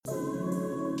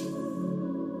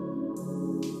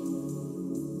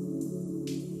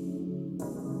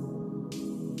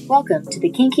Welcome to the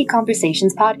Kinky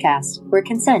Conversations podcast, where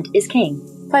consent is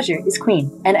king, pleasure is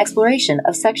queen, and exploration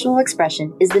of sexual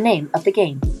expression is the name of the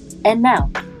game. And now,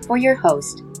 for your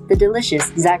host, the delicious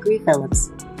Zachary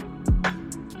Phillips.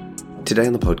 Today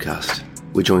on the podcast,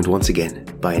 we're joined once again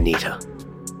by Anita,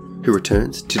 who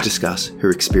returns to discuss her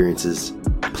experiences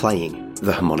playing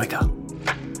the harmonica.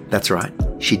 That's right,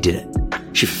 she did it.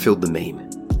 She fulfilled the meme,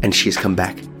 and she has come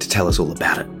back to tell us all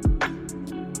about it.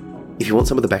 If you want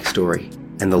some of the backstory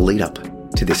and the lead up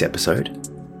to this episode,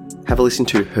 have a listen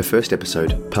to her first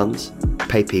episode, Puns,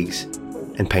 Pay Pigs,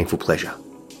 and Painful Pleasure.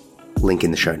 Link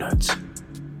in the show notes.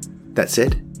 That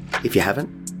said, if you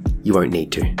haven't, you won't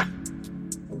need to.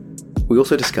 We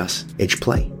also discuss edge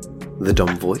play, the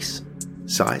dom voice,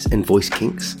 size and voice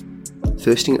kinks,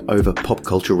 thirsting over pop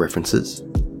culture references,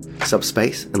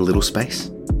 subspace and little space,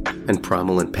 and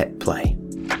primal and pet play.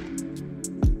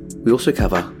 We also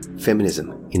cover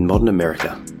feminism in modern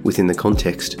America within the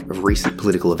context of recent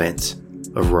political events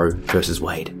of Roe versus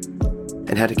Wade,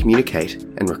 and how to communicate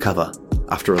and recover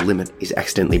after a limit is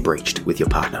accidentally breached with your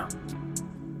partner.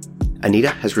 Anita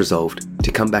has resolved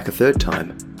to come back a third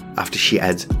time after she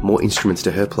adds more instruments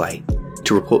to her play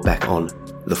to report back on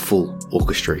the full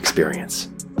orchestra experience.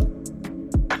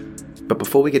 But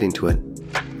before we get into it,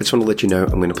 I just want to let you know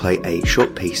I'm going to play a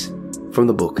short piece from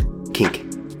the book Kink,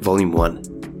 Volume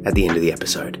 1 at the end of the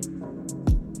episode.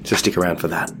 So stick around for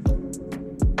that.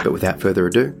 But without further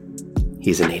ado,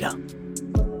 here's Anita.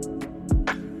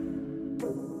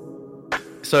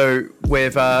 So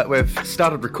we've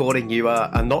started recording. You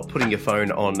are not putting your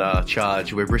phone on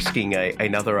charge. We're risking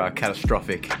another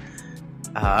catastrophic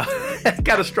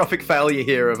failure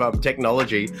here of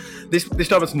technology. This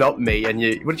time it's not me. And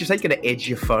you, what did you say? You're going to edge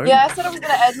your phone? Yeah, I said I was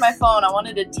going to edge my phone. I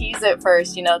wanted to tease it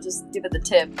first, just give it the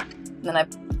tip. And then I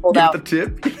pulled out. The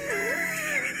tip?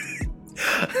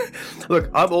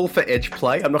 Look, I'm all for edge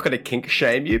play. I'm not going to kink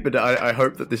shame you, but I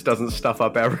hope that this doesn't stuff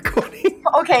up our recording.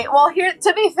 Okay, well, here,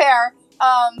 to be fair,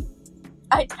 I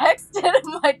texted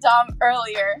my Dom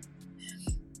earlier,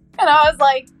 and I was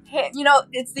like, hey,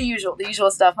 it's the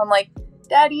usual stuff. I'm like,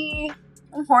 Daddy,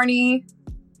 I'm horny.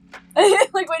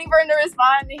 Like, waiting for him to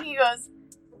respond, and he goes,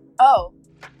 oh,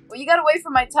 well, you gotta wait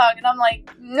for my tongue. And I'm like,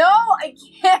 no, I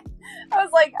can't. I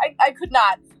was like, I could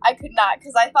not,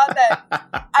 because I thought that,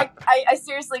 I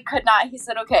seriously could not. He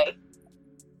said, okay,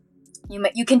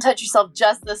 you can touch yourself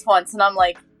just this once. And I'm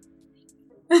like,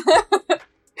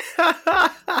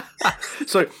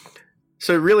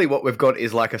 So really what we've got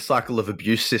is like a cycle of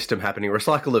abuse system happening, or a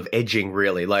cycle of edging,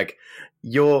 really. Like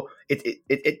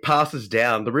it passes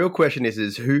down. The real question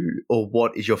is who or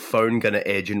what is your phone going to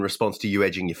edge in response to you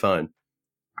edging your phone?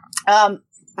 My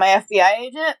FBI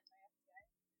agent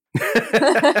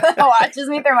watches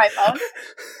me through my phone.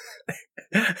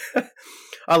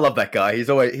 I love that guy. He's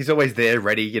always there,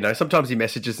 ready. Sometimes he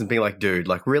messages and being like, "Dude,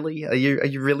 like, really? Are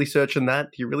you really searching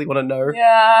that? Do you really want to know?"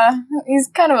 Yeah,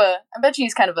 I bet you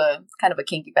he's kind of a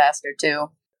kinky bastard too.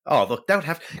 Oh, look, that would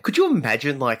have. Could you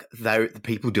imagine like the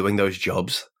people doing those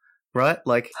jobs, right?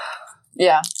 Like,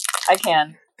 yeah, I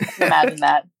can imagine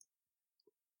that.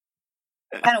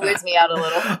 Kind of weirds me out a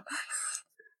little.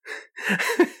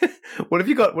 What have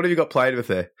you got played with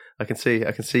there? I can see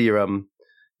you're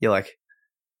like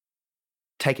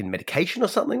taking medication or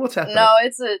something. What's happening? No,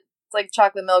 it's like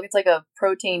chocolate milk. It's like a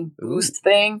protein boost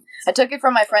thing. I took it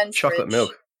from my friend's chocolate fridge.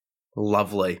 milk.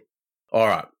 Lovely. All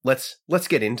right, let's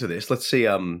get into this. Let's see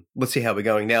how we're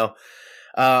going now.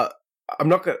 I'm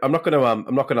not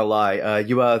gonna lie.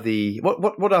 You are the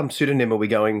what pseudonym are we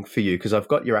going for you? Because I've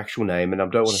got your actual name and I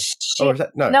don't want to. Oh, is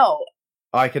that no?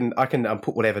 I can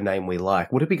put whatever name we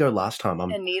like. What did we go last time?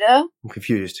 Anita. I'm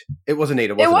confused. It was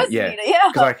Anita, wasn't it? Was yeah. Anita,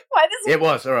 yeah. Why does it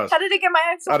was? Or else. How did it get my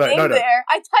actual name there?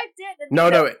 I typed in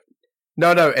Anita.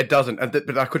 No, it doesn't.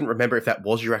 But I couldn't remember if that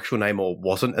was your actual name or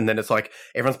wasn't. And then it's like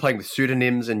everyone's playing with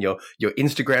pseudonyms, and your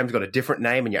Instagram's got a different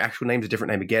name, and your actual name's a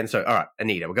different name again. So, all right,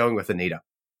 Anita, we're going with Anita.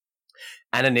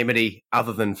 Anonymity,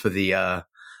 other than for the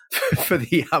for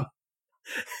the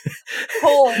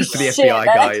Holy for the shit, FBI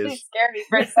that guy actually is scared me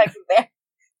for a second there.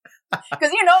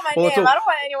 Because you know my name. I don't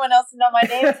want anyone else to know my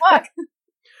name. Fuck.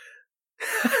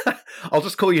 I'll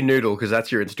just call you Noodle because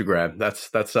that's your Instagram. That's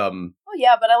Oh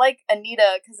yeah, but I like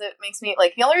Anita because it makes me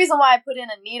like. The only reason why I put in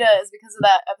Anita is because of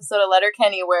that episode of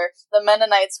Letterkenny where the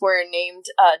Mennonites were named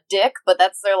Dick, but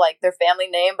that's their family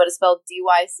name, but it's spelled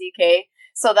D-Y-C-K.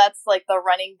 So that's like the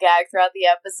running gag throughout the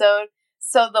episode.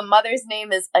 So the mother's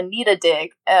name is Anita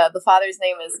Dick. The father's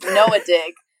name is Noah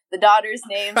Dick. The daughters'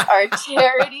 names are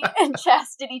Charity and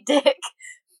Chastity Dick.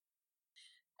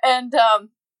 And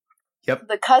yep.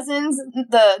 The cousins,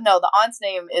 the aunt's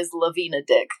name is Lavina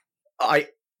Dick.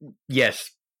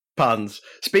 Yes. Puns.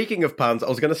 Speaking of puns, I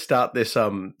was going to start this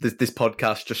this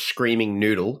podcast just screaming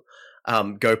noodle.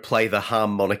 Go play the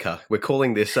harmonica. We're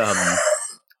calling this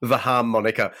the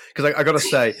harmonica because I got to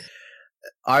say,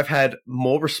 I've had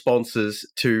more responses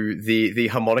to the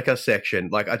harmonica section.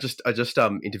 Like I just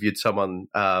interviewed someone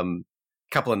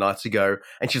couple of nights ago,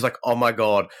 and she's like, "Oh my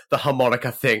god, the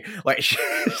harmonica thing!" Like,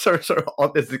 so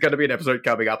there's going to be an episode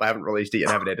coming up. I haven't released it yet,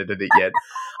 I haven't edited it yet.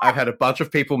 I've had a bunch of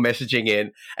people messaging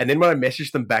in, and then when I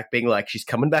messaged them back, being like, "She's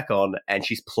coming back on, and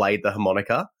she's played the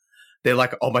harmonica," they're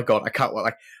like, "Oh my god, I can't!"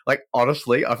 Like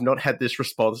honestly, I've not had this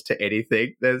response to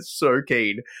anything. They're so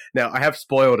keen. Now I have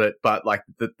spoiled it, but like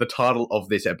the title of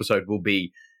this episode will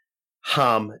be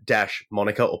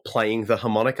Harm-Monica or playing the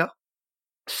harmonica.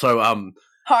 So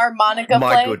harmonica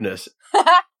my play? Goodness.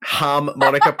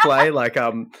 Harmonica play, like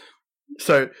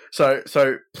so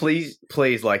please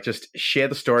like just share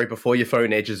the story before your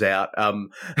phone edges out.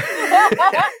 Before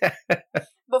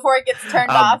it gets turned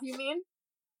off, you mean?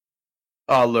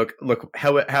 Oh, look,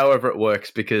 however it works,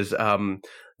 because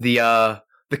the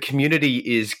community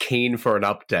is keen for an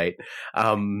update.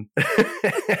 And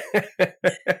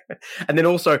then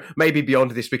also maybe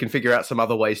beyond this we can figure out some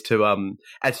other ways to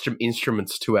add some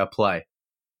instruments to our play.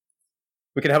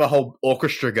 We can have a whole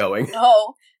orchestra going.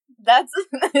 Oh, that's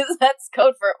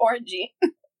code for orgy.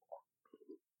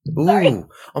 Ooh, Sorry.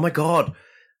 Oh my god.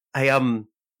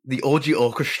 The orgy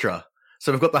orchestra.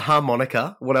 So we've got the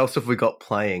harmonica. What else have we got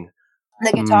playing?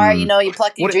 The guitar, you know, you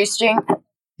pluck your G string.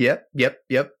 Yep.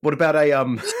 What about a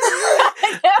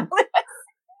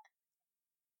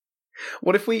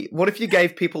What if you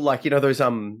gave people like, you know,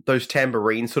 those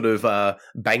tambourine sort of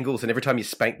bangles, and every time you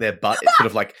spank their butt, it's sort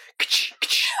of like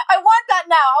I want that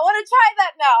now. I want to try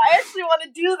that now. I actually want to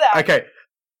do that. Okay.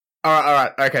 All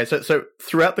right. Okay. So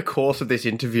throughout the course of this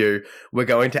interview, we're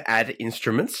going to add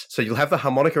instruments. So you'll have the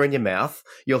harmonica in your mouth.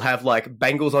 You'll have like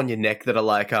bangles on your neck that are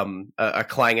like a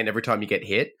clanging every time you get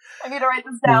hit. I need to write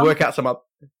this down. We'll work out some up.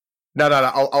 No.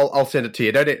 I'll send it to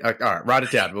you. Don't it? All right. Write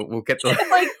it down. We'll get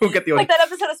the. We'll get the. Like that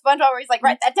episode of SpongeBob where he's like,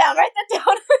 write that down.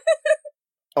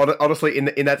 Honestly,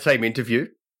 in that same interview,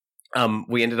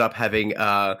 we ended up having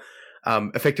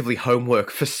effectively homework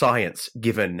for science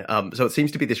given. So it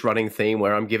seems to be this running theme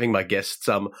where I'm giving my guests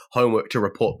homework to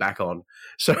report back on,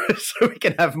 so we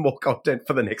can have more content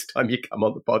for the next time you come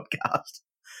on the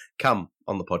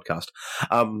podcast.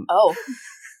 Oh.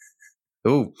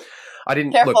 Ooh, I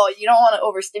didn't. Careful, look, you don't want to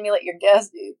overstimulate your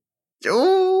guest, dude.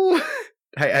 Ooh,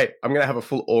 hey, I'm gonna have a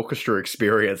full orchestra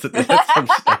experience at some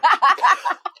stage.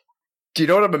 Do you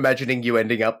know what I'm imagining you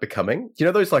ending up becoming? Do you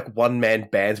know those like one-man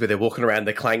bands where they're walking around,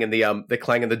 they're clanging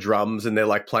the drums, and they're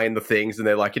like playing the things, and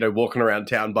they're like, you know, walking around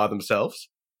town by themselves?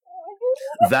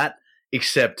 That,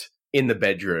 except in the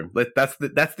bedroom. That's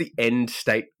the end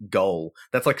state goal.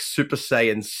 That's like Super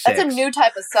Saiyan sex. That's a new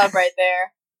type of sub right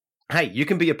there. Hey, you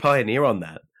can be a pioneer on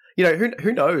that. You know,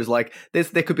 who knows? Like,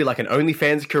 there could be like an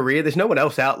OnlyFans career. There's no one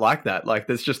else out like that. Like,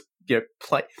 there's just, you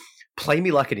know, play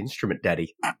me like an instrument,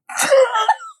 daddy.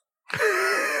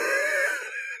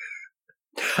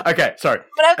 Okay, sorry.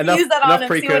 But I have to use that on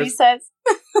him, see what he says.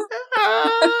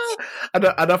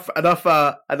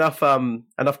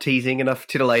 Enough teasing, enough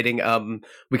tittillating.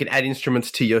 We can add instruments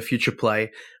to your future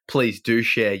play. Please do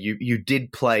share. You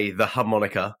did play the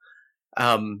harmonica,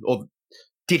 or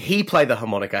did he play the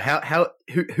harmonica?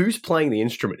 Who's playing the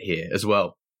instrument here as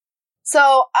well?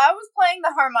 So I was playing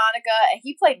the harmonica, and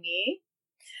he played me.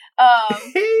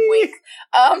 Wink.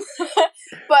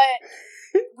 But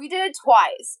we did it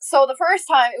twice. So the first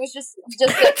time it was just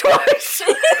twice.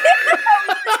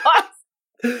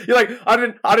 You're like, I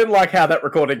didn't like how that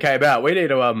recording came out. We need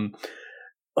to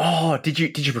Oh, did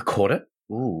you record it?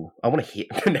 Ooh, I want to hear.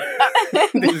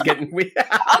 This is getting weird.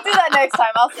 I'll do that next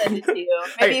time. I'll send it to you.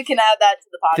 Maybe you can add that to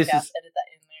the podcast. Edit that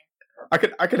in there.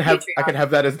 I can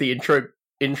have that as the intro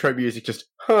music. Just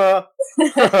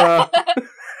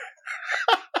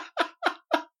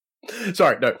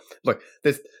Sorry, no. Look,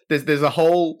 there's a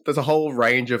whole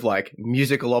range of like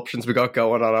musical options we got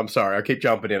going on. I'm sorry, I keep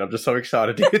jumping in. I'm just so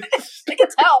excited to do this. I can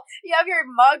tell. You have your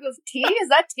mug of tea. Is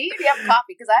that tea? Or do you have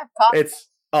coffee? Because I have coffee.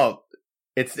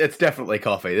 It's definitely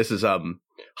coffee. This is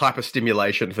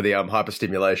hyperstimulation for the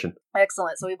hyperstimulation.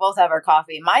 Excellent. So we both have our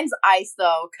coffee. Mine's ice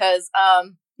though, because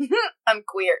I'm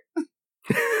queer.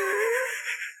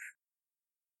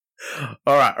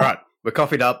 All right. We're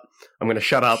coffeed up. I'm going to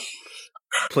shut up.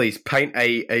 Please paint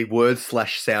a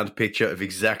word/sound picture of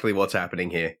exactly what's happening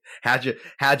here. How'd you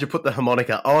put the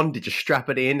harmonica on? Did you strap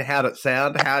it in? How'd it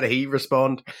sound? How did he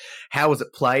respond? How was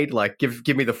it played? Like, give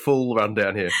me the full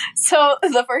rundown here. So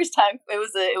the first time it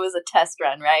was a test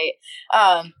run, right?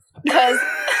 Because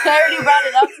I already brought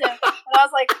it up to him, and I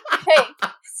was like, "Hey,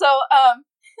 So,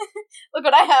 look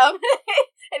what I have.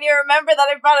 And you remember that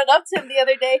I brought it up to him the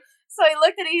other day. So he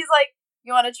looked at it, he's like,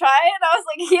 you want to try it? And I was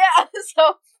like, yeah.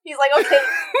 So he's like, okay,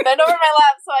 bend over my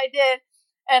lap. So I did.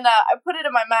 And I put it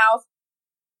in my mouth.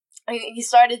 He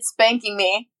started spanking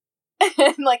me.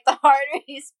 And like the harder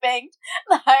he spanked,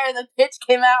 the higher the pitch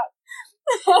came out.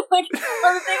 Like, but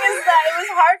the thing is that it was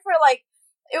hard for like,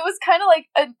 it was kind of like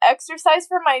an exercise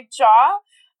for my jaw.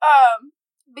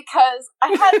 Because I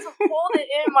had to hold it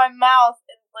in my mouth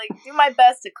and like do my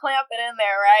best to clamp it in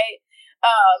there, right?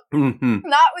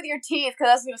 Not with your teeth, because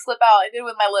that's going to slip out. I did it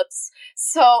with my lips.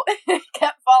 So it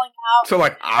kept falling out. So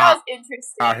like, that was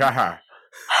interesting.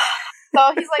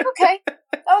 So he's like, okay,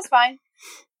 that was fine.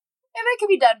 And it could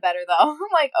be done better, though. I'm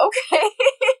like, okay.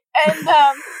 And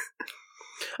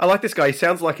I like this guy. He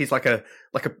sounds like he's like a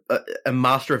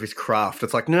master of his craft.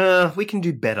 It's like, nah, we can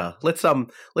do better. Let's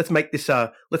make this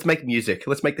let's make music.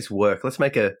 Let's make this work. Let's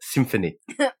make a symphony.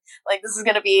 Like this is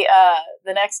gonna be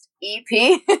the next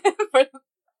EP.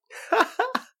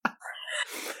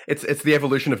 It's the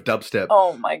evolution of dubstep.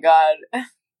 Oh my god.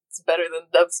 It's better than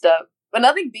dubstep. But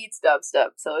nothing beats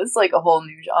dubstep, so it's like a whole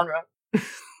new genre.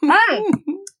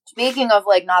 Speaking of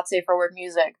like not safe for work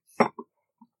music,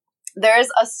 there's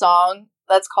a song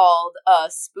that's called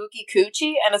Spooky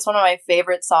Coochie, and it's one of my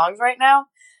favorite songs right now.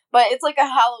 But it's like a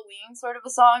Halloween sort of a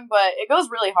song, but it goes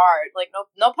really hard. Like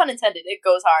no pun intended, it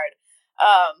goes hard.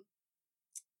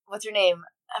 What's her name?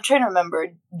 I'm trying to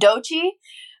remember. Dochi.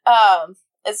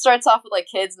 It starts off with like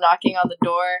kids knocking on the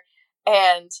door,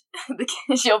 and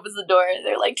she opens the door and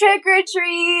they're like, trick or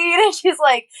treat, and she's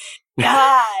like,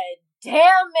 God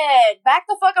damn it, back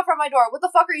the fuck up from my door. What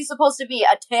the fuck are you supposed to be,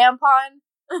 a tampon?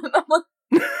 That's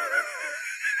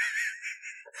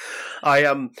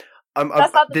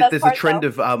not the best there's part, a trend though.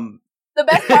 of The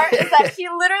best part is that she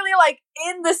literally, like,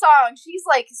 in the song, she's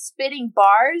like spitting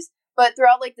bars, but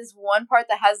throughout like this one part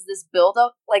that has this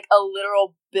build-up, like a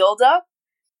literal build-up,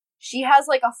 she has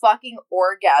like a fucking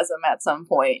orgasm at some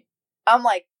point. I'm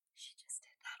like, she just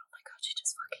did that. Oh my god, she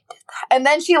just fucking did that. And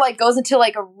then she like goes into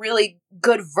like a really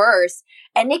good verse,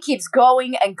 and it keeps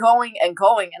going and going and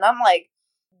going, and I'm like,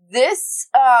 this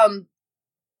I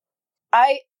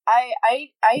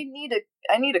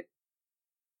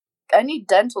need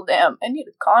dental dam. I need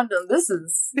a condom. I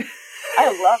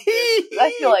love this.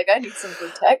 I feel like I need some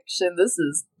protection. This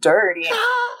is dirty.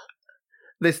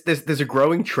 There's a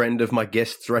growing trend of my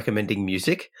guests recommending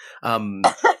music.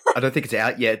 I don't think it's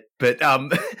out yet, but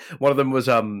one of them was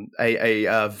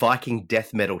a Viking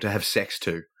death metal to have sex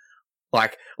to,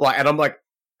 like, and I'm like,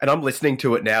 and I'm listening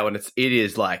to it now, and it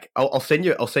is like, I'll send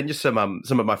you some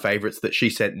of my favorites that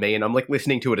she sent me, and I'm like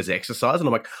listening to it as exercise, and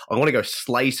I'm like, I want to go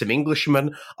slay some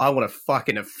Englishmen. I want to fuck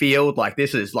in a field. Like,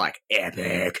 this is like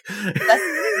epic. You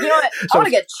know what? I want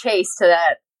to get chased to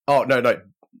that. Oh no.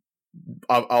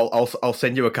 I'll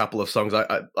send you a couple of songs.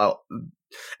 I'll,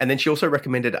 and then she also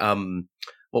recommended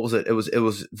what was it? It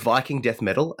was Viking death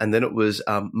metal, and then it was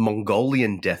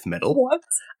Mongolian death metal. What?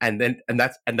 And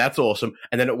that's awesome.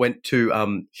 And then it went to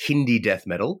Hindi death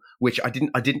metal, which I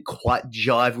didn't quite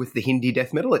jive with the Hindi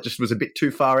death metal. It just was a bit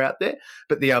too far out there.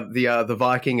 But the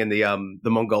Viking and the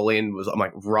Mongolian I'm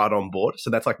like right on board. So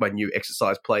that's like my new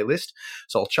exercise playlist.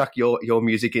 So I'll chuck your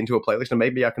music into a playlist, and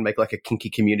maybe I can make like a kinky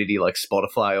community like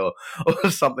Spotify or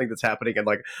something that's happening, and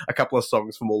like a couple of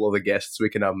songs from all of the guests we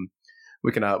can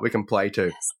play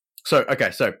too. So okay,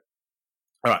 so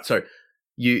all right, so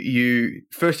you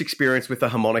first experience with the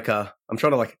harmonica. I'm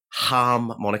trying to like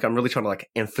harmonica. I'm really trying to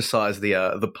like emphasize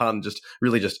the pun. Just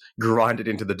grind it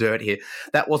into the dirt here.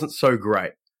 That wasn't so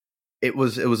great. It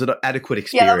was an adequate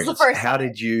experience. Yeah, that was the first How time.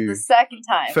 did you? The second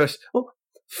time.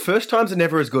 First times are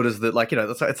never as good as the, like, you know,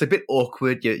 it's a bit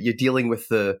awkward. You're dealing with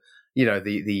the, you know,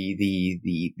 the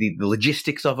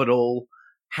logistics of it all.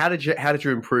 How did you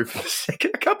improve for the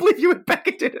second? I can't believe you went back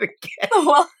and did it again.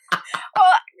 Well,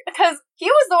 because he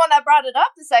was the one that brought it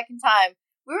up the second time.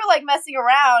 We were like messing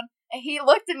around, and he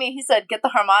looked at me. He said, "Get the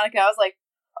harmonica." I was like,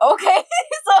 "Okay."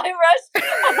 So I rushed.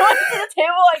 I went to the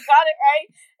table. I got it right,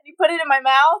 and he put it in my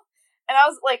mouth, and I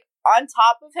was like on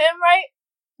top of him, right?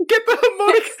 Get the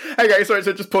harmonica. Okay, sorry.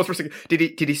 So just pause for a second.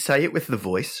 Did he say it with the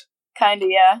voice? Kinda,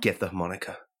 yeah. Get the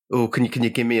harmonica. Oh, can you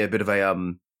give me a bit of a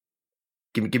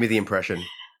give me the impression?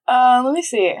 Let me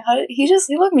see.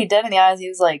 He looked me dead in the eyes. He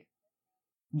was like,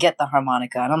 "Get the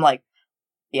harmonica," and I'm like,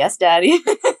 "Yes, Daddy."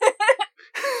 Fuck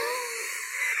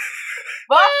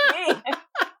me.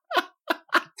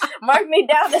 Mark me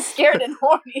down as scared and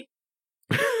horny.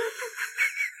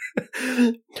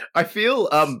 I feel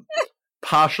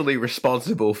partially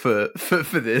responsible for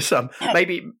this.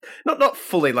 Maybe not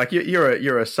fully. Like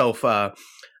you're a self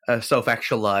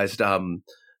actualized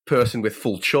person with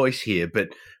full choice here, but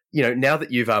now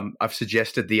that you've I've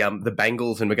suggested the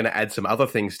bangles, and we're going to add some other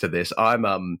things to this, I'm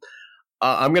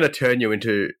going to turn you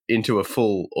into a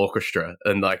full orchestra,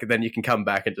 and then you can come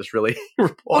back and just really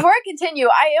report. Before I continue,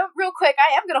 I am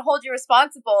going to hold you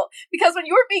responsible, because when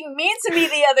you were being mean to me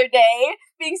the other day,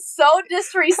 being so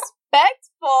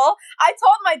disrespectful, I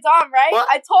told my Dom, right? What?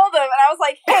 I told him, and I was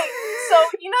like, hey, so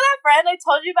you know that friend I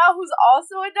told you about who's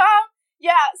also a Dom?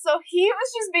 Yeah, so he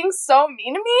was just being so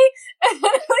mean to me.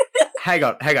 Hang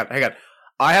on.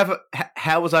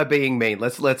 How was I being mean?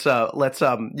 Let's just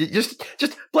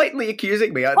blatantly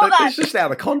accusing me. Hold on. It's just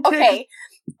out of context. Okay,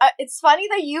 it's funny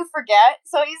that you forget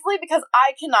so easily, because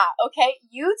I cannot. Okay,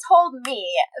 you told me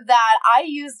that I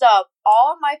used up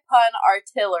all my pun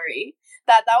artillery.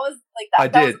 That was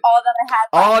that. That was all that I had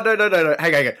left. Oh no!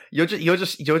 Hang on.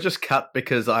 You're just cut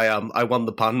because I won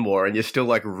the pun war, and you're still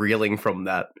reeling from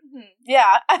that.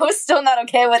 Yeah, I was still not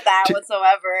okay with that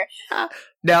whatsoever.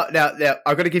 Now,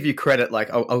 I've got to give you credit.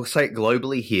 I'll say it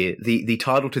globally here. The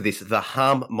title to this, the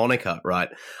harmonica, right?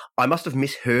 I must have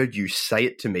misheard you say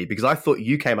it to me, because I thought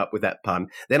you came up with that pun.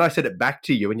 Then I said it back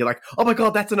to you, and you're like, "Oh my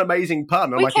god, that's an amazing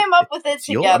pun." We came up with it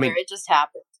together. It just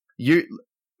happened.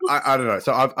 I don't know.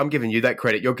 So I'm giving you that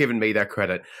credit. You're giving me that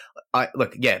credit.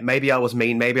 Maybe I was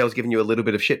mean. Maybe I was giving you a little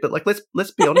bit of shit. But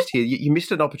let's be honest here. You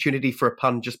missed an opportunity for a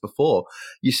pun just before.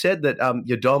 You said that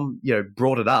your Dom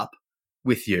brought it up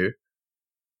with you,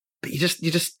 but you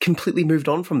just completely moved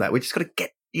on from that. We just got to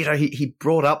get he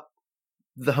brought up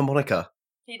the harmonica.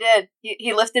 He did.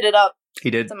 He lifted it up. He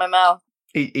did to my mouth.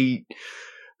 He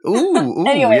ooh.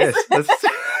 Anyways. Yes. But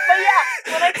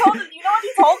yeah, when I told him, you know what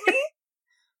he told me?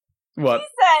 What? He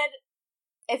said,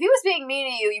 if he was being mean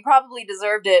to you, you probably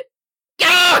deserved it.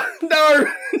 Ah, no!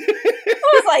 I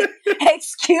was like,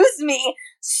 excuse me,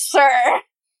 sir.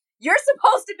 You're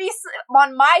supposed to be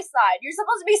on my side. You're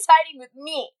supposed to be siding with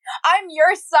me. I'm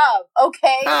your sub,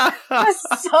 okay?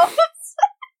 So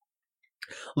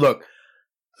look,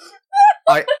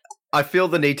 I feel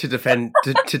the need to defend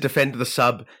to defend the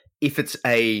sub if it's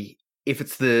the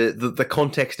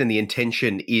context and the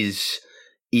intention is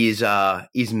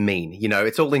mean.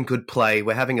 It's all in good play.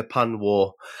 We're having a pun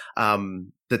war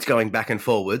that's going back and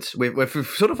forwards. We're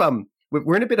sort of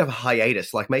we're in a bit of a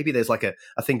hiatus. Maybe there's a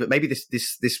thing, but maybe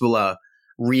this will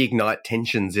reignite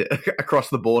tensions across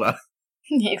the border.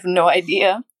 You have no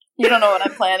idea. You don't know what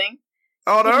I'm planning.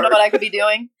 Oh no! You don't know what I could be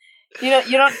doing. You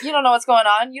don't know what's going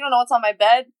on. You don't know what's on my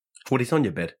bed. What is on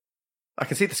your bed? I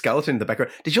can see the skeleton in the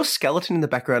background. Does your skeleton in the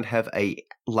background have a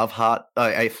love heart,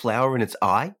 a flower in its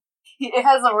eye? It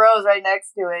has a rose right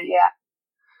next to it, yeah.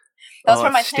 That was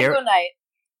from my tango night.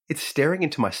 It's staring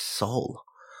into my soul.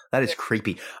 That is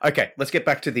creepy. Okay, let's get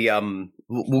back to the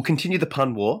we'll continue the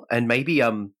pun war, and maybe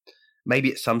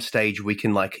at some stage we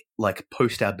can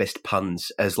post our best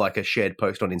puns as a shared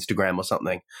post on Instagram or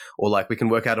something, or we can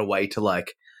work out a way to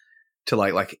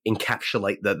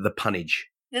encapsulate the punnage.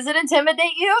 Does it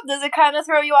intimidate you? Does it kind of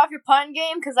throw you off your pun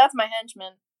game? Because that's my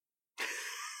henchman.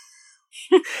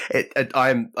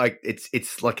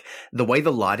 It's like the way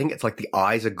the lighting, it's like the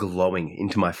eyes are glowing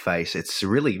into my face. It's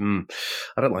really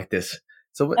I don't like this.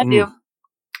 So I do.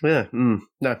 Yeah.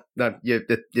 No. Yeah.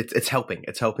 It's helping.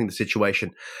 It's helping the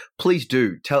situation. Please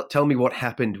do tell me what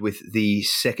happened with the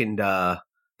second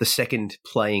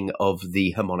playing of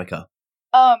the harmonica.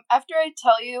 After I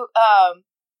tell you,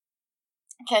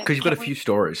 because you've got a few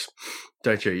stories,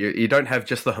 don't you? You don't have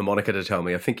just the harmonica to tell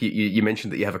me. I think you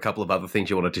mentioned that you have a couple of other things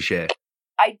you wanted to share.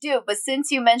 I do, but since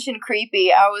you mentioned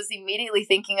creepy, I was immediately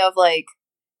thinking of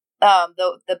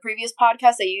the previous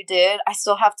podcast that you did. I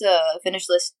still have to finish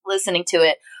listening to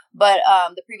it, but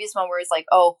the previous one where it's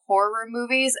horror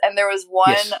movies, and there was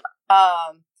one. Yes.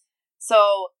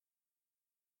 So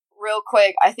real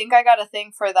quick, I think I got a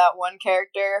thing for that one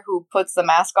character who puts the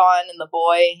mask on, and the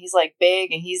boy, he's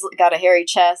big and he's got a hairy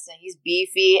chest and he's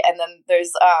beefy, and then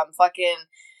there's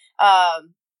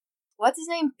what's his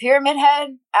name? Pyramid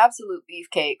Head? Absolute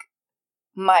beefcake.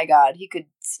 My God, he could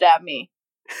stab me.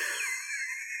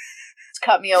 Just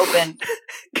cut me open.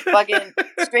 Fucking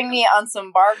string me on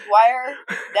some barbed wire,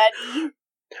 daddy.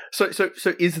 So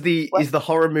is the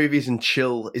horror movies and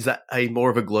chill, is that a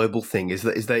more of a global thing? Is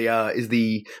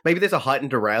the maybe there's a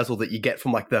heightened arousal that you get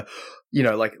from I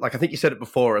think you said it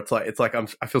before. It's like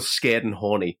I feel scared and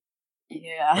horny.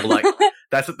 Yeah.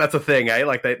 That's a thing,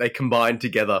 eh? They combine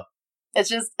together. It's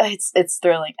just it's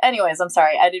thrilling. Anyways, I'm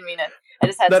sorry, I didn't mean it. I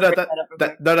just had No, to no, bring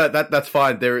that up. that's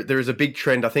fine. There is a big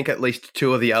trend. I think at least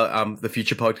two of the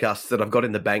future podcasts that I've got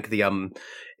in the bank.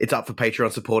 It's up for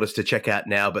Patreon supporters to check out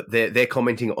now. But they're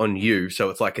commenting on you, so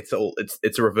it's like it's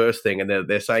a reverse thing, and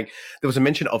they're saying there was a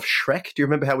mention of Shrek. Do you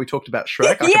remember how we talked about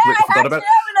Shrek? Yeah, I have another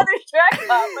Shrek pop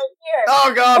right here.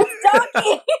 Oh God, It's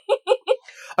Donkey.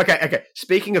 Okay.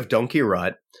 Speaking of Donkey,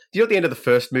 right? Do you know at the end of the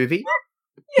first movie,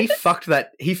 he fucked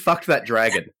that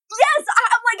dragon. Yes,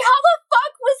 I'm like, how the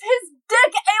fuck was his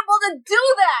dick able to do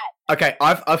that? Okay,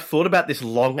 I've thought about this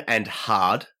long and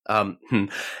hard. Oh,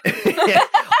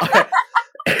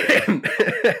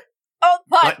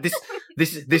 fuck.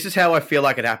 This is how I feel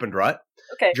like it happened, right?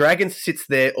 Okay. Dragon sits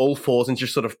there all fours and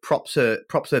just sort of props her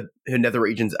nether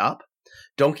regions up.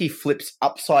 Donkey flips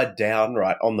upside down,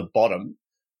 right, on the bottom,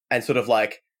 and sort of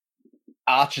like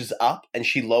arches up, and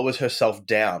she lowers herself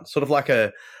down, sort of like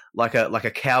a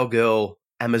cowgirl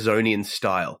Amazonian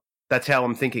style. That's how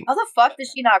I'm thinking. How the fuck did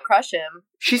she not crush him?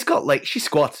 She's got like she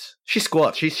squats. She's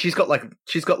got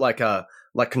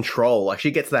control. Like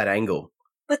she gets that angle.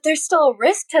 But there's still a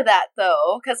risk to that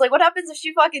though, because like, what happens if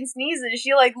she fucking sneezes?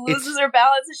 She like loses her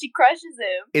balance and she crushes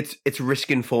him. It's risk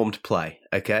informed play.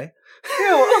 Okay.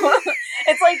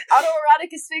 It's like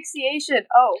autoerotic asphyxiation.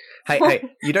 Oh. Hey,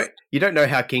 you don't know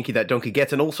how kinky that donkey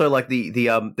gets, and also like the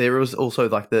there is also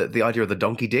like the idea of the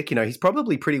donkey dick. You know, he's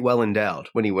probably pretty well endowed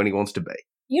when he wants to be.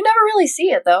 You never really see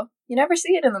it though. You never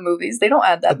see it in the movies. They don't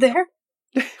add that there.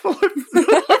 Well,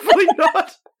 hopefully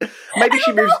not. Maybe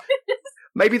she moves.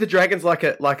 Maybe the dragon's like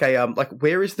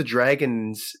where is the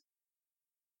dragon's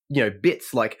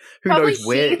bits? Like who Probably knows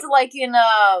where? She's like in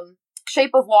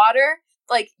Shape of Water.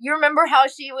 Like, you remember how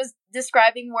she was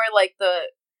describing where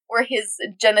his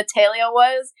genitalia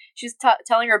was? She was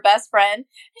telling her best friend.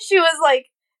 She was like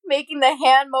making the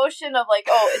hand motion of like,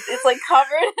 oh, it's like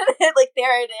covered, and like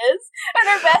there it is, and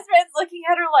her best friend's looking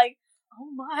at her like,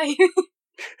 oh my.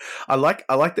 I like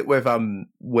that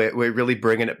we're really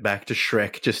bringing it back to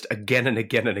Shrek just again and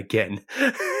again and again.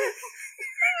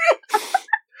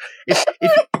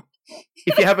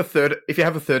 If you have a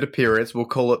third appearance, we'll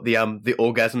call it the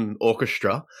Orgasm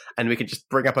Orchestra, and we can just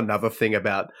bring up another thing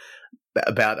about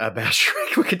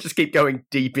Shrek. We can just keep going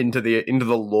deep into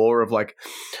the lore of like.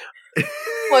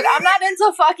 Look, I'm not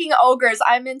into fucking ogres.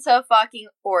 I'm into fucking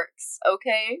orcs.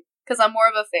 Okay, because I'm more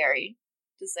of a fairy.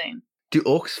 Just saying. Do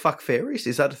orcs fuck fairies?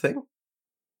 Is that a thing?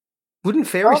 Wouldn't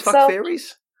fairies fuck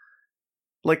fairies?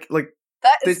 Like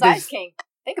that is Size King.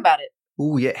 Think about it.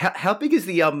 Oh yeah, how big is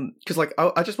the Because like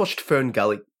I just watched Fern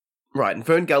Gully, right? And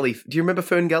Fern Gully, do you remember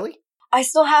Fern Gully? I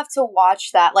still have to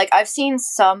watch that. Like I've seen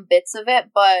some bits of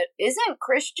it, but isn't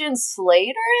Christian Slater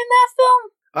in that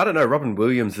film? I don't know. Robin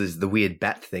Williams is the weird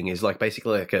bat thing. Is like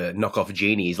basically like a knockoff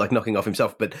genie. He's like knocking off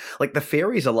himself, but like the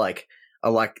fairies are like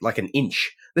an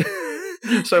inch.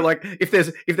 So like if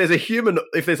there's a human,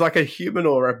 if there's like a human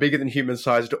or a bigger than human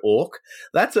sized orc,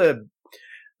 that's an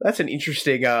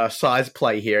interesting size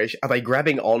play here. Are they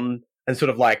grabbing on and sort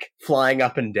of like flying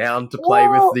up and down to play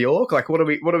with the orc? Like what are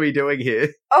we doing here?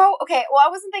 Oh, okay. Well, I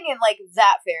wasn't thinking like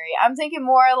that fairy. I'm thinking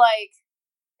more like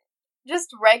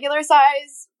just regular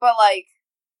size, but like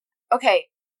okay.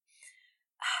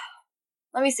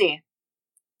 Let me see.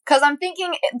 Because I'm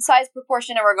thinking in size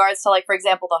proportion in regards to like, for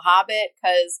example, The Hobbit,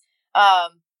 because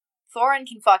Thorin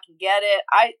can fucking get it.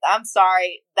 I'm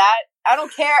sorry. I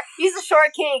don't care. He's a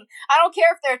short king. I don't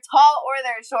care if they're tall or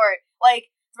they're short.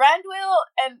 Like, Thranduil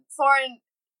and Thorin,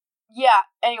 yeah.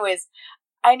 Anyways,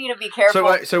 I need to be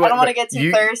careful. So I don't want to get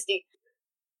too thirsty.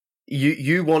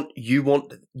 You want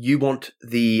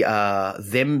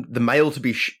the male to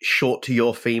be short to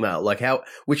your female. Like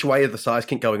which way are the size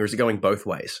kink going, or is it going both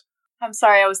ways? I'm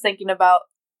sorry, I was thinking about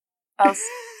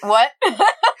what?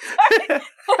 I'm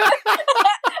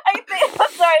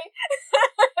sorry.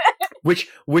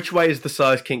 Which way is the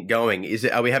size kink going?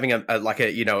 Are we having a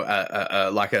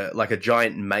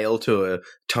giant male to a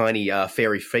tiny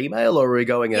fairy female, or are we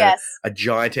going a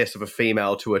giantess of a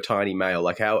female to a tiny male?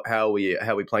 Like how are we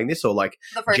playing this, or like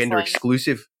gender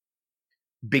exclusive,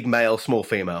 big male, small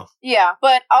female? Yeah,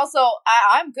 but also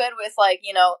I'm good with like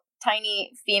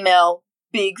tiny female,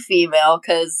 big female,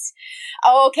 because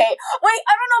okay, wait,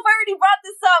 I don't know if I already brought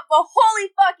this up, but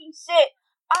holy fucking shit.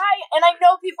 I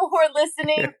know people who are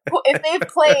listening, if they've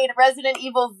played Resident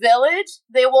Evil Village,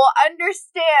 they will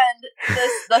understand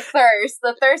the thirst.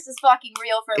 The thirst is fucking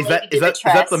real for Lady Dimitrescu. Is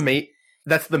that the meme?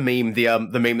 That's the meme.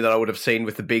 The meme that I would have seen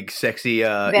with the big sexy.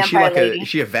 Is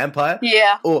she a vampire?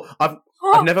 Yeah. Or I've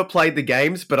never played the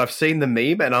games, but I've seen the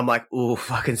meme, and I'm like, ooh,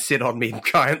 fucking sit on me,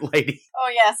 giant lady. Oh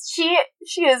yes, she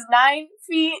is 9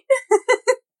 feet.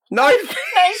 9 feet. 9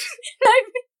 feet.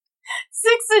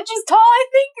 6 inches tall, I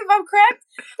think, if I'm correct.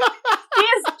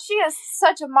 She is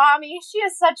such a mommy. She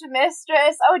is such a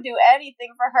mistress. I would do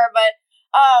anything for her, but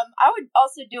I would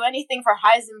also do anything for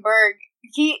Heisenberg.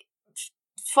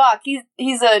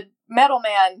 He's a metal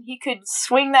man. He could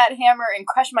swing that hammer and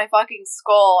crush my fucking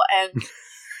skull, and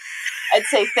I'd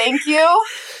say thank you.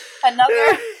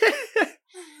 Another.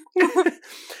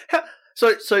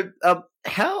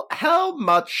 How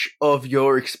much of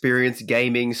your experience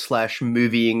gaming /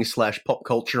 movieing / pop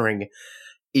culturing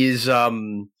is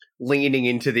leaning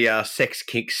into the sex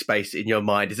kink space in your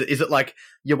mind? Is it like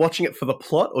you're watching it for the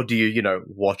plot, or do you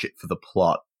watch it for the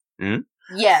plot?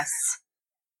 Yes.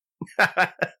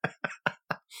 I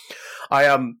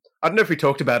don't know if we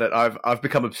talked about it. I've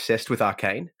become obsessed with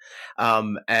Arcane,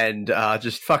 and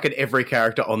just fucking every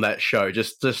character on that show.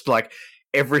 Just like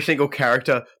every single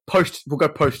character. We'll go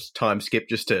post time skip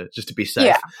just to be safe.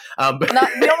 Yeah. But We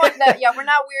don't want that. Yeah, we're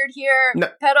not weird here. No,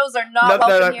 Pedos are not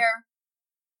welcome here.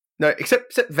 No,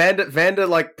 except Vander.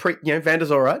 Like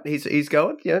Vander's all right. He's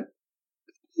going.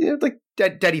 Like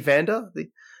Daddy Vander.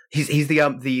 He's the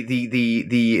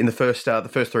in the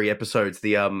first 3 episodes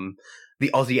the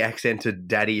Aussie accented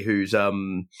daddy who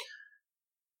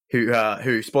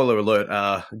spoiler alert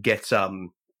gets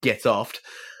offed,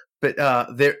 but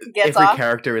every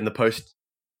character in the post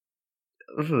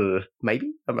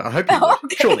maybe I hope he would.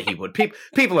 Okay. Surely he would.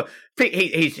 People are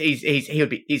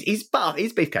he's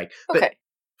beefcake, but okay.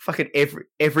 Fucking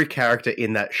every character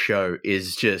in that show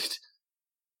is just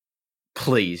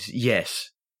please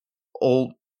yes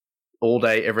all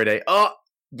day every day. Oh,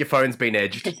 your phone's been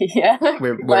edged. Yeah,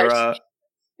 we're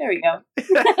there we go.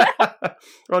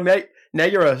 Well, now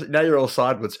you're all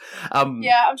sideways.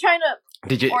 Yeah, I'm trying to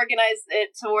organize it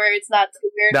to where it's not too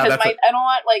weird because I don't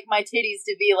want like my titties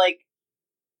to be like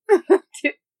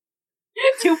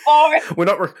too far. We're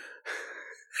not.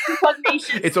 Too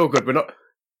pugnacious. It's all good. We're not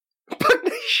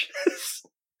pugnacious.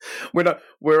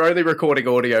 We're only recording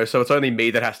audio, so it's only me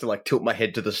that has to like tilt my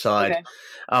head to the side. Okay.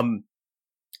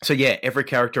 So yeah, every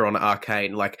character on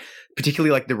Arcane, like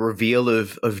particularly like the reveal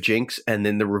of Jinx and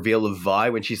then the reveal of Vi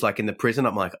when she's like in the prison,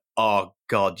 I'm like, oh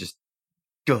god, just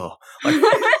go. Like,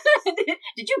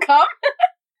 did you come?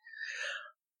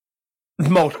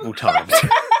 Multiple times.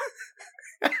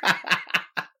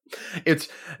 It's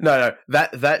no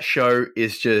that show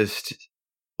is just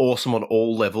awesome on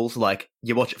all levels. Like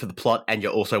you watch it for the plot and you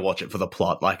also watch it for the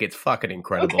plot. Like it's fucking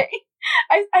incredible. Okay.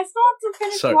 I still have to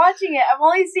finish watching it. I've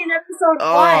only seen episode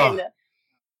 1.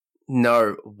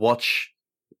 No, watch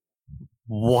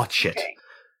it. Okay.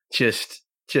 Just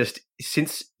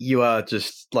since you are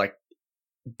just like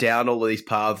down all of these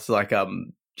paths, like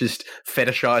just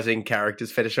fetishizing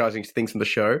characters, fetishizing things from the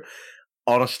show.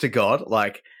 Honest to God,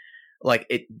 like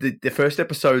it. The first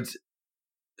episode's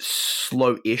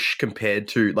slow-ish compared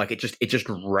to like it just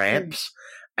ramps.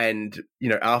 And,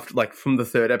 after, like, from the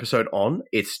 3rd episode on,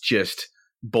 it's just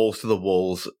balls to the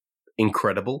walls,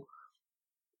 incredible.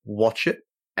 Watch it,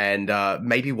 and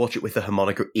maybe watch it with the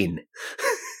harmonica in.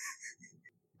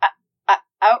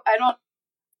 I don't...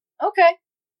 Okay.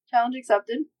 Challenge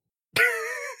accepted.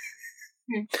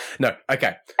 No,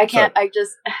 okay. I can't,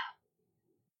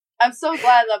 I'm so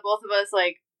glad that both of us,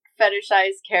 like,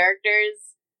 fetishize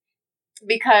characters,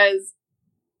 because...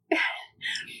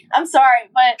 I'm sorry,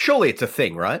 but... Surely it's a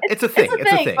thing, right? It's a thing.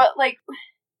 It's a thing, but, like...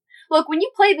 Look, when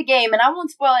you play the game, and I won't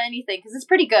spoil anything, because it's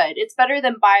pretty good. It's better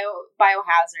than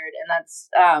Biohazard, and that's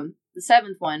the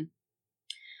 7th one,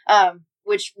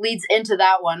 which leads into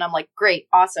that one. I'm like, great,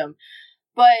 awesome.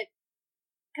 But,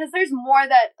 because there's more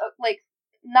that,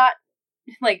 not...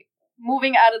 Like,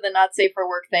 moving out of the not safe for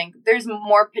work thing, there's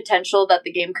more potential that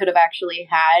the game could have actually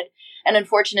had, and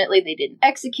unfortunately they didn't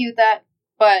execute that,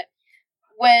 but...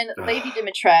 When Lady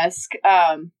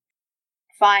Dimitrescu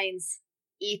finds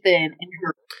Ethan in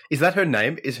her... Is that her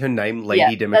name? Is her name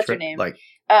Lady Dimitrescu? That's her name. Like,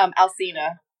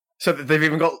 Alcina. So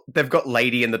they've got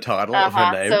Lady in the title of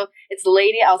her name? So it's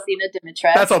Lady Alcina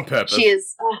Dimitrescu. That's on purpose. She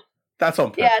is... That's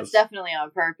on purpose. Yeah, it's definitely on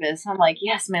purpose. I'm like,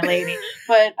 yes, my lady.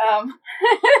 But,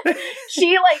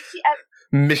 she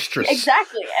mistress.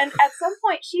 Exactly. And at some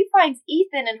point, she finds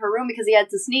Ethan in her room because he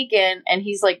had to sneak in, and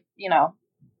he's like,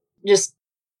 just...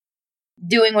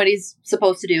 doing what he's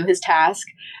supposed to do, his task.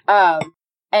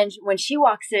 And when she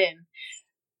walks in,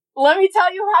 let me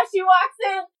tell you how she walks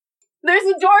in. There's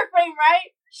a door frame,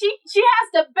 right? She has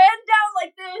to bend down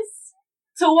like this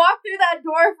to walk through that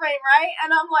door frame, right?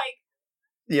 And I'm like,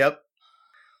 yep.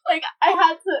 Like I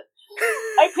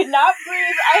could not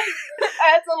breathe. I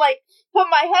had to like put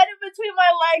my head in between my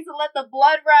legs and let the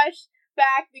blood rush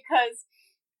back because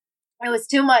it was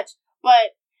too much.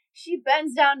 But she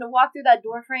bends down to walk through that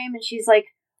door frame and she's like,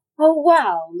 oh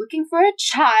wow, looking for a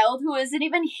child who isn't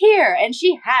even here. And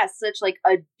she has such like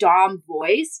a Dom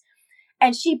voice.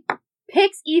 And she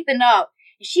picks Ethan up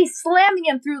and she's slamming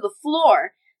him through the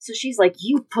floor. So she's like,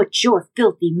 you put your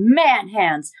filthy man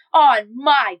hands on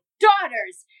my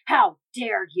daughters. How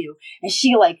dare you? And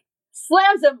she like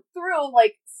slams him through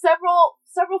like several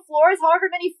floors, however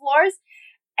many floors.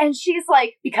 And she's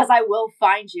like, because I will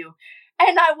find you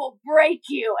and I will break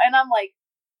you. And I'm like,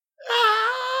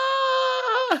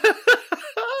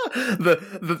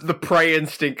 the prey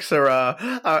instincts are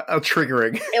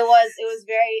triggering.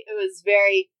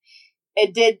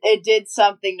 It did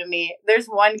something to me. There's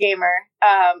one gamer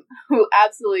who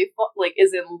absolutely like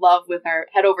is in love with her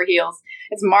head over heels.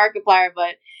 It's Markiplier,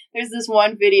 but there's this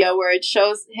one video where it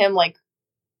shows him like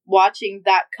watching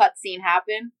that cutscene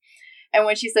happen, and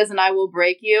when she says "and I will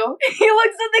break you," he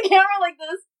looks at the camera like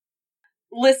this.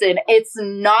 Listen, it's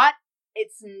not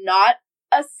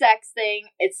a sex thing.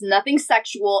 It's nothing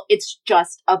sexual. It's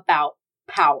just about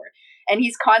power. And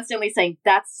he's constantly saying,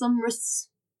 that's some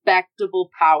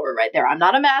respectable power right there. I'm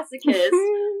not a masochist,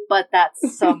 but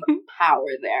that's some power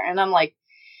there. And I'm like,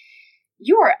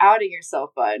 you are outing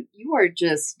yourself, bud. You are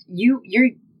just, you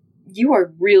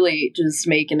are really just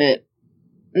making it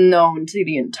known to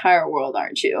the entire world,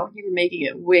 aren't you? You're making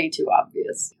it way too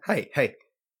obvious. Hey,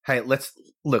 let's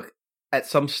look. At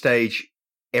some stage,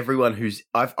 everyone who's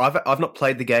I've not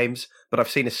played the games, but I've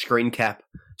seen a screen cap.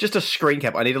 Just a screen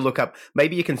cap. I need to look up.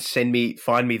 Maybe you can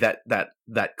find me that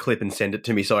clip and send it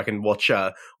to me so I can watch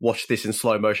this in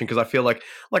slow motion, because I feel like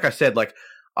I said, like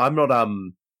I'm not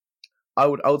I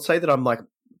would say that I'm like,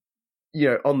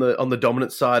 you know, on the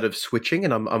dominant side of switching,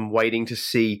 and I'm waiting to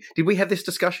see. Did we have this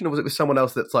discussion, or was it with someone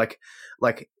else that's like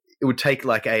it would take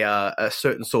like a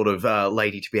certain sort of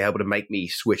lady to be able to make me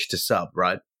switch to sub,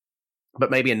 right? But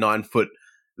maybe a 9-foot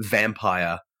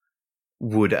vampire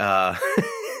would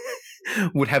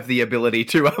would have the ability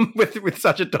to with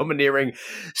such a domineering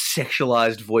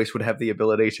sexualized voice would have the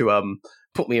ability to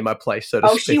put me in my place, so to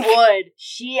speak. She would.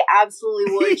 She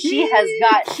absolutely would. She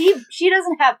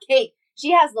doesn't have cake.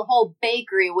 She has the whole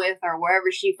bakery with her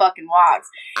wherever she fucking walks.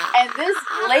 And this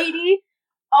lady,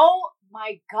 oh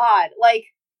my god, like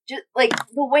just like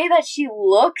the way that she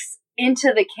looks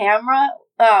into the camera.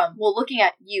 Looking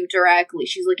at you directly,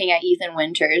 she's looking at Ethan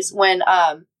Winters when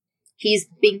he's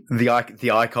being the eye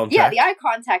contact. Yeah, the eye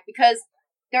contact, because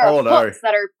there are hooks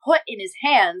that are put in his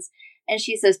hands, and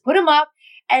she says, "Put him up,"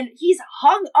 and he's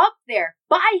hung up there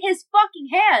by his fucking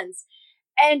hands,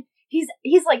 and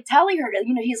he's like telling her to,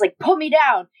 you know, he's like, "Put me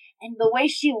down," and the way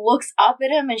she looks up at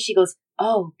him, and she goes,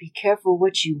 "Oh, be careful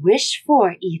what you wish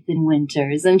for, Ethan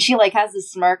Winters," and she like has a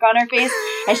smirk on her face,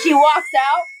 and she walks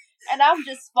out. And I'm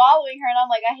just following her, and I'm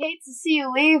like, I hate to see you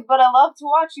leave, but I love to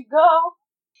watch you go.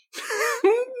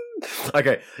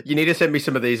 Okay, you need to send me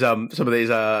some of these,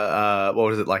 what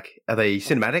was it like? Are they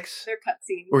cinematics? They're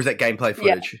cutscenes. Or is that gameplay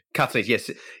footage? Yeah. Cutscenes,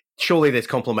 yes. Surely there's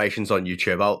compilations on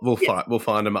YouTube. We'll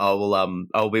find them.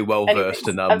 I'll be well versed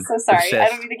in I'm so sorry. Obsessed. I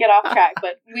don't mean to get off track,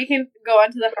 but we can go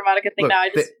on to the harmonica thing. Look, now. I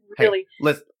just really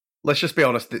Let's just be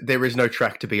honest. There is no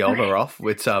track to be on or off.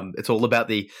 It's all about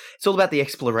the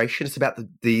exploration. It's about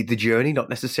the journey, not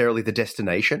necessarily the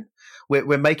destination.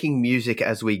 We're making music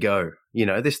as we go. You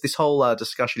know, this whole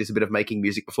discussion is a bit of making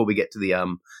music before we get to the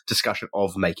discussion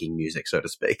of making music, so to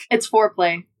speak. It's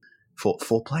foreplay.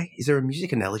 Foreplay? Is there a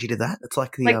music analogy to that? It's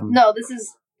like the no.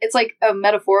 It's like a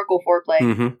metaphorical foreplay.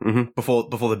 Mm-hmm, mm-hmm.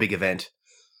 Before the big event.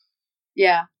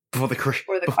 Yeah. Before the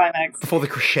climax. Before the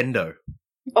crescendo.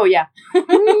 Oh yeah.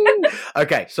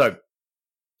 Okay, so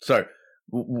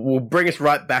we'll bring us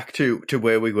right back to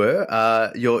where we were.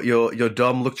 Your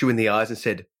dom looked you in the eyes and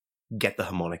said, "Get the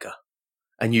harmonica,"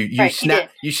 and you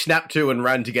snapped to and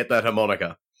ran to get that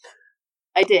harmonica.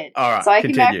 I did. All right, so I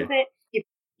continue. came back with it.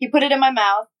 He put it in my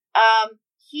mouth.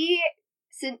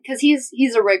 Because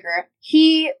he's a rigger.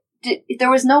 There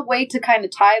was no way to kind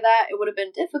of tie that. It would have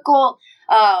been difficult.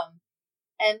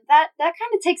 And that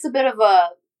kind of takes a bit of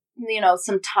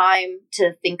some time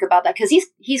to think about that, because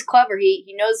he's clever.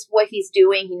 He knows what he's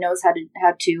doing. He knows how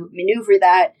to maneuver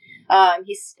that.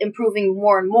 He's improving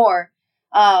more and more.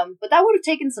 But that would have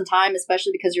taken some time,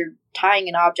 especially because you're tying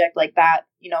an object like that,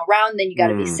 around. Then you got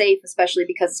to be safe, especially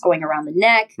because it's going around the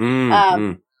neck,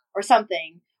 or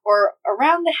something, or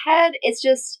around the head. It's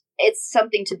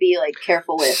something to be like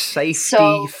careful with.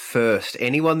 Safety first.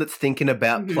 Anyone that's thinking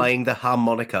about playing the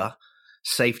harmonica,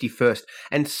 safety first.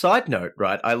 And side note,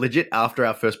 right? I legit, after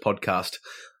our first podcast,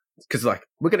 because like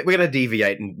we're gonna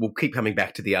deviate and we'll keep coming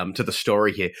back to the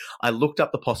story here. I looked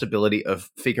up the possibility of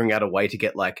figuring out a way to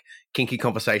get like Kinky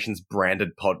Conversations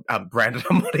branded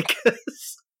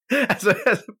harmonicas. as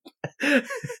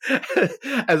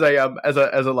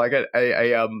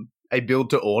a build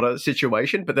to order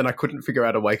situation, but then I couldn't figure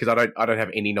out a way because I don't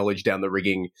have any knowledge down the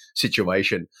rigging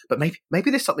situation. But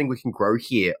maybe there's something we can grow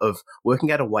here of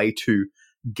working out a way to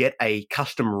get a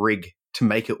custom rig to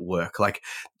make it work. Like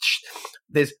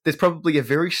there's probably a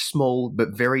very small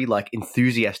but very like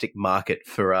enthusiastic market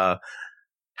for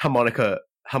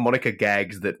harmonica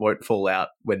gags that won't fall out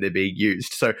when they're being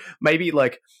used. So maybe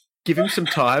like give him some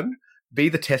time, be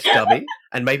the test dummy,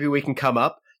 and maybe we can come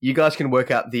up. You guys can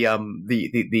work out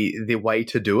the way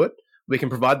to do it. We can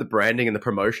provide the branding and the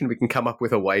promotion. We can come up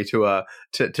with a way to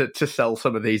sell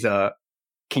some of these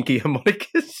kinky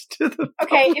harmonicas to them.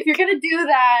 Okay, if you're gonna do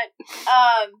that,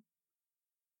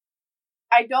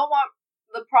 I don't want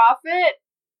the profit.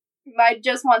 I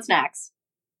just want snacks.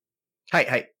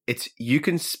 Hey, it's you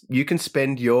can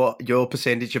spend your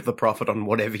percentage of the profit on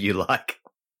whatever you like.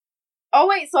 Oh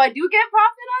wait, so I do get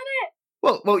profit on it?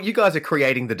 Well, you guys are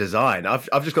creating the design. I've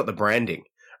just got the branding,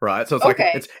 right? So it's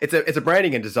Okay. like it's a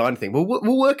branding and design thing.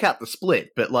 We'll work out the split,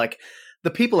 but like the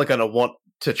people are going to want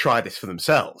to try this for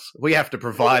themselves. We have to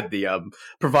provide the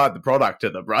product to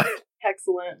them, right?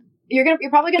 Excellent. You're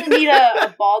probably gonna need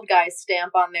a bald guy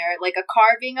stamp on there, like a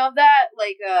carving of that,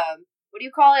 like what do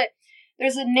you call it?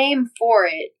 There's a name for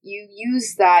it. You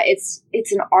use that. It's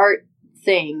an art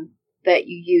thing that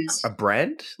you use. A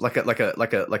brand, like a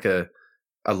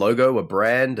logo, a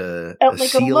brand, a like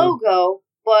seal? a logo,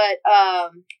 but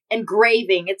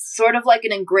engraving. It's sort of like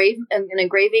an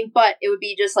engraving, but it would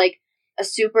be just like a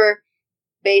super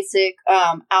basic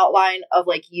outline of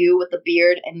like you with the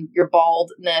beard and your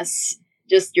baldness,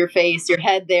 just your face, your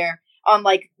head there on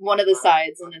like one of the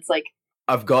sides, and it's like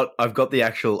I've got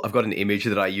an image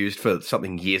that I used for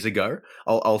something years ago.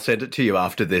 I'll send it to you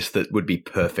after this. That would be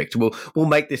perfect. We'll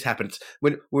make this happen.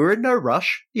 When we're in no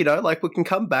rush, like we can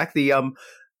come back. The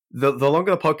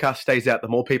longer the podcast stays out, the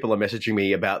more people are messaging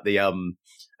me about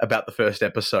the first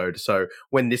episode. So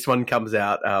when this one comes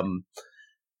out,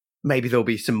 maybe there'll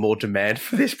be some more demand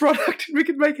for this product and we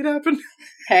can make it happen.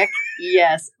 Heck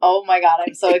yes. Oh my God.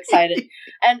 I'm so excited.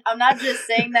 And I'm not just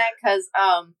saying that because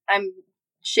I'm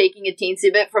shaking a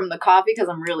teensy bit from the coffee because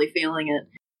I'm really feeling it.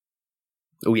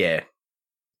 Oh yeah.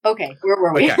 Okay. Where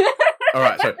were we? Okay. All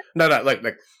right. So no, like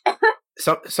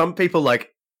some people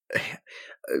like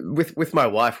with my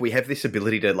wife, we have this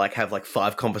ability to like have like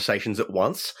 5 conversations at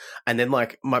once, and then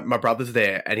like my brother's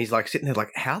there and he's like sitting there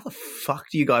like, how the fuck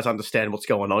do you guys understand what's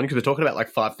going on? Because we're talking about like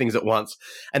 5 things at once,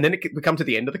 and then we come to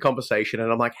the end of the conversation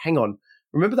and I'm like, hang on,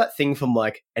 remember that thing from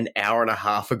like an hour and a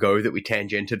half ago that we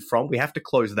tangented from? We have to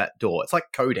close that door. It's like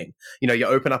coding. You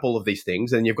open up all of these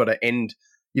things and you've got to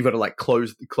like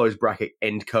close bracket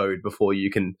end code before you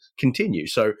can continue.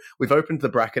 So we've opened the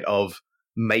bracket of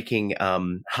making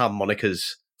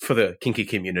harmonicas for the kinky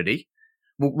community.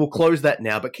 We'll close that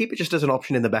now, but keep it just as an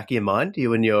option in the back of your mind,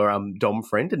 you and your dom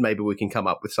friend, and maybe we can come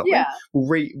up with something. Yeah.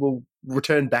 We'll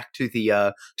return back to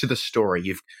the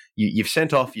story. You've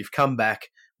sent off. You've come back.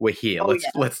 We're here.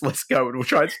 Let's go, and we'll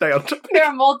try and stay on top. There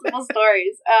are multiple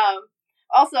stories.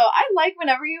 Also, I like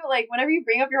whenever you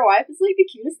bring up your wife. It's like the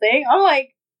cutest thing. I'm like,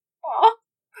 oh.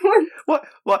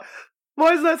 What?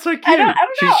 Why is that so cute? I don't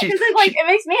know. Because it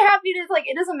makes me happy to like.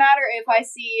 It doesn't matter if I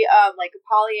see like a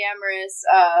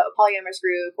polyamorous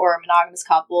group or a monogamous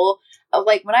couple.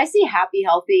 Like when I see happy,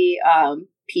 healthy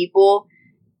people,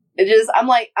 I'm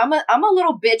a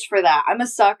little bitch for that. I'm a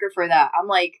sucker for that. I'm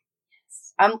like,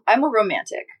 I'm a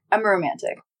romantic. I'm a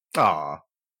romantic. Aw,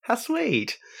 how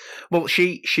sweet. Well,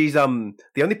 she's the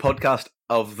only podcast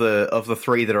of the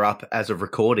 3 that are up as of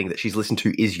recording that she's listened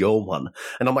to is your one.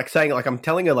 And I'm like saying, like, I'm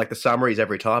telling her like the summaries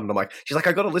every time, and I'm like, she's like,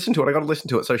 I got to listen to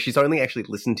it. So she's only actually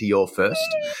listened to your first.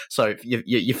 So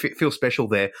you feel special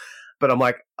there. But I'm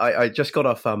like, I just got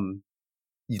off.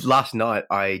 Last night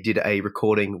I did a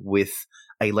recording with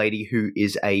a lady who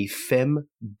is a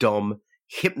femdom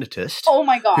hypnotist. Oh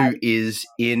my God. Who is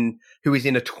in a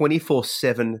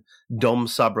 24/7 dom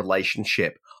sub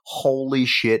relationship. Holy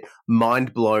shit,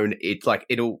 mind blown. It's like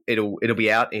it'll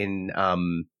be out in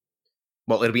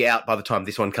it'll be out by the time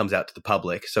this one comes out to the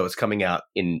public, so it's coming out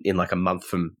in like a month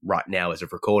from right now as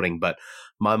of recording, but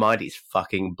my mind is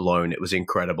fucking blown. It was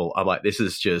incredible. I'm like, this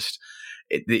is just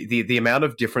the amount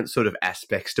of different sort of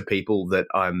aspects to people that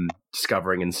I'm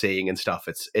discovering and seeing and stuff.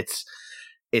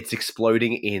 It's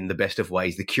exploding in the best of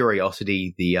ways. The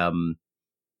curiosity,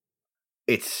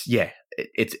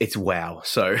 it's wow.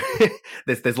 So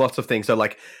there's lots of things. So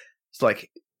like, it's like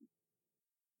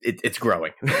it's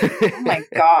growing. Oh my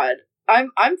God.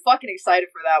 I'm fucking excited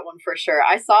for that one for sure.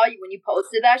 I saw you when you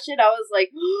posted that shit. I was like,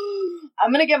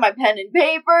 I'm gonna get my pen and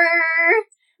paper.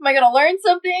 Am I gonna learn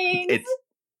something?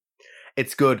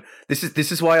 It's good.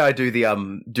 This is why I do the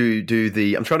do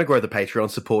the I'm trying to grow the Patreon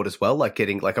support as well, like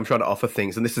I'm trying to offer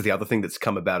things, and this is the other thing that's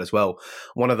come about as well.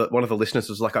 One of the listeners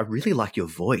was like, I really like your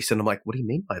voice, and I'm like, what do you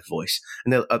mean by voice?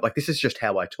 And they're like, this is just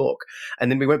how I talk. And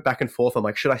then we went back and forth. I'm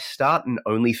like, should I start an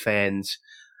OnlyFans?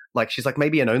 Like, she's like,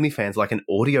 maybe an OnlyFans, like an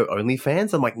audio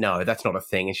OnlyFans. I'm like, no, that's not a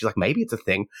thing. And she's like, maybe it's a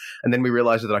thing. And then we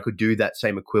realized that I could do that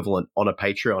same equivalent on a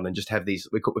Patreon and just have these.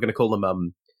 We're going to call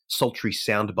them sultry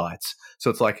sound bites. So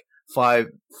it's like 2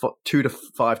 to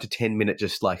 5 to 10 minute,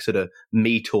 just like sort of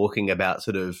me talking about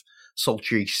sort of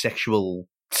sultry sexual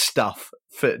stuff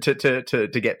to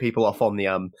get people off on the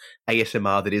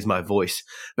ASMR that is my voice.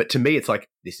 But to me, it's like,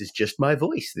 this is just my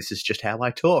voice. This is just how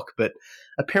I talk. But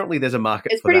apparently, there's a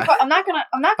market for that. I'm not gonna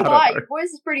lie. Your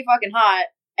voice is pretty fucking hot.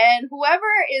 And whoever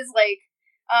is like,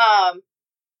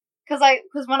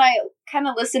 because when I kind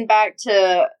of listened back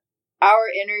to our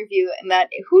interview and that,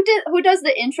 who does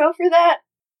the intro for that?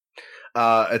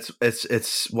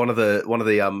 It's one of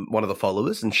the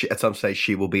followers, and at some stage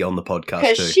she will be on the podcast too.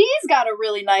 Because she's got a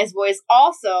really nice voice,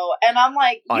 also, and I'm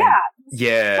like,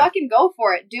 yeah, fucking go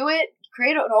for it, do it,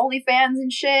 create an OnlyFans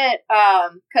and shit.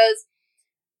 Because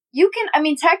you can, I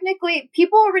mean, technically,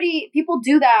 people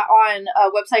do that on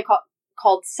a website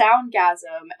called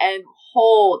Soundgasm, and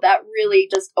that really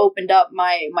just opened up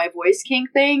my voice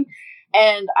kink thing.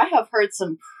 And I have heard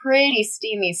some pretty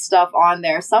steamy stuff on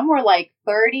there. Some were like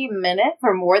 30 minutes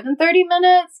or more than 30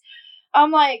 minutes.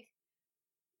 I'm like,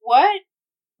 what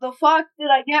the fuck did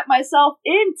I get myself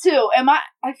into?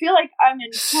 I feel like I'm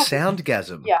in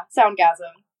Soundgasm. Yeah,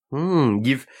 Soundgasm.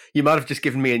 You might have just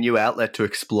given me a new outlet to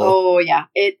explore. Oh yeah,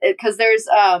 because there's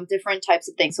different types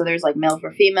of things. So there's like male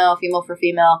for female, female for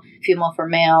female, female for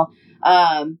male,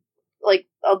 like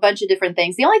a bunch of different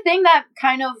things. The only thing that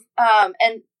kind of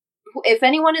and if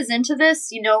anyone is into this,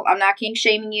 I'm not kink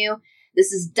shaming you.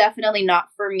 This is definitely not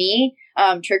for me.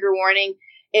 Trigger warning.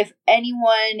 If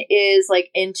anyone is like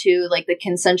into like the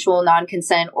consensual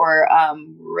non-consent or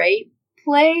rape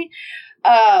play,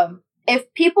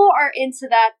 if people are into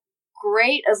that,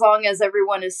 great, as long as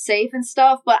everyone is safe and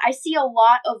stuff. But I see a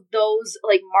lot of those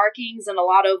like markings and a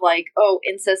lot of like,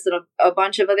 incest and a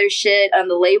bunch of other shit on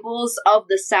the labels of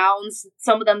the sounds,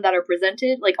 some of them that are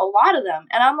presented, like a lot of them.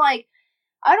 And I'm like,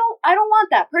 I don't want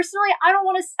that. Personally, I don't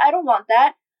want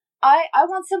that. I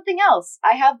want something else.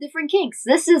 I have different kinks.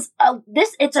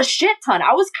 It's a shit ton.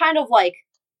 I was kind of like,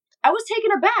 I was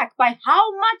taken aback by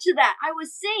how much of that I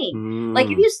was seeing. Like,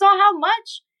 if you saw how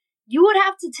much, you would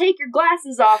have to take your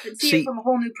glasses off and see it from a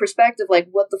whole new perspective. Like,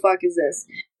 what the fuck is this?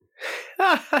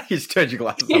 You just turned your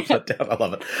glasses upside down. I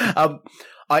love it.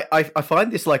 I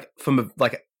find this like from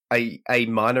a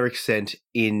minor extent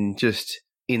in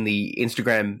the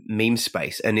Instagram meme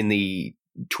space and in the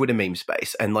Twitter meme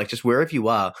space, and like just wherever you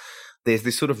are, there's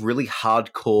this sort of really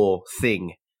hardcore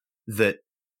thing that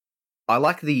I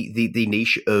like the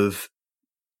niche of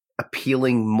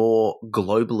appealing more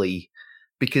globally,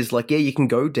 because like, yeah, you can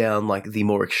go down like the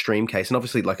more extreme case and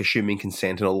obviously like assuming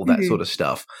consent and all of that sort of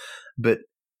stuff. But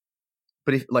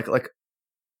if like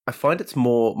I find it's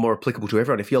more applicable to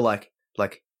everyone. If you're like,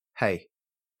 hey,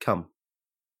 come,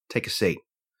 take a seat.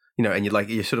 And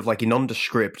you're sort of like, you're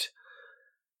nondescript,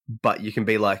 but you can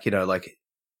be like, like,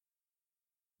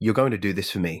 you're going to do this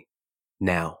for me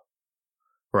now,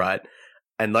 right?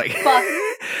 And like,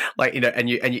 like, and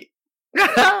you and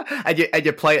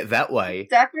you play it that way.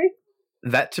 Exactly.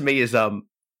 That to me is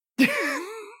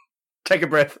take a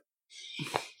breath.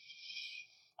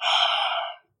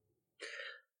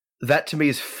 That to me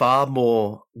is far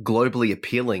more globally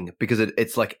appealing, because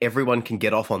it's like everyone can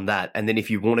get off on that, and then if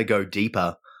you want to go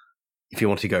deeper.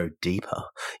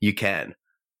 You can.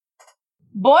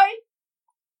 Boy,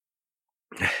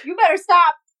 you better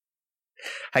stop.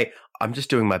 Hey, I'm just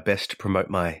doing my best to promote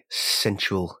my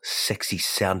sensual, sexy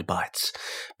sound bites.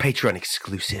 Patreon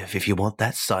exclusive. If you want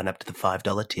that, sign up to the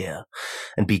 $5 tier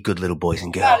and be good little boys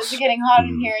and girls. God, it's getting hot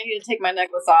in here. I need to take my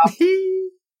necklace off.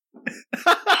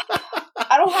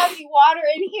 I don't have any water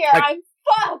in here. I'm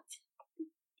fucked.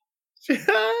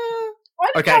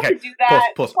 Why did you have to do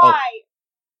that? Pause. Why?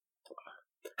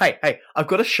 Hey, I've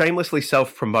got to shamelessly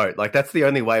self-promote. Like, that's the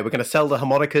only way. We're going to sell the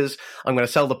harmonicas. I'm going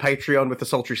to sell the Patreon with the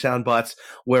sultry sound bites.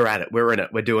 We're at it. We're in it.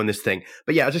 We're doing this thing.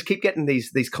 But yeah, I just keep getting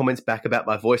these comments back about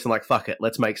my voice, and like, fuck it,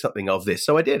 let's make something of this.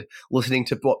 So I did, listening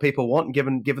to what people want and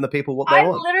giving the people what they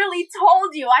want. I literally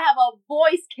told you I have a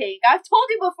voice kink. I've told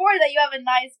you before that you have a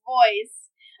nice voice,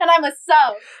 and I'm a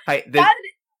sub. Hey,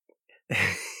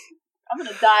 I'm going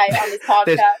to die on this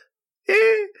podcast.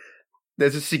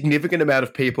 There's a significant amount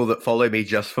of people that follow me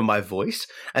just for my voice,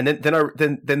 and then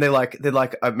they're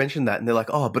like I mentioned that, and they're like,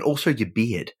 oh, but also your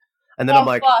beard, and then I'm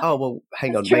like, fuck. Oh well,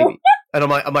 hang on, And I'm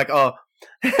like, oh.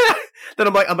 Then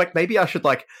I'm like, maybe I should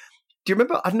like. Do you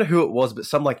remember? I don't know who it was, but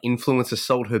some like influencer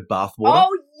sold her bathwater. Oh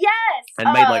yes,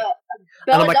 and made like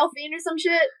Bella like, Delphine or some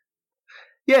shit.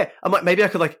 Yeah, I'm like, maybe I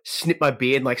could like snip my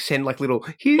beard and like send like little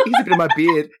here's a bit of my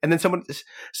beard, and then someone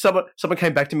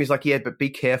came back to me, is like, yeah, but be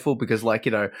careful because like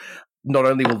not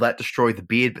only will that destroy the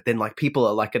beard, but then like people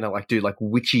are like gonna like do like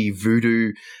witchy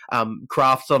voodoo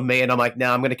crafts on me, and I'm like,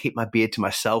 no, I'm gonna keep my beard to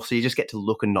myself. So you just get to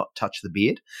look and not touch the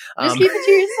beard. Just keep it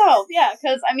to yourself, yeah.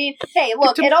 Because I mean, hey,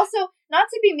 look, it also not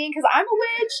to be mean because I'm a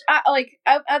witch.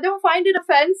 I don't find it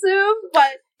offensive,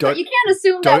 but you can't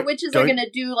assume that witches are gonna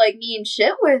do like mean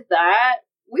shit with that.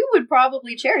 We would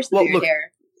probably cherish the beard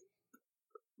hair.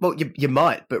 Well, you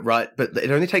might, but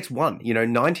it only takes one.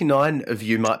 99 of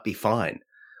you might be fine.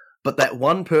 But that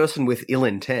one person with ill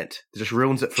intent just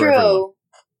ruins it for everyone.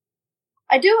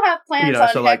 I do have plans on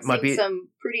hexing some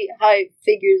pretty high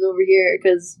figures over here,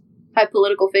 high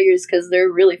political figures, because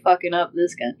they're really fucking up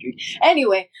this country.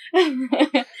 Anyway,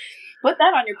 put that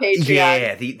on your page.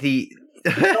 Yeah,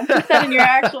 don't put that in your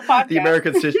actual podcast. The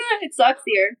Americans just it sucks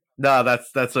here. No,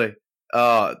 that's a.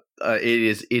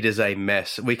 It is a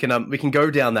mess. We can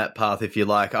go down that path if you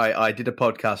like. I did a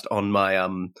podcast on my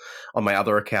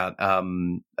other account,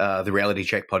 the Reality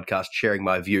Check podcast, sharing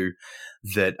my view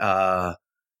that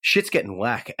shit's getting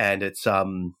whack, and it's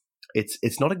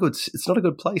not a good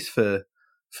place for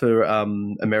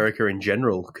America in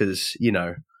general, because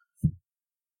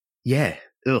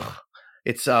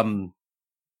it's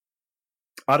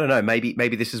I don't know.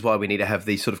 Maybe this is why we need to have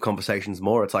these sort of conversations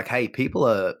more. It's like, hey, people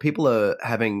are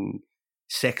having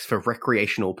sex for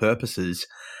recreational purposes,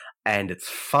 and it's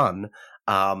fun.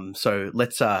 So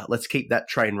let's keep that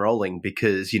train rolling,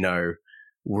 because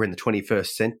we're in the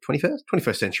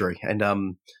 21st century,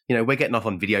 and we're getting off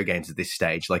on video games at this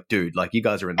stage. Like, dude, like you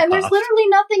guys are in the past. And there's literally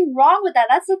nothing wrong with that.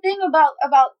 That's the thing about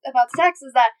sex,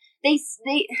 is that they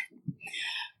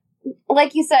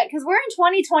like you said, because we're in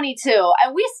 2022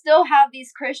 and we still have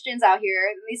these Christians out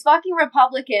here, these fucking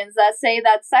Republicans that say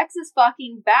that sex is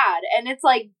fucking bad. And it's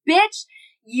like, bitch,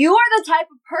 you are the type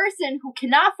of person who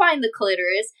cannot find the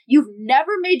clitoris. You've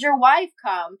never made your wife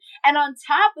come. And on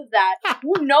top of that,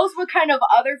 who knows what kind of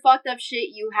other fucked up shit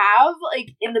you have,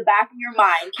 like, in the back of your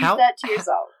mind. Keep that to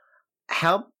yourself.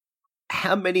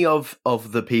 How many of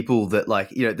the people that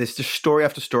there's just story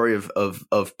after story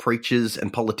of preachers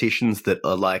and politicians that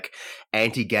are like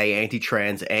anti-gay,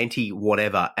 anti-trans,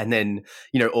 anti-whatever, and then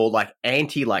or like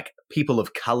anti like people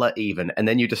of color even, and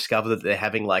then you discover that they're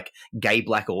having like gay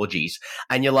black orgies,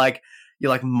 and you're like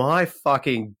my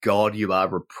fucking god, you are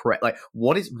repressed. Like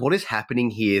what is happening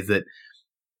here that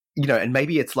and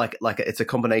maybe it's like it's a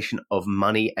combination of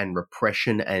money and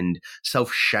repression and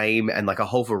self-shame and like a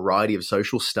whole variety of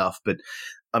social stuff. But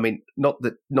I mean,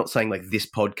 not saying like this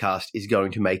podcast is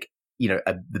going to make,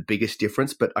 the biggest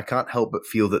difference, but I can't help but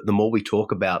feel that the more we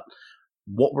talk about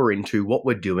what we're into, what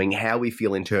we're doing, how we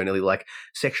feel internally, like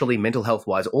sexually, mental health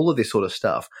wise, all of this sort of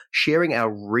stuff, sharing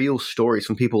our real stories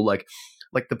from people like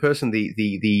the person, the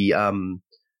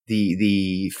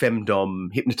femdom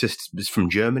hypnotist was from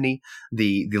Germany.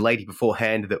 The lady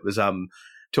beforehand that was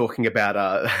talking about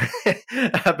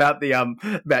about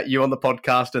you on the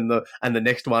podcast, and the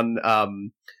next one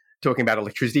talking about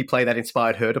electricity play that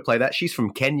inspired her to play that. She's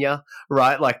from Kenya,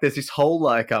 right? Like there's this whole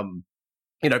like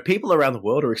people around the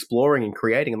world are exploring and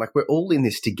creating, and like we're all in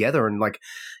this together. And like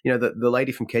the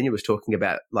lady from Kenya was talking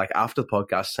about like after the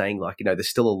podcast saying like there's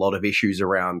still a lot of issues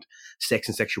around sex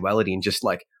and sexuality and just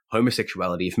like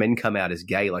homosexuality. If men come out as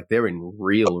gay, like they're in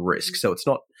real risk. So it's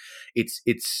not, it's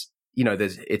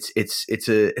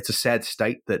a sad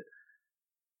state that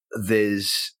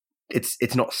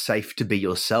it's not safe to be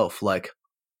yourself. Like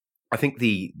I think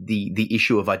the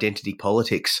issue of identity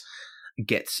politics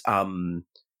gets to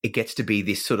be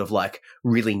this sort of like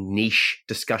really niche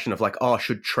discussion of like, oh,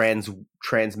 should trans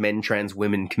men, trans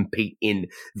women compete in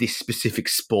this specific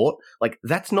sport? Like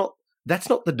that's not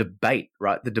the debate,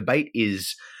 right? The debate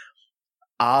is,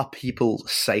 are people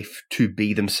safe to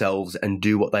be themselves and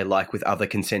do what they like with other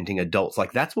consenting adults?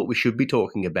 Like that's what we should be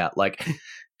talking about. Like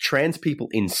trans people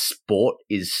in sport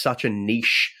is such a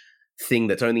niche thing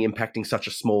that's only impacting such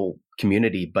a small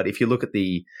community. But if you look at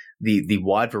the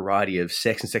wide variety of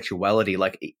sex and sexuality,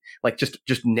 like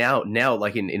just now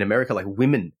like in America, like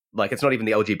women, like it's not even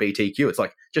the LGBTQ, it's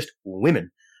like just women.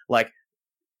 Like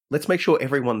let's make sure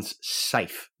everyone's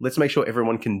safe. Let's make sure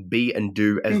everyone can be and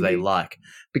do as they like.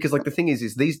 Because like the thing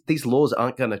is these laws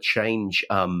aren't going to change,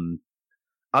 aren't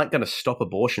going to stop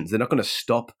abortions. They're not going to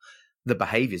stop the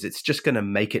behaviors. It's just going to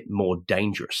make it more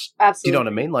dangerous. Absolutely. Do you know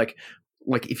what I mean? Like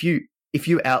if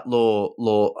you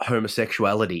outlaw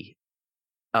homosexuality,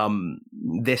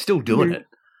 they're still doing it.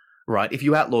 Right. If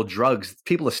you outlaw drugs,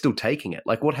 people are still taking it.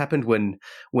 Like what happened when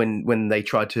they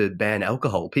tried to ban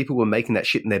alcohol? People were making that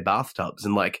shit in their bathtubs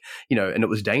and and it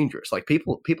was dangerous. Like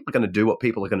people are going to do what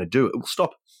people are going to do. It will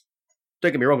stop.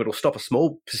 Don't get me wrong. It'll stop a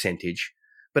small percentage,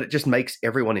 but it just makes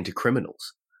everyone into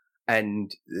criminals.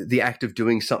 And the act of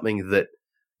doing something that,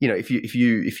 if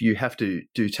you have to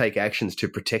take actions to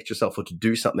protect yourself or to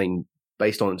do something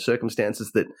based on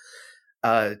circumstances that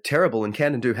terrible and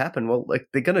can and do happen, well, like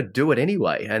they're going to do it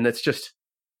anyway, and it's just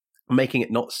making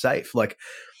it not safe. Like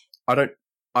I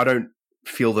don't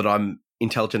feel that I'm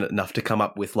intelligent enough to come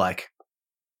up with like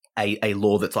a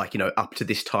law that's like, up to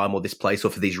this time or this place or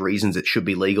for these reasons it should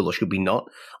be legal or should be not.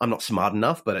 I'm not smart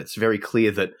enough, but it's very clear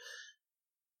that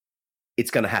it's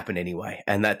going to happen anyway.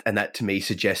 And that to me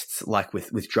suggests, like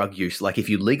with drug use, like if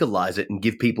you legalize it and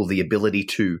give people the ability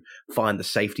to find the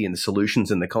safety and the solutions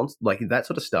and like that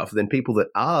sort of stuff, then people that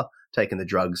are taking the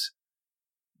drugs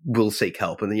will seek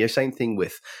help. And then same thing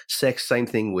with sex, same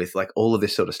thing with like all of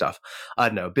this sort of stuff. I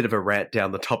don't know, a bit of a rant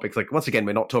down the topic. Like once again,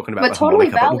 we're not talking about but totally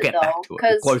harmonica, valid, but we'll get back to it.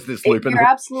 We'll close this loop. You're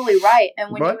absolutely right.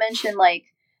 And when right? you mentioned like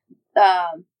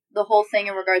the whole thing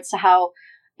in regards to how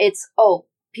it's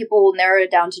people will narrow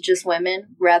it down to just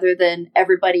women rather than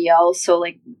everybody else. So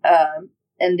like,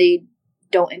 and they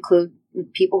don't include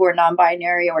people who are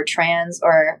non-binary or trans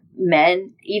or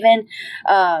men even.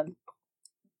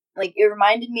 Like it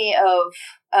reminded me of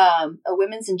a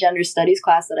women's and gender studies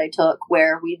class that I took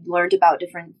where we learned about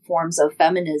different forms of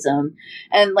feminism.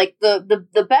 And like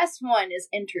the best one is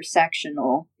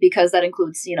intersectional because that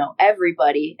includes,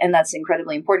 everybody. And that's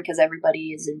incredibly important because everybody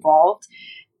is involved.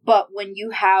 But when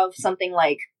you have something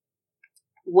like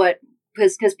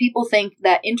because people think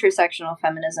that intersectional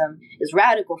feminism is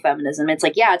radical feminism. It's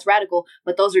like, yeah, it's radical,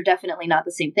 but those are definitely not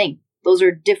the same thing. Those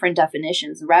are different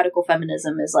definitions. Radical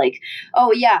feminism is like,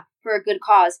 oh yeah, for a good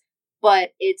cause,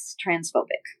 but it's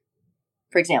transphobic,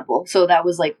 for example. So that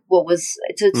was like what was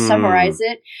to summarize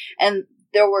it. And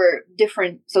there were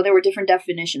different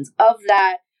definitions of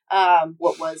that.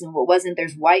 What was and what wasn't.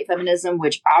 There's white feminism,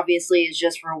 which obviously is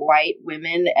just for white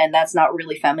women, and that's not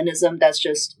really feminism. That's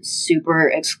just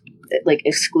super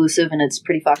exclusive, and it's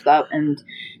pretty fucked up. And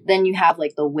then you have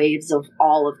like the waves of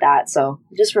all of that. So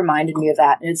it just reminded me of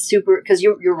that, and it's super because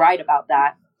you're right about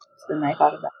that. So then I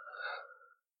thought of that.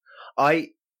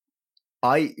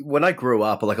 I when I grew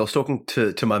up, like I was talking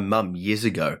to my mum years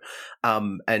ago,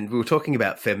 and we were talking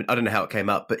about I don't know how it came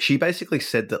up, but she basically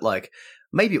said that like.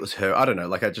 Maybe it was her. I don't know.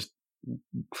 Like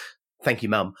thank you,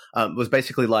 Mum. Was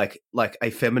basically like a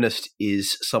feminist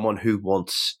is someone who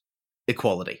wants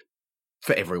equality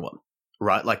for everyone,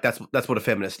 right? Like that's what a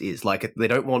feminist is. Like they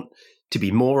don't want to be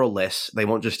more or less. They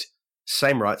want just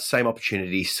same rights, same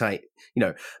opportunities,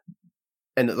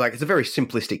 and like it's a very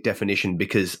simplistic definition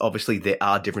because obviously there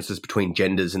are differences between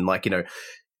genders and like,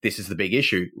 this is the big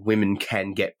issue. Women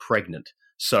can get pregnant.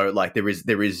 So like there is,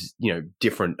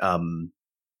 different,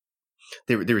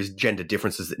 there is gender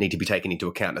differences that need to be taken into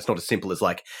account. It's not as simple as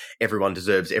like everyone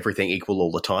deserves everything equal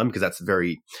all the time because that's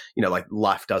very, like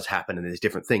life does happen and there's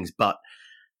different things. But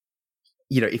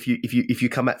if you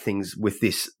come at things with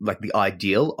this like the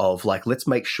ideal of like let's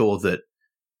make sure that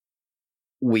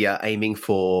we are aiming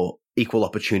for equal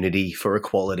opportunity, for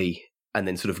equality, and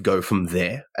then sort of go from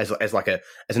there as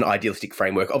an idealistic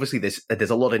framework. Obviously, there's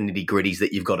a lot of nitty gritties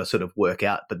that you've got to sort of work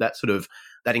out, but that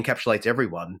encapsulates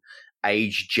everyone.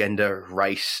 Age, gender,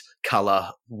 race,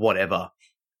 color, whatever.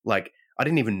 Like, I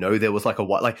didn't even know there was like a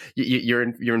white. Like, you're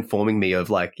informing me of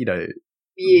like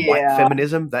white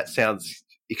feminism. That sounds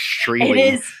extremely.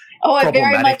 It is. Oh, it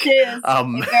very much is.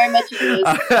 It very much is.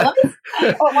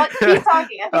 Keep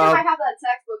talking. I think I might have that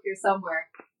textbook here somewhere.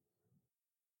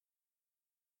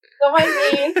 Don't mind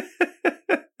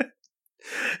me.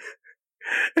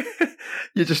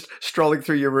 You're just strolling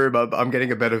through your room. I'm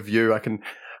getting a better view. I can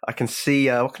see.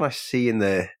 What can I see in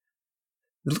there?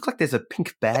 It looks like there's a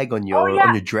pink bag on your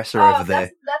dresser over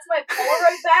there. That's my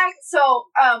Polaroid bag. So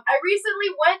I recently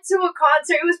went to a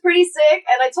concert. It was pretty sick,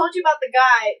 and I told you about the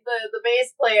guy, the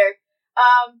bass player.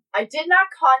 I did not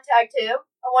contact him.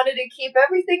 I wanted to keep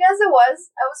everything as it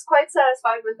was. I was quite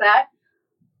satisfied with that.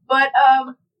 But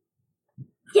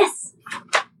yes,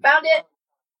 found it.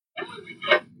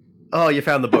 Oh, you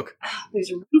found the book.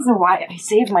 There's a reason why I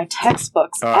save my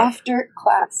textbooks after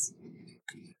class.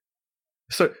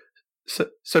 So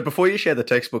before you share the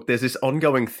textbook, there's this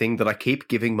ongoing thing that I keep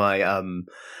giving my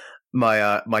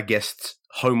my guests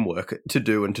homework to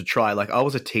do and to try. Like, I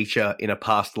was a teacher in a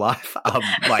past life,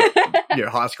 like,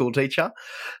 high school teacher.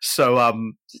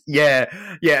 So, yeah.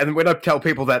 And when I tell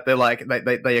people that, they're like,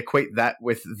 they equate that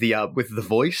with the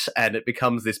voice, and it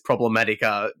becomes this problematic,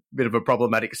 bit of a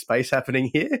problematic space happening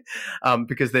here.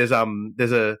 Because there's one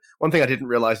thing I didn't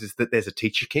realize is that there's a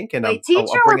teacher kink, and wait, teacher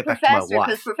I'll bring or it back to my professor? wife.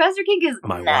 Because professor kink is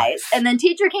My nice, wife. and then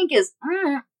teacher kink is.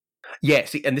 Yeah,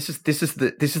 see, and this is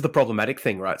the problematic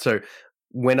thing, right? So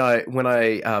when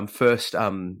I first I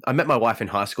met my wife in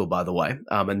high school, by the way,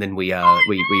 and then we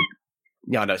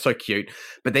yeah, I know, so cute.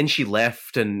 But then she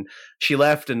left, and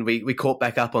we caught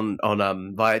back up on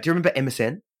via. Do you remember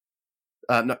MSN?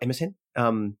 Not MSN.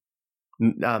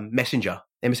 Messenger.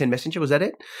 MSN Messenger, was that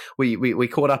it? We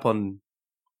caught up on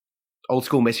old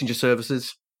school messenger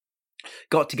services.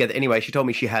 Got together anyway. She told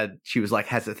me she was like,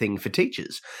 has a thing for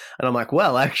teachers, and I'm like,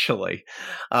 well, actually,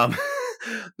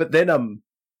 but then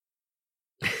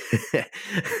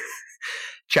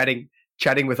chatting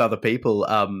with other people,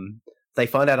 they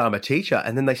find out I'm a teacher,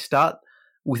 and then they start,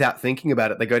 without thinking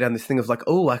about it, they go down this thing of like,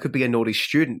 oh, I could be a naughty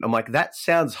student. I'm like, that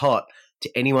sounds hot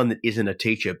to anyone that isn't a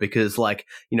teacher, because like,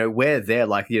 we're there,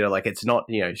 like, like, it's not,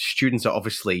 students are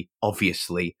obviously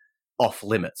off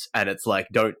limits, and it's like,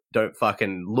 don't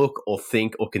fucking look or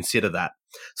think or consider that.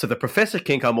 So the professor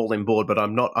kink, I'm all on board, but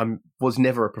was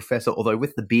never a professor, although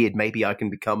with the beard maybe I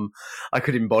could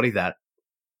embody that.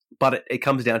 But it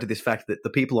comes down to this fact that the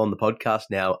people on the podcast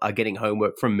now are getting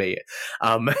homework from me,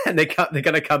 and they're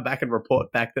going to come back and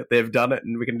report back that they've done it,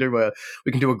 and we can do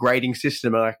a grading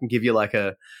system, and I can give you like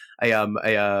a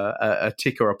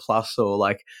tick or a plus, or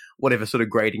like whatever sort of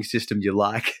grading system you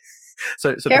like.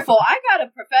 So careful! I got a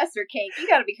professor kink. You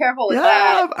got to be careful with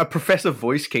that. A professor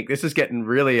voice kink. This is getting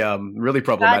really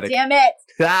problematic. God damn it!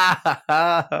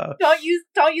 Don't use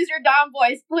your Dom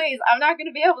voice, please. I'm not going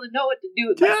to be able to know what to do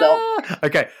with myself.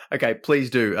 Okay.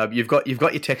 Please do. You've got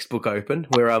your textbook open.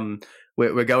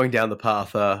 We're going down the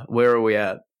path. Where are we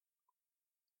at?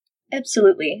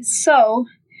 Absolutely. So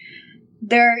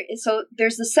there's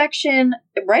the section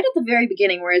right at the very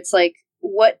beginning where it's like,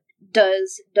 what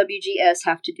does WGS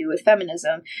have to do with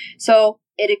feminism? So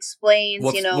it explains,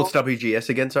 what's WGS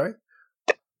again? Sorry.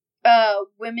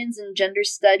 Women's and Gender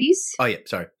Studies. Oh yeah,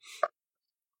 sorry.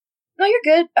 No, you're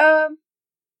good.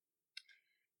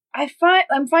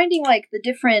 I'm finding like the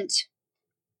different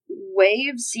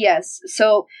waves. Yes.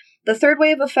 So the third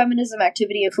wave of feminism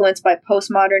activity influenced by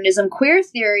postmodernism, queer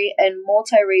theory, and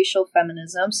multiracial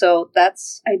feminism. So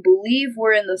that's, I believe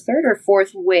we're in the third or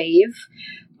fourth wave,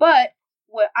 but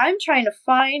what I'm trying to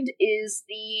find is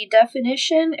the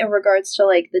definition in regards to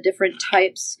like the different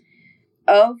types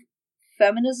of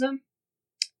feminism.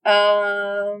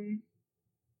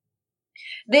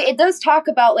 It does talk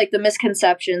about like the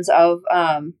misconceptions of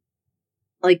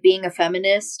like being a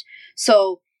feminist.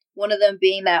 So one of them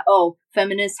being that, oh,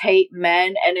 feminists hate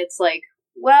men, and it's like,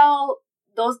 well,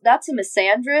 that's a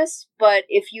misandrist, but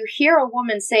if you hear a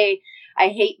woman say, I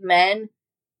hate men,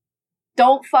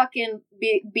 don't fucking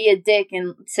be a dick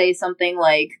and say something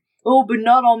like, oh, but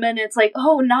not all men. It's like,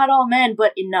 oh, not all men,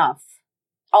 but enough.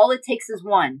 All it takes is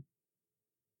one.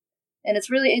 And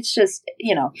it's just,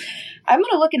 I'm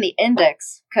going to look in the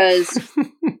index because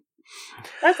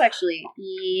that's actually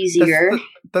easier.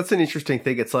 That's an interesting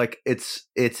thing. It's like, it's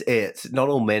not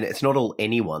all men. It's not all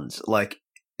anyone's. Like,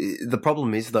 the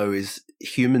problem is though, is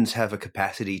humans have a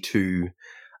capacity to,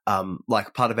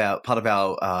 like part of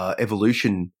our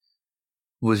evolution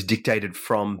was dictated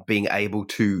from being able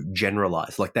to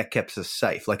generalize. Like, that kept us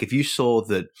safe. Like, if you saw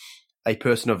that a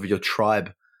person of your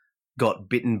tribe got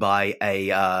bitten by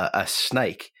a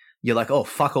snake, you're like, oh,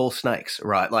 fuck all snakes,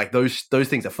 right? Like, those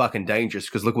things are fucking dangerous,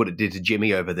 because look what it did to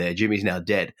Jimmy over there. Jimmy's now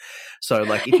dead. So,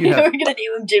 like, if you have, we're gonna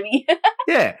name him Jimmy.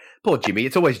 yeah, poor Jimmy.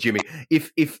 It's always Jimmy.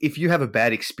 If you have a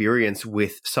bad experience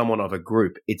with someone of a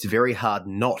group, it's very hard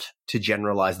not to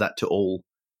generalize that to all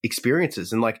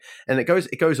experiences, and it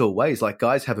goes all ways. Like,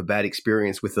 guys have a bad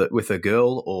experience with a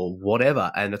girl or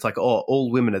whatever, and it's like, oh,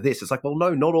 all women are this. It's like, well,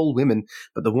 no, not all women,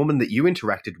 but the woman that you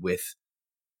interacted with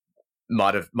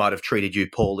might have treated you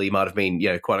poorly, might have been,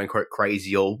 quote unquote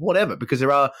crazy or whatever, because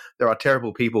there are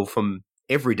terrible people from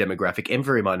every demographic.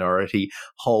 Every minority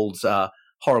holds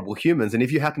horrible humans, and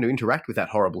if you happen to interact with that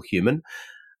horrible human,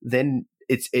 then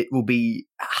it will be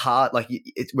hard. Like,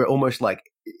 we're almost like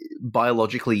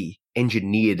biologically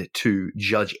engineered to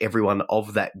judge everyone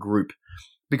of that group,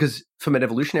 because from an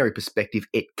evolutionary perspective,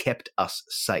 it kept us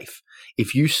safe.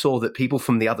 If you saw that people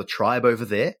from the other tribe over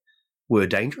there were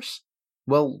dangerous,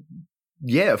 well,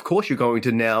 yeah, of course you're going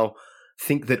to now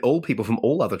think that all people from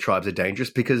all other tribes are dangerous,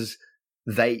 because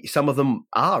some of them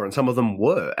are and some of them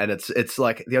were. And it's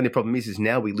like, the only problem is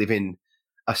now we live in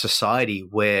a society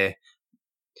where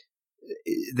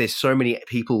there's so many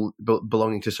people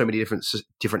belonging to so many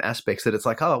different aspects that it's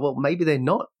like, oh, well, maybe they're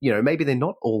not, maybe they're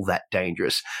not all that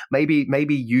dangerous.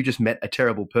 Maybe you just met a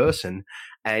terrible person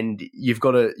and you've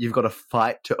got to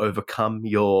fight to overcome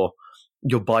your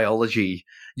biology,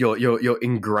 your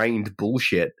ingrained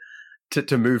bullshit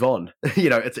to move on.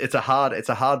 It's a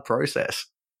hard process.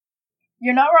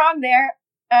 You're not wrong there.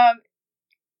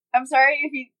 I'm sorry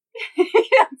if you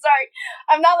I'm sorry.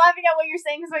 I'm not laughing at what you're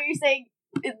saying because what you're saying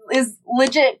is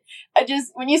legit.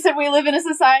 When you said we live in a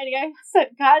society, I said,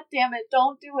 God damn it,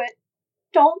 don't do it.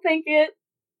 Don't think it.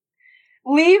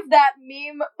 Leave that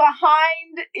meme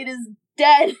behind. It is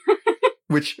dead.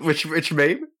 Which meme?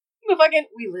 The fucking,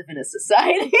 we live in a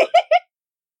society.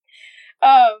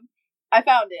 I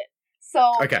found it.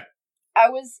 So okay. I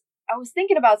was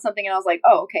thinking about something and I was like,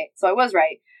 oh, okay, so I was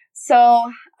right.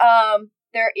 So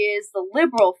there is the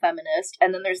liberal feminist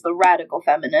and then there's the radical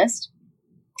feminist.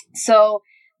 So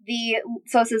it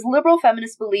says liberal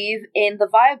feminists believe in the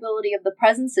viability of the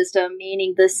present system,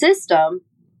 meaning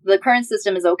the current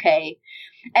system is okay,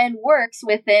 and works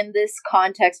within this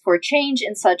context for change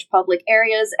in such public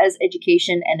areas as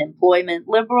education and employment.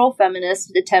 Liberal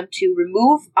feminists attempt to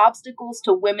remove obstacles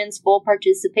to women's full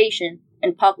participation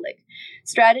in public.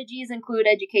 Strategies include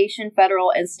education,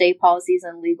 federal and state policies,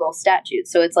 and legal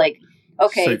statutes. So it's like,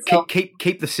 okay, so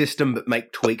keep the system, but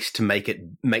make tweaks to make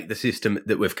the system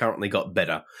that we've currently got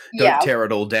better. Don't tear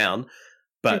it all down,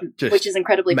 but which is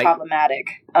incredibly problematic.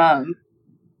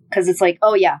 Because it's like,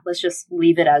 oh yeah, let's just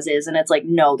leave it as is, and it's like,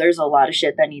 no, there's a lot of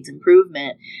shit that needs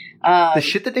improvement. The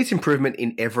shit that needs improvement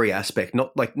in every aspect,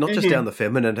 not just down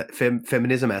the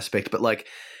feminism aspect, but like,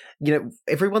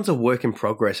 everyone's a work in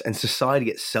progress, and society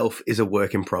itself is a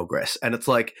work in progress, and it's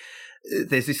like.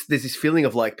 There's this feeling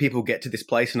of like people get to this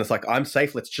place and it's like, I'm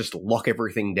safe, let's just lock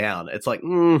everything down. It's like,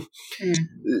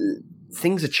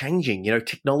 things are changing,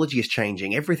 technology is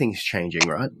changing, everything's changing,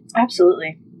 right?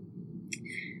 Absolutely.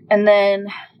 And then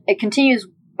it continues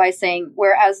by saying,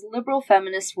 whereas liberal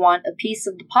feminists want a piece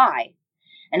of the pie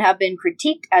and have been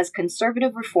critiqued as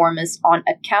conservative reformists on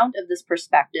account of this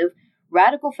perspective,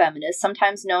 radical feminists,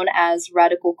 sometimes known as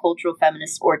radical cultural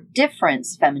feminists or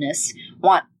difference feminists,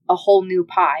 want a whole new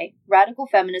pie. Radical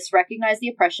feminists recognize the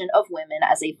oppression of women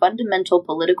as a fundamental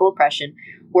political oppression,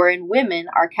 wherein women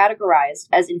are categorized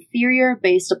as inferior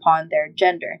based upon their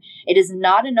gender. It is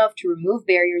not enough to remove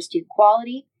barriers to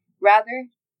equality. Rather,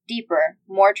 deeper,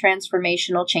 more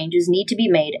transformational changes need to be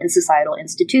made in societal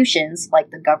institutions like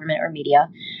the government or media,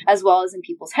 as well as in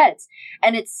people's heads.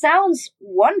 And it sounds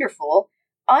wonderful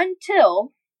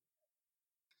until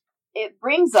it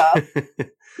brings up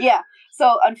yeah.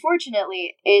 So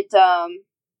unfortunately, I'm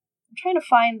trying to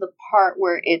find the part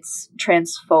where it's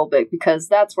transphobic, because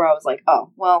that's where I was like,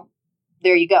 oh, well,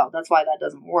 there you go. That's why that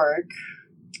doesn't work.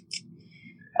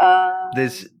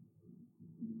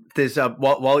 There's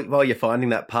while you're finding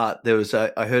that part, there was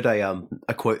I heard a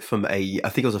quote from I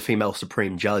think it was a female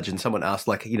Supreme Judge, and someone asked,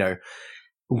 like,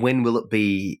 when will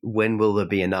there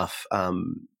be enough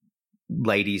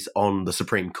ladies on the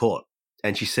Supreme Court?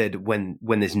 And she said when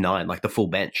there's 9, like the full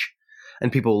bench.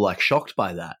 And people were like shocked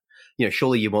by that.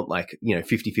 Surely you want like,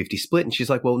 50-50 split. And she's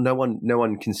like, well, no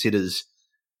one considers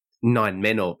 9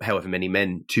 men or however many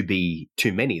men to be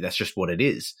too many. That's just what it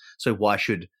is. So why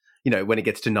should, when it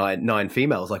gets to nine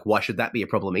females, like why should that be a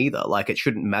problem either? Like it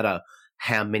shouldn't matter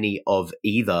how many of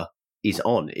either is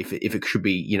on. If it should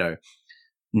be,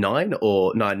 9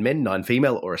 or 9 men, 9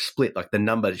 female, or a split, like the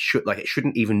number it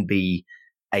shouldn't even be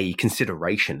a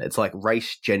consideration. It's like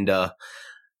race, gender,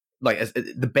 like as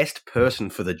the best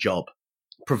person for the job,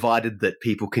 provided that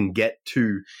people can get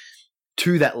to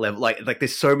that level. Like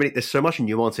there's so much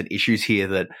nuance and issues here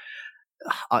that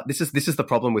this is the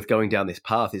problem with going down this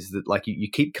path, is that like you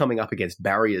keep coming up against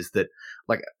barriers that,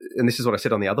 like, and this is what I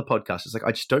said on the other podcast. It's like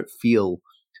I just don't feel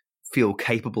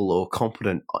capable or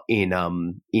competent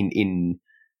in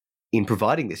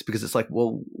providing this, because it's like,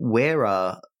 well, where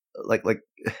are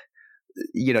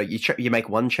you make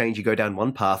one change, you go down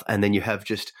one path, and then you have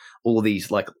just all of these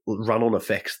like run-on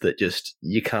effects that just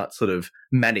you can't sort of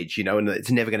manage, and it's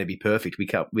never going to be perfect. We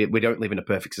don't live in a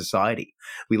perfect society.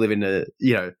 We live in the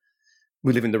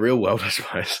real world, I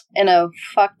suppose. In a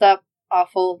fucked up,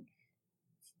 awful.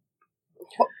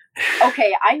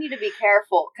 Okay, I need to be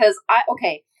careful because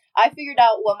I figured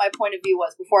out what my point of view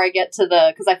was before I get to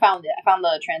because I found it. I found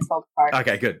the transphobic part.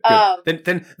 Okay, good.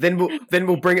 Then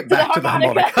we'll bring it back to the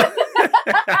harmonica.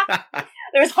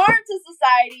 There's harm to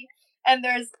society. and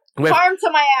there's We've- harm to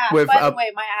my ass. we've, By the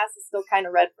way, my ass is still kind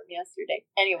of red from yesterday.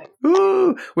 Anyway,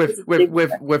 Ooh,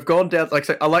 we've gone down like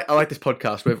so. I like this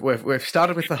podcast. We've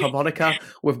started with the harmonica.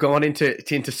 We've gone into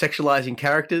sexualizing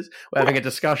characters. We're having a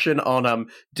discussion on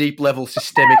deep level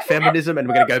systemic feminism, and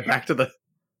we're going to go back to the.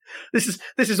 This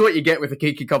is what you get with the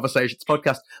Geeky Conversations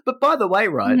podcast. But by the way,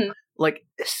 right, like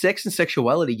sex and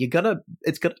sexuality,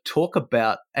 it's gonna talk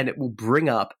about, and it will bring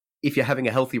up, if you're having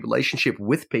a healthy relationship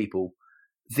with people,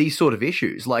 these sort of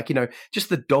issues. Like, you know, just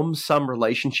the dom-sum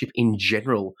relationship in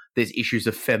general, there's issues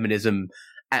of feminism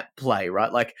at play,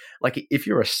 right? Like if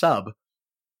you're a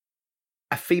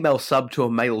female sub to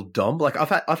a male dom, like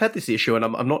I've had this issue, and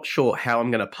I'm not sure how I'm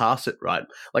going to pass it, right?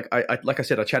 Like I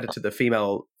said, I chatted to the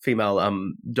female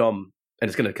dom, and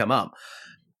it's going to come up.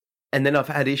 And then I've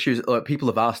had issues, like people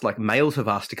have asked, like males have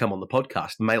asked to come on the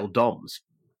podcast, male doms.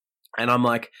 And I'm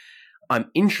like,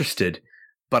 I'm interested,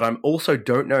 but I'm also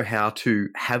don't know how to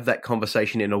have that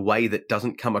conversation in a way that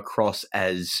doesn't come across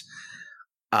as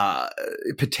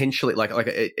potentially like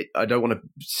I don't want to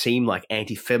seem like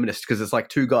anti-feminist, because it's like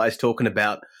two guys talking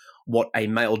about what a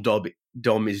male dom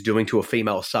is doing to a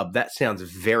female sub. That sounds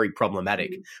very problematic.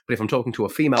 But if I'm talking to a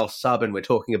female sub and we're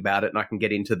talking about it, and I can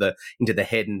get into the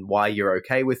head and why you're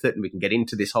okay with it, and we can get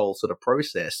into this whole sort of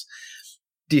process.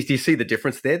 Do you see the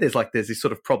difference there? There's this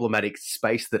sort of problematic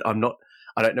space that I don't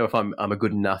know if I'm a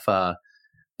good enough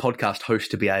podcast host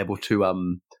to be able to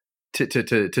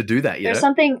do that. There's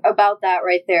something about that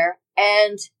right there,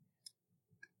 and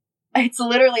it's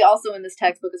literally also in this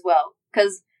textbook as well,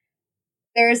 because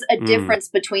there's a difference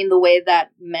between the way that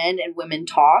men and women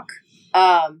talk,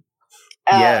 and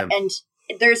there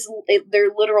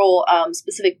are literal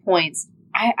specific points.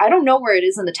 I don't know where it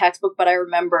is in the textbook, but I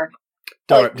remember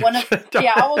like one of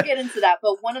I won't get into that,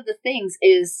 but one of the things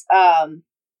is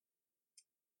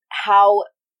how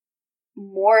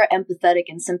more empathetic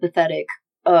and sympathetic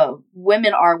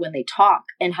women are when they talk,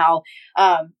 and how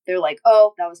they're like,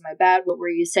 oh, that was my bad, what were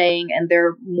you saying? And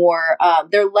they're more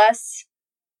they're less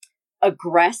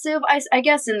aggressive, I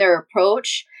guess, in their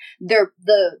approach.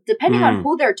 Depending on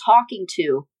who they're talking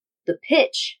to, the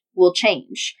pitch will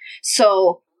change.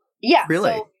 So yeah,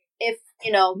 really? So if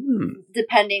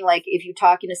depending, like if you're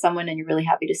talking to someone and you're really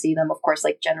happy to see them, of course,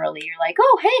 like generally you're like,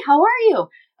 oh, hey, how are you?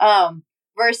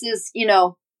 Versus,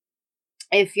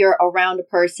 if you're around a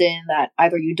person that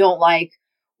either you don't like,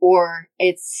 or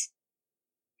if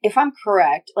I'm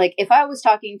correct, like if I was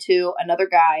talking to another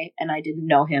guy and I didn't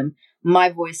know him,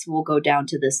 my voice will go down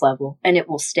to this level and it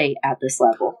will stay at this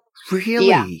level. Really?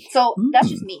 Yeah. So that's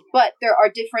just me. But there are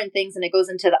different things, and it goes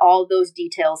into all those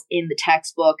details in the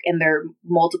textbook, and there are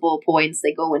multiple points.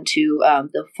 They go into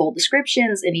the full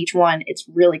descriptions in each one. It's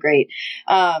really great.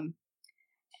 And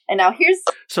now here's...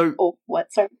 Oh,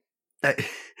 what? Sorry.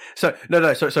 So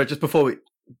just before we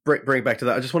bring it back to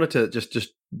that, I just wanted to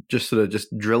just sort of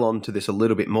just drill onto this a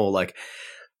little bit more. Like,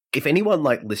 if anyone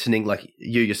like listening, like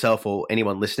you yourself or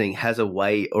anyone listening, has a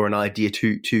way or an idea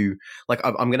to like,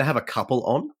 I'm going to have a couple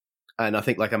on, and I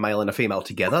think like a male and a female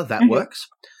together, that works.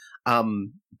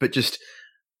 But just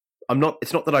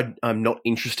it's not that I'm not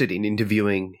interested in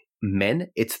interviewing men.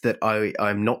 It's that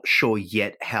I'm not sure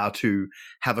yet how to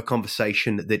have a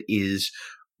conversation that is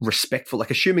respectful,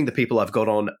 like assuming the people I've got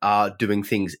on are doing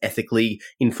things ethically,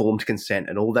 informed consent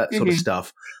and all that sort of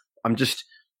stuff. I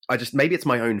just maybe it's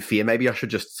my own fear. Maybe I should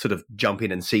just sort of jump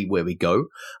in and see where we go.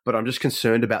 But I'm just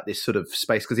concerned about this sort of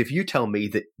space, because if you tell me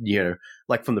that,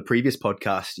 like from the previous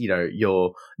podcast,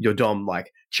 your dom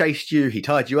like chased you, he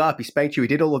tied you up, he spanked you, he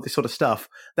did all of this sort of stuff,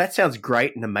 that sounds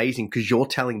great and amazing because you're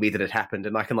telling me that it happened,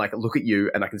 and I can like look at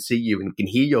you and I can see you and can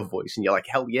hear your voice and you're like,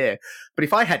 hell yeah. But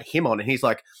if I had him on and he's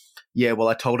like, yeah, well,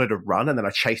 I told her to run and then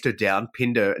I chased her down,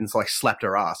 pinned her, and like slapped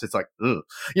her ass. It's like, ugh.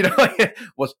 Like,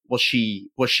 was she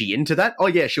into that? Oh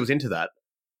yeah, she was into that.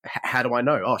 How do I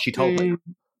know? Oh, she told me.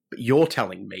 But you're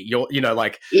telling me. You're, there's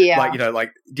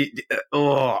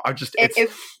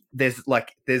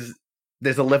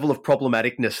a level of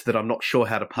problematicness that I'm not sure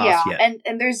how to pass yet.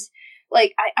 And there's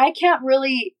like, I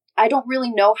don't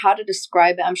really know how to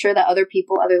describe it. I'm sure that other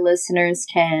listeners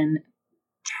can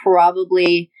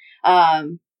probably,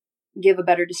 give a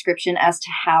better description as to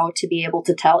how to be able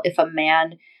to tell if a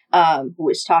man who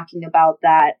is talking about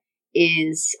that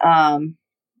is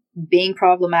being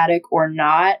problematic or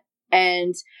not.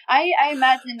 And I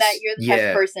imagine that you're the type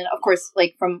of person, of course,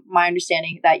 like from my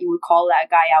understanding, that you would call that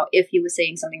guy out if he was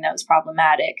saying something that was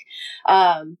problematic.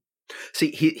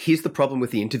 See, here's the problem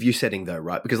with the interview setting, though,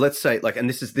 right? Because let's say, like, and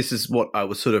this is what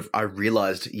I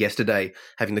realized yesterday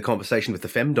having the conversation with the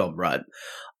femdom, right?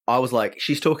 I was like,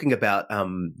 she's talking about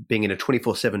being in a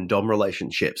 24/7 dom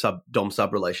relationship,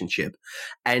 dom-sub relationship,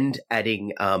 and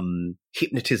adding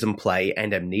hypnotism play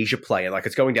and amnesia play, and like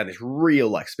it's going down this real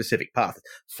like specific path.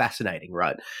 Fascinating,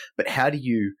 right? But how do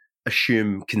you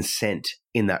assume consent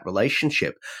in that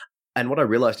relationship? And what I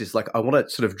realized is like I want to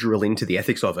sort of drill into the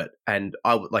ethics of it, and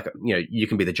I would like, you know, you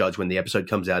can be the judge when the episode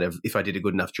comes out if I did a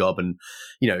good enough job, and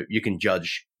you know, you can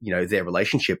judge, you know, their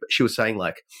relationship. But she was saying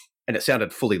like, and it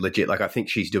sounded fully legit. Like I think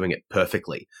she's doing it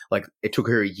perfectly. Like it took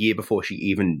her a year before she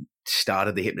even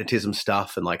started the hypnotism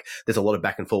stuff, and like there's a lot of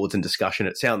back and forwards and discussion.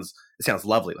 It sounds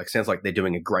lovely. Like it sounds like they're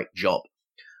doing a great job.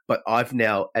 But I've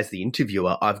now, as the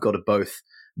interviewer, I've got to both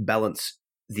balance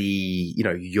the, you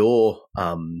know, your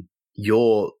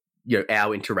you know,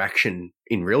 our interaction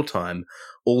in real time,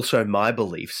 also my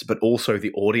beliefs, but also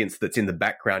the audience that's in the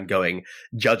background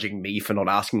judging me for not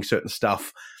asking certain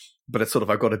stuff. But it's sort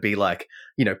of, I've got to be like,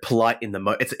 you know, polite in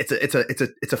the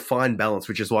it's a fine balance,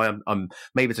 which is why I'm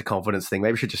maybe it's a confidence thing.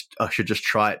 Maybe I should just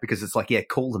try it, because it's like, yeah,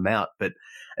 call them out, and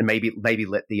maybe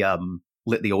let the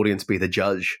audience be the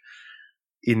judge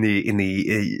in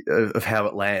the of how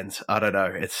it lands. I don't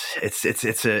know.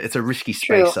 It's a risky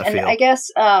space. True. I feel. And I guess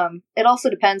it also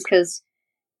depends, because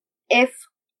if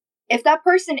that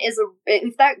person is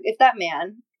if that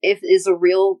man is a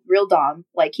real dom,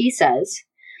 like he says,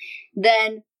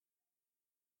 then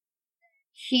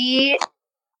he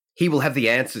will have the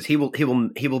answers. He will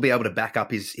be able to back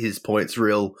up his points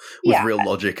real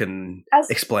logic and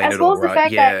explain it all, right? The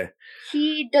fact that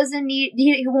he doesn't need,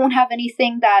 he won't have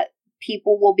anything that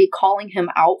people will be calling him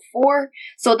out for.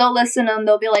 So they'll listen and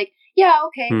they'll be like, yeah,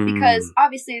 okay, because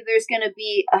obviously there's going to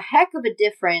be a heck of a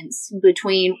difference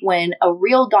between when a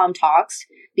real dom talks,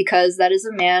 because that is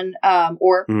a man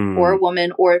or a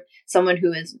woman or someone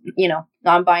who is, you know,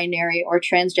 non-binary or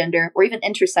transgender or even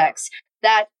intersex,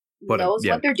 that knows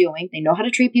what they're doing. They know how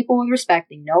to treat people with respect.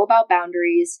 They know about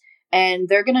boundaries, and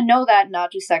they're going to know that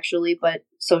not just sexually, but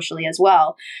socially as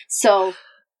well. So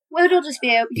it'll just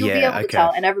be you'll be able to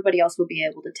tell, and everybody else will be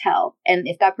able to tell. And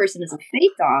if that person is a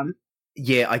fake dom,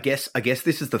 yeah, I guess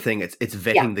this is the thing. It's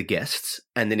vetting the guests,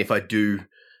 and then if I do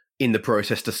in the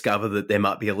process discover that there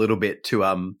might be a little bit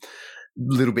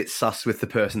sus with the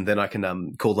person, then I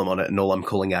can call them on it, and all I'm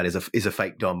calling out is a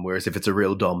fake dom. Whereas if it's a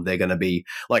real dom, they're going to be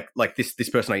like this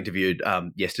person I interviewed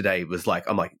yesterday was like,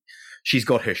 I'm like, she's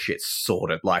got her shit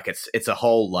sorted. Like it's a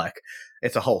whole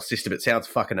system. It sounds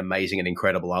fucking amazing and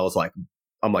incredible.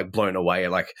 I'm like blown away.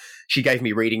 Like she gave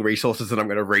me reading resources that I'm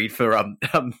going to read for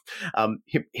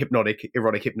hypnotic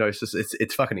erotic hypnosis.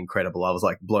 It's fucking incredible. I was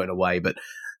like blown away. But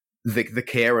the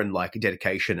care and like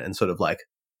dedication and sort of like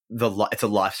it's a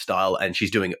lifestyle, and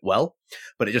she's doing it well.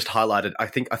 But it just highlighted. I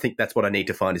think that's what I need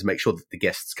to find, is make sure that the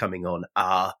guests coming on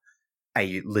are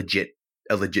a legit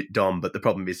dom. But the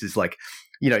problem is like,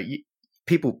 you know,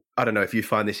 people, I don't know if you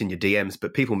find this in your DMs,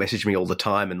 but people message me all the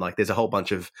time, and like there's a whole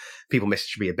bunch of people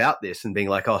message me about this and being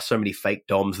like, oh, so many fake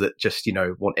doms that just, you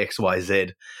know, want X, Y,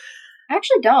 Z. I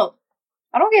actually don't.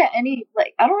 I don't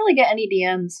really get any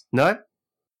DMs. No?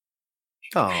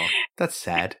 Oh, that's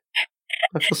sad.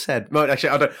 I feel sad. Well, actually,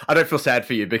 I don't feel sad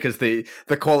for you, because the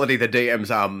quality of the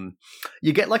DMs,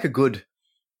 you get like a good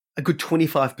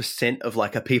 25% of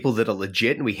like are people that are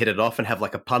legit and we hit it off and have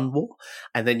like a pun war,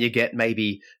 and then you get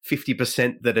maybe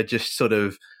 50% that are just sort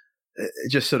of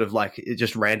like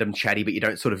just random chatty, but you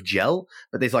don't sort of gel.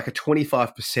 But there's like a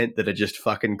 25% that are just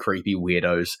fucking creepy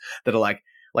weirdos that are like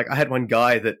I had one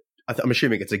guy that I'm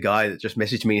assuming it's a guy that just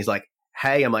messaged me. He's like,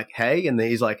 "Hey," I'm like, "Hey," and then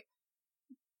he's like,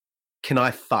 "Can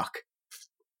I fuck?"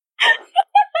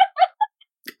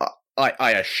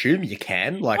 I assume you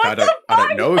can. Like I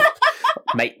don't know.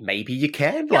 Maybe you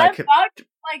can. Like,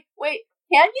 wait,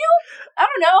 can you? I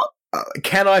don't know.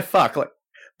 Can I fuck? Like,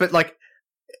 but like,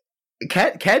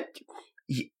 can?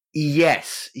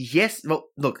 Yes. Well,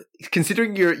 look,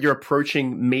 considering you're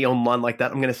approaching me online like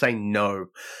that, I'm going to say no.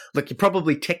 Look, you're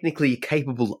probably technically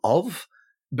capable of,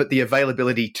 but the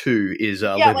availability to is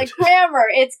limited. Like grammar.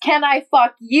 It's can I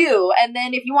fuck you, and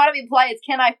then if you want to be polite, it's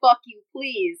can I fuck you,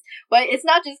 please. But it's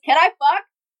not just can I fuck.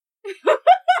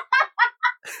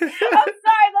 I'm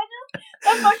sorry,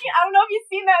 that's fucking, I don't know if you've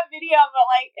seen that video, but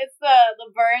like it's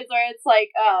the birds where it's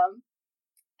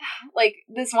like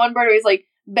this one bird where he's like,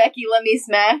 Becky, let me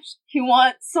smash. You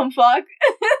want some fuck?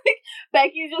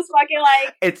 Becky's just fucking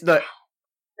like, it's not.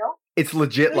 No, it's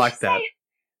legit like that.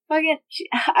 Fucking,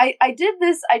 I did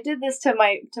this to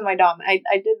my dom. I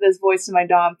did this voice to my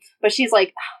dom, but she's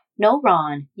like, no,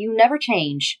 Ron, you never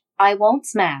change. I won't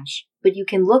smash, but you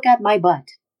can look at my butt.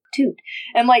 Toot.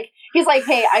 And like he's like,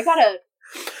 hey, I gotta.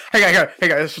 Hey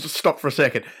guys, let's just stop for a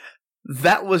second.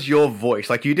 That was your voice.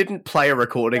 Like, you didn't play a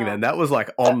recording then. That was, like,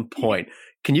 on point.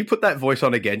 Can you put that voice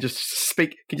on again? Just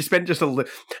speak. Can you spend just a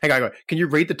little... Hang on. Can you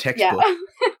read the textbook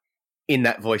in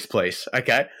that voice, please?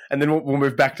 Okay? And then we'll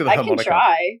move back to the harmonica. I can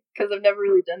try, because I've never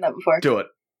really done that before. Do it.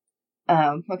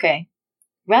 Okay.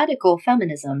 Radical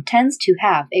feminism tends to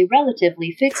have a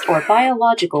relatively fixed or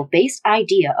biological-based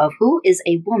idea of who is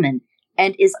a woman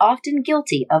and is often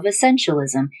guilty of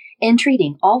essentialism in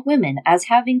treating all women as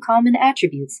having common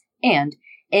attributes and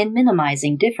in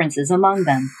minimizing differences among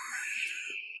them.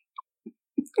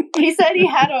 He said he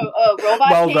had a robot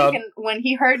kink, done. and when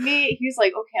he heard me, he was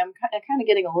like, okay, I'm kind of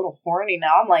getting a little horny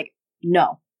now. I'm like,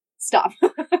 no, stop.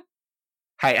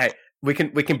 Hey, we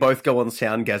can both go on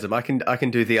Soundgasm. I can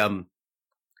do the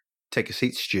take a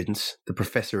seat, students. The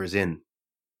professor is in.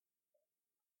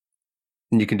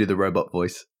 And you can do the robot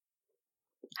voice.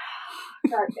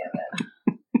 God damn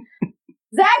it.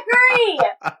 Zachary!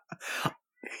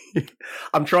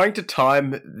 I'm trying to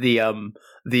time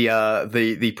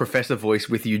the professor voice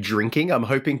with you drinking. I'm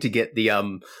hoping to get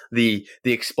the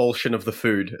expulsion of the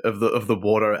food of the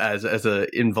water as a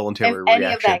involuntary reaction. If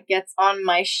any of that gets on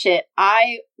my shit,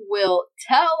 I will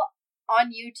tell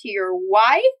on you to your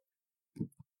wife,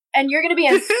 and you're going to be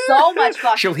in so much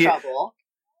fucking trouble.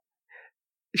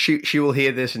 She will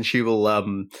hear this and she'll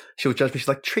judge me. She's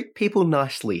like, treat people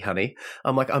nicely, honey.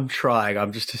 I'm like, I'm trying.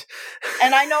 I'm just.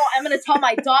 And I know I'm going to tell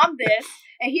my dom this,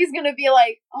 and he's going to be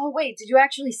like, oh, wait, did you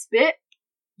actually spit?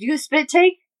 Did you spit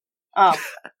take? Oh.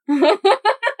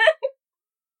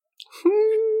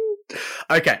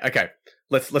 Okay.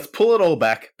 Let's pull it all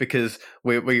back, because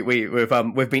we've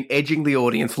been edging the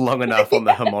audience long enough on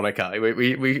the harmonica.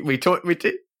 We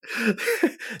did.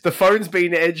 The phone's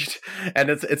been edged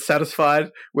and it's satisfied.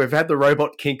 We've had the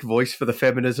robot kink voice for the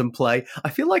feminism play.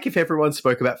 I feel like if everyone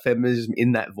spoke about feminism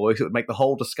in that voice, it would make the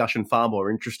whole discussion far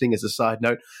more interesting as a side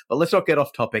note. But let's not get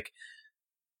off topic.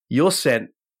 You're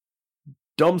sent.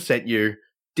 Dom sent you,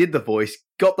 did the voice,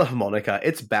 got the harmonica.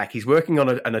 It's back. He's working on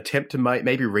an attempt to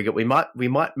maybe rig it. We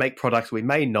might make products. We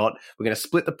may not. We're going to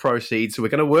split the proceeds. So we're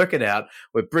going to work it out.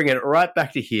 We're bringing it right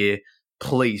back to here.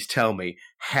 Please tell me,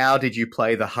 how did you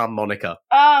play the harmonica?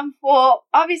 Well,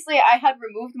 obviously I had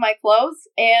removed my clothes,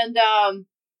 and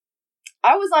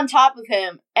I was on top of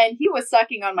him, and he was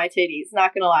sucking on my titties,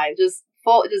 not gonna lie.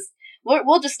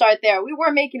 We'll just start there. We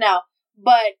were making out,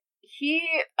 but he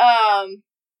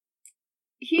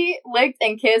licked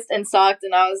and kissed and sucked,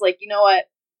 and I was like, you know what?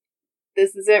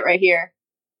 This is it right here.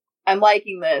 I'm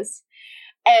liking this.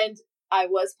 And I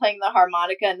was playing the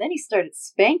harmonica, and then he started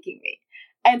spanking me.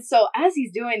 And so as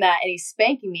he's doing that, and he's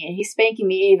spanking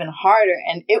me even harder,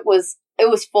 and it was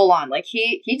full on. Like,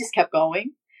 he just kept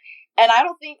going. And I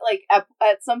don't think, like,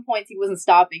 at some points he wasn't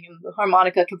stopping, and the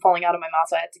harmonica kept falling out of my mouth,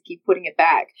 so I had to keep putting it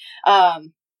back.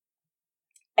 And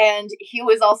he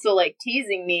was also, like,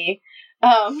 teasing me.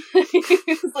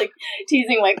 He was, like,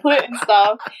 teasing my clit and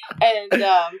stuff. And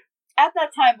at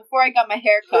that time, before I got my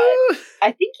hair cut, I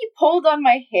think he pulled on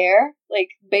my hair, like,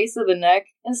 base of the neck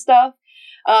and stuff.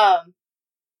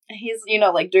 He's,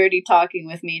 like, dirty talking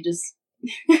with me, just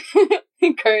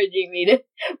encouraging me to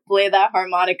play that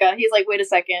harmonica. He's like, wait a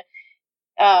second,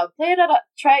 try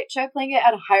playing it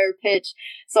at a higher pitch.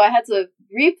 So I had to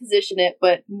reposition it,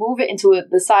 but move it into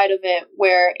the side of it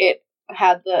where it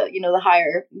had the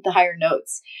higher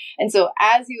notes. And so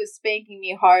as he was spanking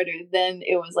me harder, then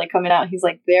it was like coming out. He's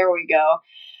like, there we go.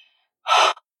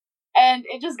 And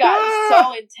it just got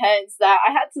so intense that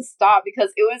I had to stop,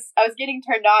 because I was getting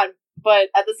turned on, but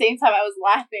at the same time I was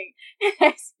laughing, and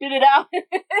I spit it out.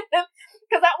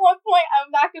 Because at one point,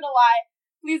 I'm not gonna lie,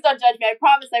 please don't judge me, I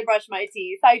promise I brush my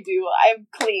teeth. I do. I'm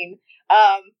clean.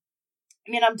 I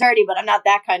mean, I'm dirty, but I'm not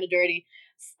that kind of dirty.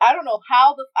 I don't know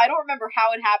I don't remember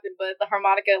how it happened, but the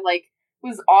harmonica, like,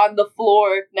 was on the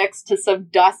floor next to some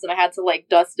dust, and I had to, like,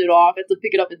 dust it off. I had to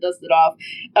pick it up and dust it off.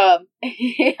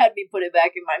 He had me put it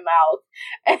back in my mouth.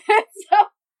 And so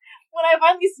when I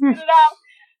finally spit it out,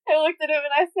 I looked at him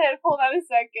and I said, hold on a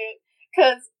second,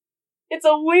 because it's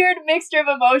a weird mixture of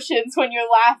emotions when you're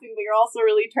laughing, but you're also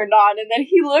really turned on. And then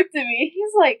he looked at me,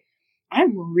 he's like,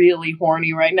 I'm really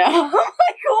horny right now. I'm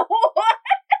like, what?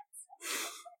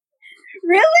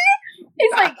 Really?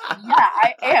 He's like, yeah,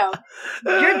 I am.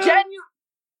 You're genuine.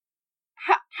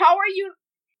 How are you?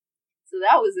 So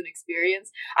that was an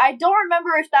experience. I don't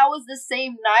remember if that was the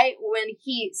same night when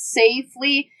he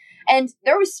safely, and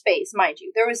there was space, mind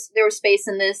you. There was space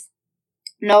in this.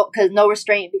 No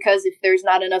restraint, because if there's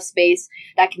not enough space,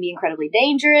 that can be incredibly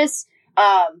dangerous.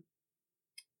 But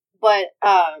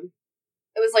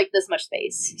it was like this much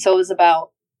space. So it was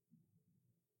about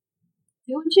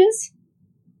 2 inches.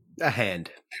 A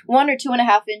hand. 1 or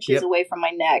 2.5 inches Yep. away from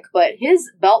my neck, but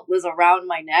his belt was around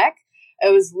my neck.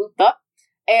 It was looped up,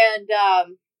 and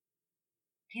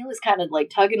he was kind of like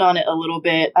tugging on it a little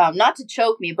bit, not to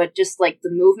choke me, but just like the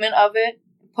movement of it,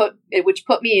 which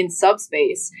put me in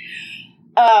subspace.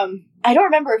 I don't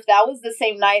remember if that was the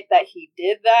same night that he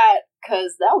did that,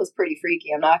 because that was pretty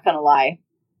freaky, I'm not gonna lie.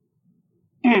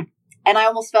 And I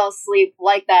almost fell asleep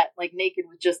like that, like naked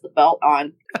with just the belt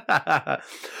on.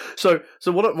 So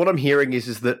what I'm hearing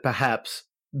is that perhaps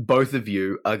both of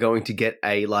you are going to get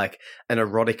an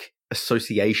erotic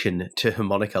association to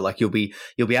harmonica. Like you'll be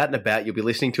out and about, you'll be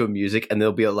listening to a music, and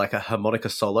there'll be a harmonica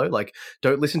solo. Like,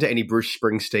 don't listen to any Bruce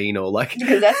Springsteen or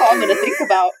because that's all I'm gonna think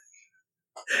about.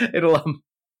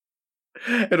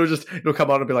 It'll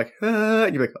come on and be like,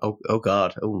 and you're like, oh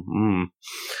god,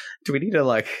 do we need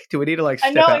to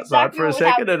step outside exactly for a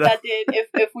second? That did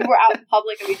if we were out in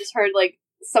public and we just heard like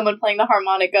someone playing the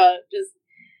harmonica just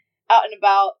out and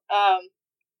about,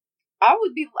 I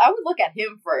would look at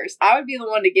him first. I would be the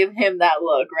one to give him that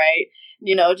look, right?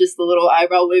 Just the little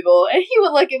eyebrow wiggle, and he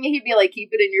would look at me. He'd be like, "Keep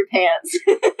it in your pants."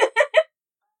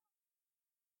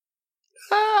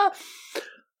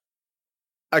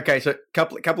 Okay, so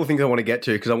couple of things I want to get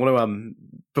to, because I want to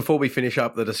before we finish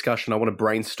up the discussion, I want to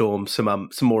brainstorm some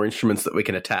more instruments that we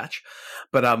can attach.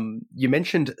 But you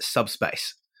mentioned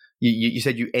subspace. You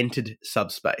said you entered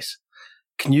subspace.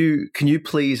 Can you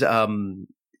please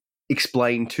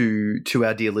explain to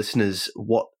our dear listeners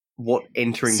what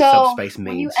entering subspace means?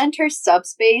 When you enter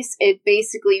subspace, it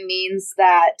basically means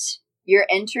that you're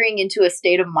entering into a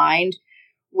state of mind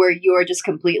where you're just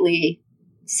completely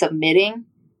submitting,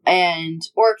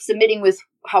 or submitting with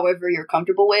however you're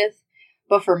comfortable with.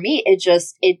 But for me, it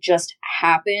just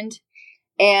happened.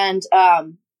 And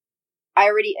and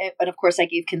of course I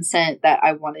gave consent that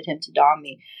I wanted him to dom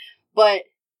me. But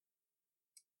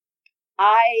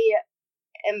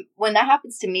when that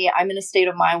happens to me, I'm in a state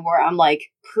of mind where I'm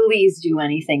like, please do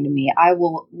anything to me. I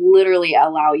will literally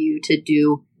allow you to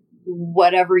do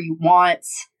whatever you want.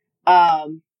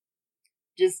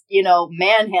 Just,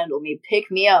 manhandle me, pick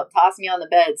me up, toss me on the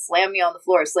bed, slam me on the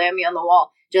floor, slam me on the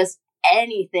wall, just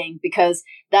anything, because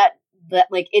that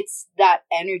it's that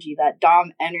energy, that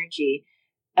dom energy,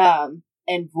 and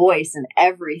voice and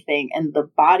everything, and the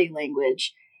body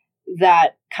language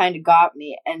that kind of got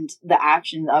me, and the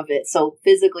action of it. So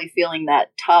physically feeling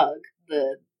that tug,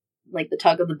 the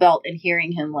tug of the belt, and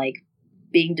hearing him like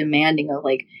being demanding of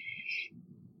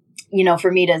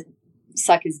for me to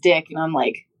suck his dick, and I'm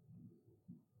like,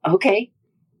 okay.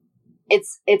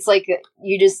 It's like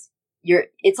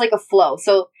it's like a flow.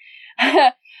 So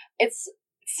it's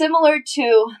similar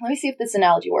to, let me see if this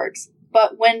analogy works.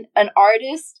 But when an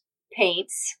artist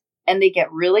paints and they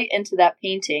get really into that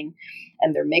painting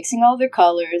and they're mixing all their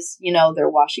colors, they're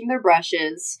washing their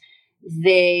brushes,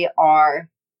 they are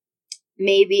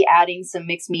maybe adding some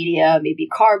mixed media, maybe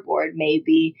cardboard,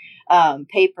 maybe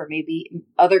paper, maybe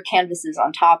other canvases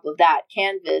on top of that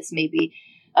canvas, maybe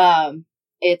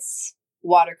it's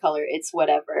watercolor, it's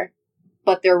whatever,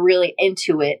 but they're really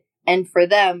into it. And for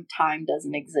them, time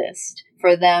doesn't exist.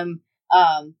 For them,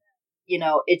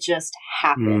 it just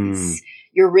happens.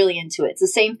 You're really into it. It's the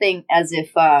same thing as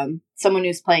if someone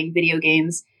who's playing video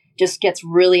games just gets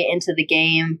really into the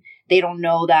game. They don't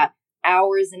know that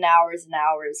hours and hours and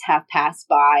hours have passed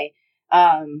by.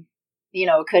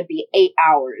 It could be 8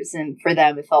 hours, and for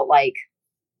them it felt like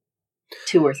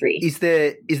 2 or 3. Is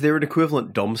there an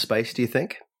equivalent dom space, do you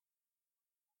think?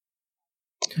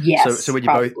 Yes, so when you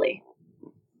probably.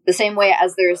 The same way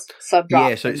as there's sub drop.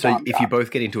 Yeah, so if you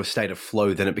both get into a state of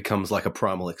flow, then it becomes like a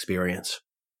primal experience.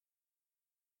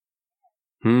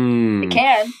 It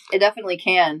can. It definitely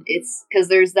can. It's because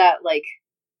there's that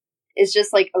it's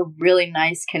just like a really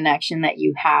nice connection that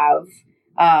you have.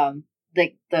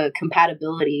 The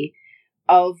compatibility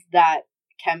of that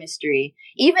chemistry.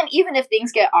 Even if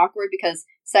things get awkward, because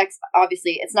sex,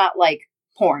 obviously, it's not like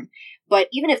porn. But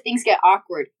even if things get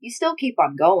awkward, you still keep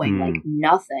on going.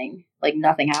 Nothing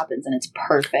happens, and it's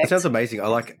perfect. That sounds amazing. I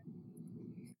like it.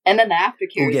 And then the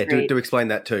aftercare is great. Do explain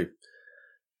that too.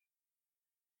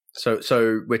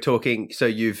 So we're talking. So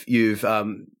you've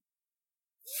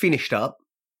finished up,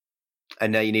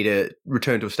 and now you need to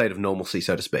return to a state of normalcy,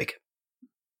 so to speak.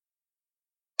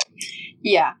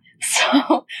 Yeah.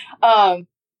 So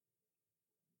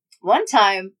one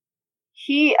time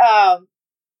he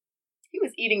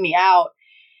was eating me out,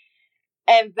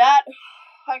 and that,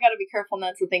 I gotta be careful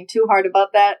not to think too hard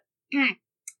about that,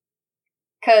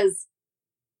 because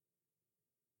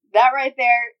that right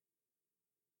there,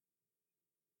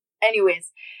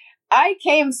 anyways, I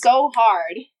came so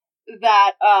hard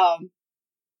that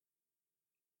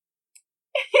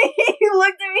he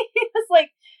looked at me. He was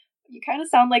like, "You kind of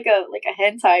sound like a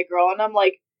hentai girl," and I'm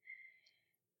like,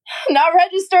 not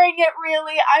registering it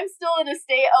really. I'm still in a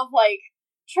state of like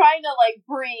trying to like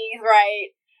breathe, right?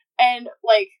 And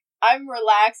like I'm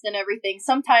relaxed and everything.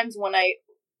 Sometimes when I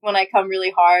come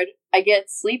really hard, I get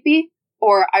sleepy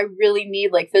or I really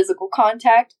need like physical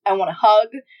contact. I want a hug,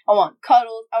 I want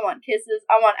cuddles, I want kisses,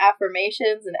 I want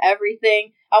affirmations and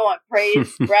everything. I want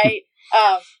praise, right?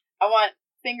 I want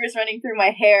fingers running through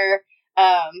my hair.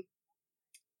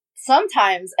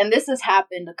 Sometimes, and this has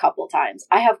happened a couple times,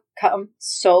 I have come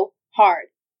so hard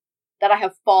that I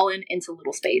have fallen into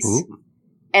little space. Ooh.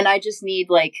 And I just need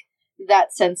like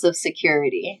that sense of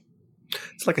security.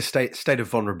 It's like a state of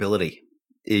vulnerability.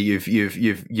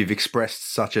 You've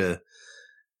expressed such a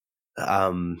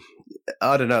I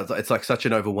don't know, it's like such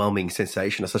an overwhelming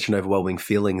sensation or such an overwhelming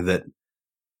feeling that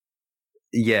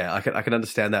I can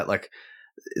understand that. Like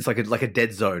it's like a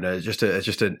dead zone, just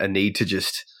a need to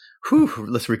just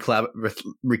let's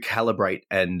recalibrate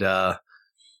and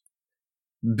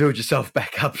build yourself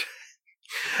back up.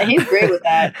 And he's great with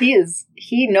that.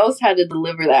 He knows how to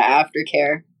deliver that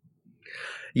aftercare.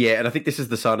 Yeah, and I think this is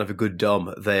the sign of a good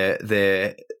dom.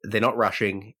 They're not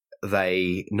rushing.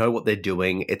 They know what they're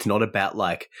doing. It's not about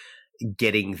like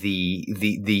getting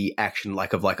the action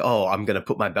of oh, I'm going to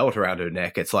put my belt around her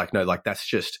neck. It's like, no, like that's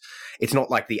just, it's not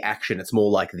like the action. It's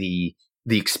more like the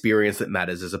experience that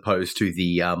matters, as opposed to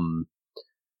the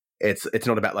it's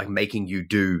not about like making you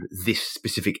do this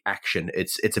specific action.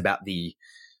 It's about the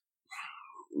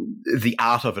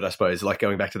art of it, I suppose, like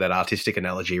going back to that artistic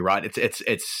analogy, right?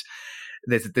 It's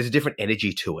there's a different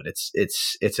energy to it.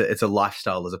 It's a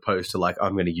lifestyle, as opposed to like,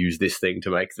 I'm going to use this thing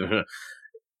to make the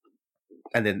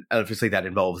and then obviously that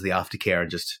involves the aftercare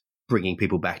and just bringing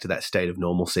people back to that state of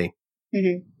normalcy.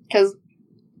 Because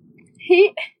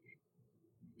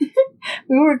we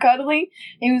were cuddling,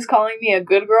 he was calling me a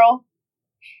good girl,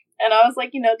 and I was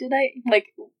like, did I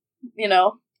like,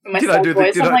 my did I do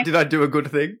voice, did I do a good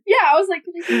thing? Yeah, I was like,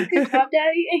 did I do a good job,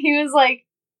 Daddy? And he was like,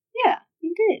 yeah,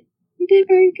 you did. You did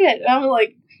very good. And I was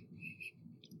like,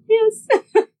 yes.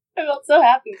 I felt so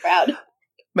happy and proud.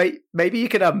 Maybe you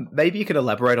could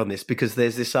elaborate on this, because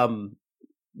there's this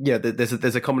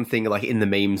there's a common thing like in the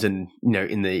memes and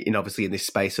in obviously in this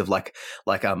space of like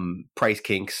praise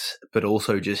kinks, but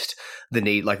also just the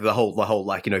need, like the whole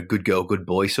like good girl good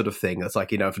boy sort of thing. That's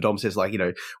like if Dom says like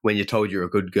when you're told you're a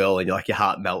good girl and you're like your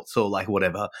heart melts or like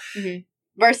whatever,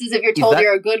 versus if you're told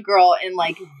you're a good girl in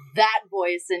like that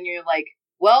voice and you're like,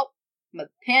 well, my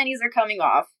panties are coming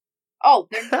off. Oh,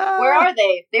 where are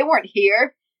they? They weren't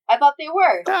here. I thought they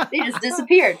were. They just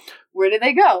disappeared. Where did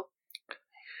they go?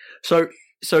 So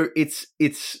it's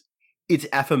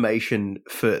affirmation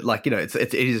for like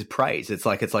it is praise. It's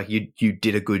like you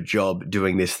did a good job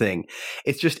doing this thing.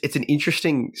 It's an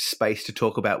interesting space to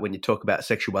talk about when you talk about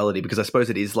sexuality, because I suppose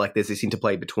it is like there's this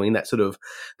interplay between that sort of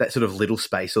little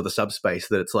space or the subspace,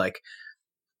 that it's like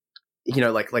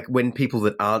like when people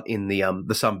that aren't in the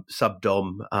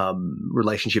sub-dom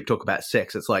relationship talk about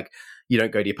sex, it's like you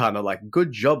don't go to your partner like,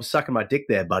 good job sucking my dick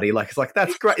there, buddy. Like it's like,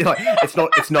 that's great. Like it's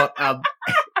not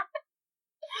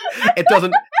it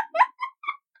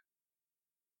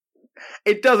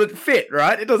doesn't fit,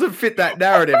 right? It doesn't fit that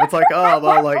narrative. It's like, oh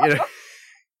well, like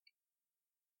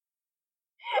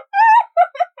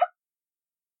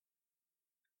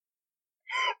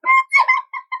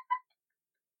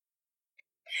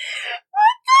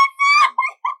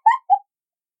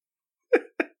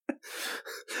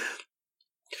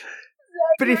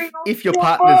But if your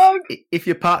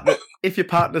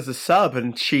partner's a sub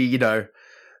and she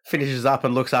finishes up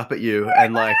and looks up at you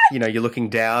and like you're looking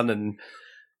down and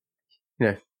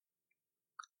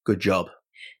good job,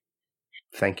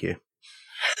 thank you,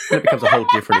 and it becomes a whole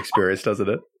different experience, doesn't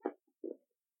it?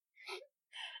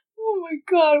 Oh my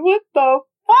god, what the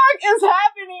fuck is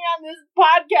happening on this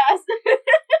podcast?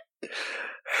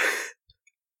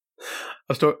 I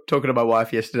was talking to my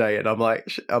wife yesterday, and I'm like,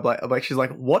 she's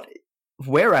like, what?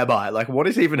 Where am I? Like, what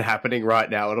is even happening right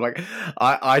now? And I'm like,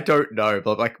 I don't know.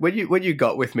 But like, when you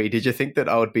got with me, did you think that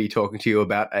I would be talking to you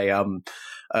about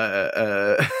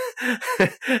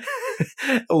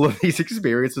all of these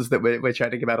experiences that we're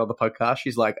chatting about on the podcast?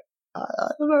 She's like,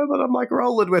 I don't know, but I'm like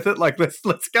rolling with it. Like,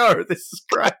 let's go. This is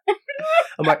great.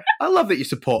 I'm like, I love that you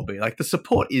support me. Like, the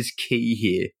support is key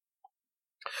here.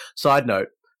 Side note,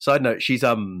 she's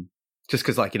just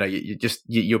because like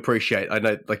you appreciate. I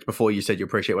know, like before you said you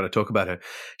appreciate when I talk about her.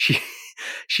 She's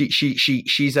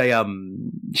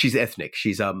ethnic.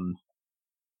 She's and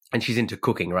she's into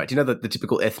cooking, right? Do you know the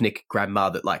typical ethnic grandma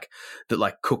that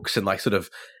cooks and like sort of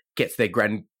gets their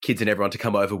grandkids and everyone to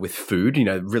come over with food?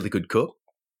 Really good cook.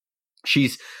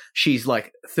 she's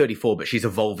like 34, but she's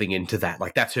evolving into that.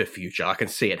 Like that's her future. I can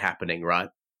see it happening, right?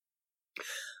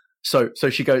 So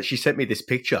she sent me this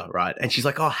picture, right? And she's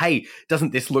like, "Oh, hey,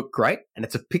 doesn't this look great?" And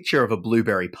it's a picture of a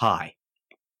blueberry pie.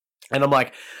 And I'm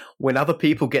like, when other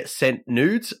people get sent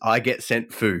nudes, I get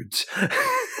sent foods.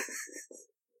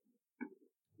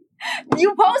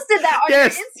 You posted that on your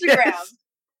Instagram. Yes.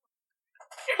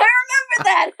 I remember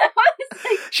that. I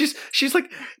was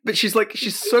like,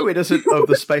 she's so innocent of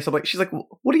the space. I'm like, she's like,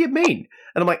 what do you mean?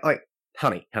 And I'm like,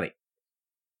 honey,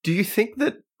 do you think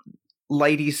that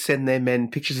ladies send their men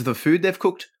pictures of the food they've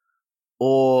cooked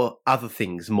or other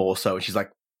things more so? And she's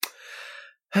like,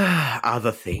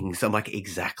 other things. I'm like,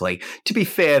 exactly. To be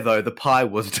fair, though, the pie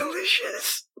was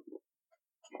delicious.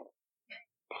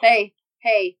 Hey,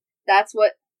 that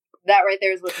right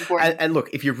there is what's important. And look,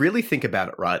 if you really think about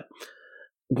it, right,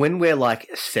 when we're like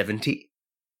 70,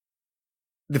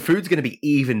 the food's going to be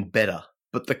even better.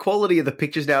 But the quality of the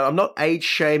pictures now, I'm not age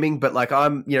shaming, but like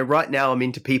right now I'm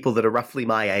into people that are roughly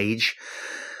my age.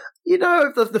 You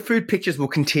know, the food pictures will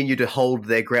continue to hold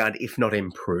their ground, if not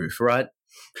improve, right?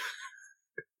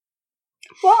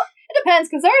 Well, it depends,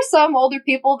 because there are some older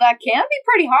people that can be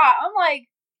pretty hot. I'm like,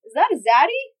 is that a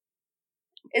zaddy?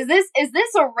 Is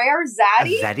this a rare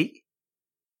zaddy? A zaddy?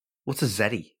 What's a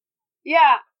zaddy?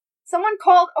 Yeah. Someone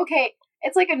called, okay,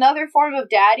 it's like another form of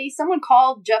daddy. Someone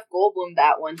called Jeff Goldblum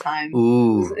that one time.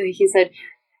 Ooh. He said,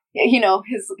 you know,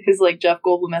 his like Jeff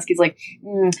Goldblum-esque, he's like,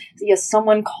 yes,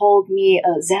 someone called me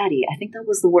a zaddy. I think that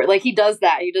was the word. Like, he does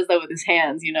that. He does that with his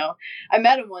hands, you know. I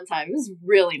met him one time. It was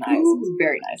really nice. It was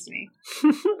very nice to me.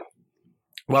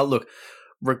 Well, look,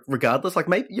 regardless, like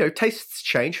maybe, you know, tastes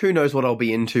change. Who knows what I'll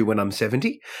be into when I'm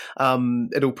 70?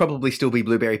 It'll probably still be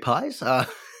blueberry pies.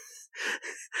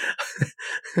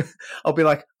 I'll be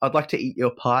like, I'd like to eat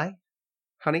your pie,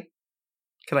 honey.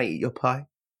 Can I eat your pie?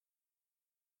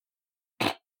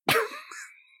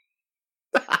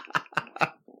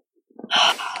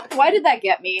 Why did that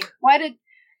get me? Why did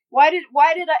I?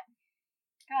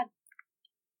 God,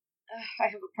 I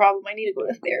have a problem. I need to go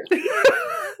to therapy.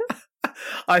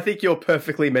 I think you're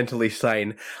perfectly mentally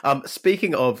sane.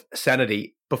 Speaking of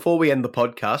sanity, before we end the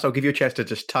podcast, I'll give you a chance to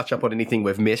just touch up on anything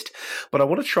we've missed, but I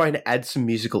want to try and add some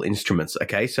musical instruments.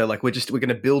 Okay, so like we're going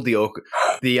to build the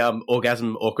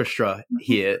orgasm orchestra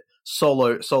here,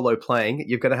 solo playing.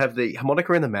 You're going to have the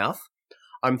harmonica in the mouth.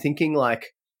 I'm thinking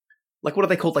like what are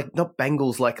they called? Like not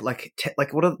bangles, like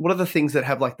what are the things that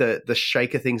have like the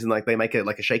shaker things and like they make it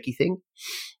like a shaky thing?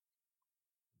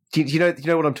 Do you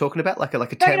know what I'm talking about? Like a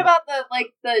talking about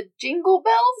the jingle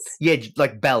bells? Yeah,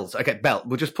 like bells. Okay, bell.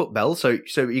 We'll just put bells. So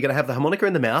you're gonna have the harmonica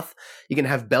in the mouth. You're gonna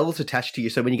have bells attached to you.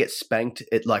 So when you get spanked,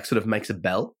 it like sort of makes a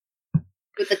bell.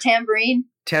 With the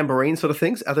tambourine sort of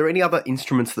things. Are there any other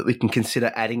instruments that we can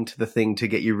consider adding to the thing to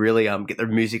get you really get the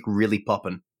music really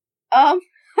popping?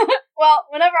 Well,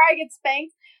 whenever I get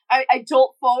spanked, I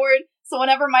jolt forward. So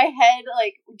whenever my head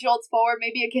like jolts forward,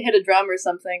 maybe I can hit a drum or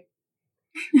something.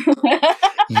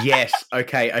 Yes.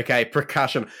 Okay.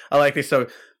 Percussion. I like this. So,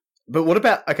 but what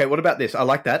about this? I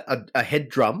like that. A head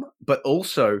drum, but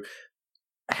also,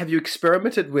 have you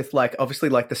experimented with like, obviously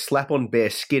like the slap on bare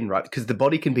skin, right? Because the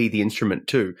body can be the instrument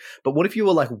too. But what if you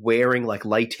were like wearing like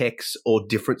latex or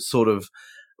different sort of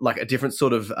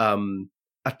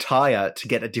attire to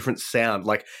get a different sound?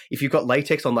 Like if you've got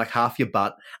latex on like half your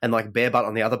butt and like bare butt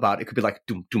on the other butt, it could be like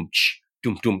dum dum ch.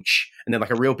 Dum dum ch, and then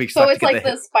like a real big slap. So it's like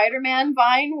the Spider-Man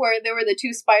vine where there were the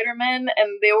two Spider-Men,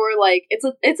 and they were like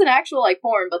it's an actual like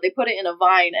porn, but they put it in a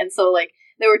vine, and so like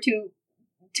there were two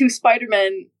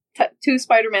Spider-Men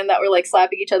that were like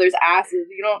slapping each other's asses.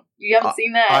 You haven't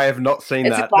seen that? I have not seen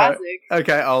that. It's a classic. No.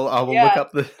 Okay, I will look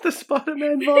up the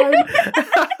Spider-Man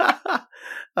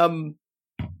vine.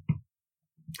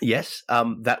 Yes,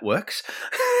 that works.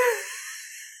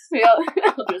 Yeah,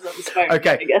 there's no Spider-Man,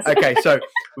 okay. I guess. Okay, so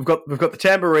we've got the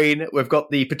tambourine, we've got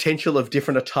the potential of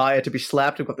different attire to be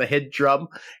slapped, we've got the head drum.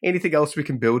 Anything else we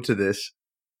can build to this?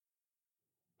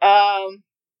 Let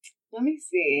me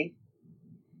see.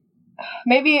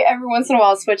 Maybe every once in a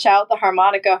while switch out the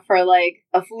harmonica for like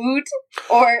a flute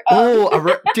or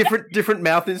different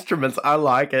mouth instruments. I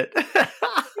like it.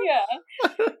 Yeah,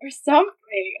 or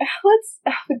something.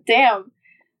 Damn.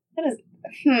 That is.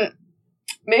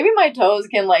 Maybe my toes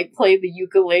can, like, play the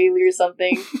ukulele or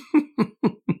something.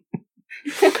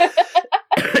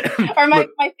 Or my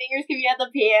fingers can be at the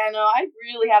piano. I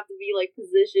really have to be, like,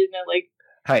 positioned and, like...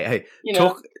 Hey, you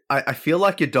know. I feel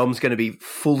like your dom's going to be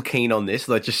full keen on this.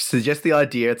 Like, just suggest the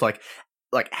idea. It's like,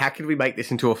 how can we make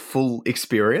this into a full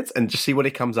experience and just see what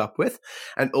he comes up with?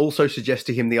 And also suggest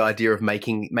to him the idea of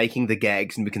making the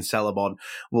gags and we can sell them on.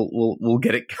 We'll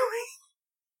get it going.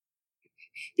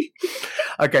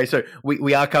 Okay, so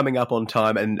we are coming up on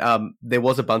time, and there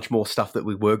was a bunch more stuff that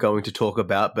we were going to talk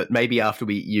about, but maybe after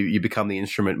you become the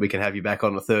instrument, we can have you back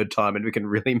on a third time, and we can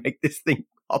really make this thing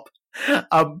pop.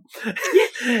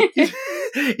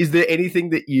 Is there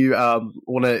anything that you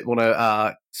want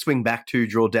to swing back to,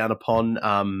 draw down upon?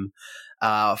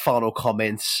 Final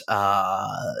comments?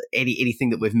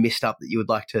 Anything that we've missed up that you would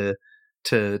like to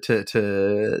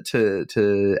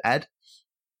add?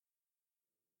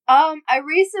 I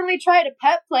recently tried a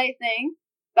pet play thing.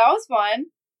 That was fun.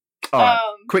 All right.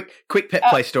 Quick pet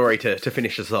play story to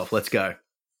finish us off. Let's go.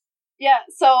 Yeah,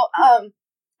 so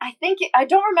I think I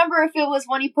don't remember if it was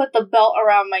when he put the belt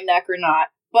around my neck or not,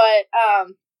 but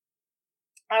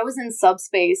I was in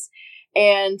subspace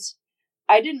and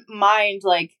I didn't mind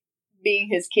like being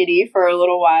his kitty for a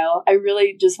little while. I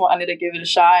really just wanted to give it a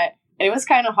shot. And it was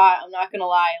kind of hot, I'm not gonna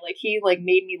lie. Like, he, like,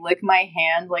 made me lick my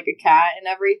hand like a cat and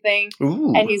everything.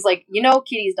 Ooh. And he's like, you know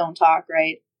kitties don't talk,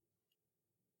 right?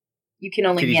 You can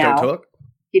only meow. Kitties don't talk?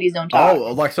 Kitties don't talk.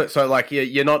 Oh, like, so like,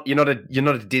 you're not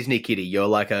a Disney kitty. You're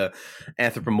like a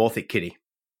anthropomorphic kitty.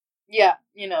 Yeah,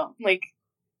 you know, like,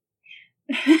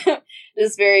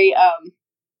 just very,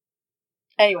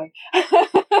 anyway.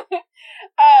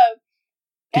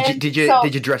 Did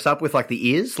you dress up with like the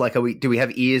ears? Like, do we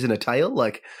have ears and a tail?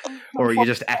 Like, or are you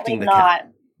just acting the cat?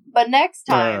 But next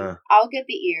time I'll get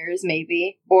the ears,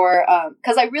 maybe, or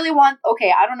because I really want.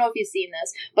 Okay, I don't know if you've seen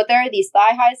this, but there are these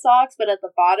thigh-high socks, but at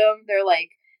the bottom they're like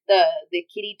the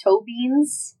kitty toe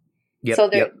beans. Yep, so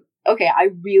they're okay. I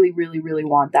really, really, really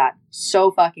want that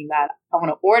so fucking bad. I want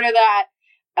to order that.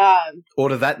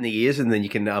 Order that in the ears, and then you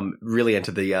can really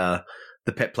enter the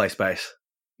pet play space.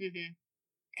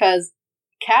 Because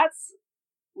cats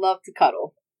love to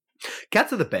cuddle.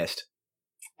 Cats are the best.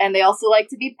 And they also like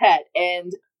to be pet,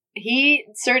 and he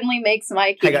certainly makes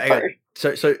my kitty purr.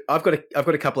 So I've got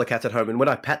a couple of cats at home, and when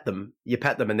I pat them,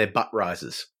 and their butt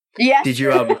rises. Yes. Did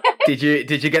you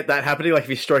did you get that happening? Like, if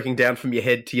you're stroking down from your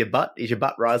head to your butt, is your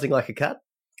butt rising like a cat?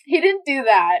 He didn't do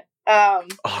that.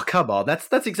 Oh, come on,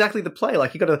 that's exactly the play.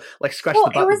 Like, you got to like scratch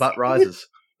the butt rises.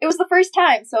 It was the first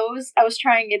time, so I was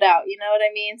trying it out. You know what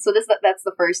I mean? So that's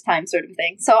the first time sort of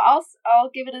thing. So I'll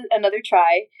give it another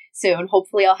try soon.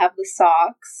 Hopefully, I'll have the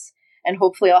socks, and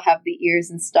hopefully, I'll have the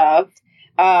ears and stuff.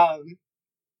 I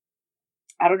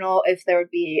don't know if there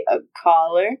would be a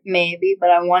collar, maybe,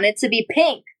 but I want it to be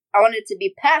pink. I want it to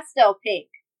be pastel pink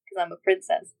because I'm a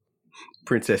princess.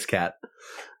 Princess cat.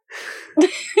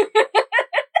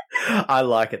 I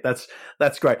like it. That's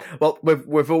great. Well,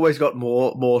 we've always got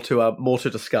more to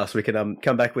discuss. We can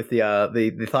come back with the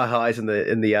thigh highs and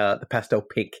the pastel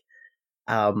pink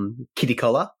kitty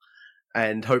collar,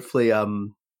 and hopefully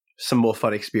some more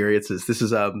fun experiences. This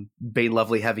has been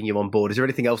lovely having you on board. Is there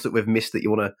anything else that we've missed that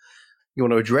you want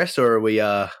to address, or are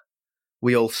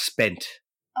we all spent?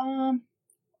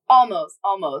 Almost.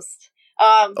 Almost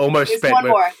spent. One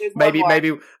more.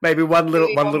 Maybe one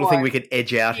little thing we could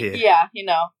edge out here. Yeah, you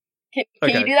know. Can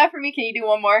you do that for me? Can you do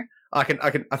one more? I think I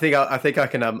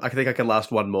can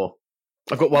last one more.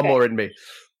 I've got one more in me.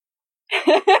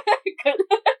 Good.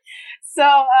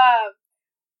 So,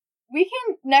 we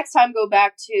can next time go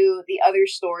back to the other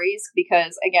stories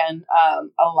because again,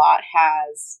 a lot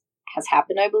has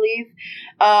happened, I believe.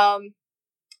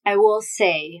 I will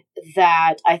say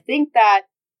that I think that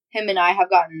him and I have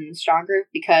gotten stronger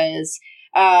because,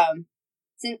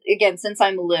 since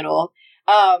I'm little,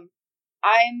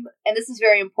 and this is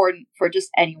very important for just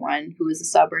anyone who is a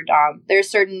sub or dom. There are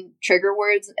certain trigger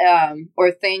words,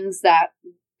 or things that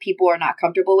people are not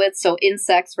comfortable with. So in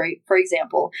sex, right, for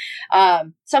example,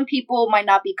 some people might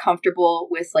not be comfortable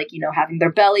with, like, you know, having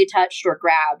their belly touched or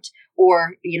grabbed,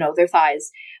 or, you know, their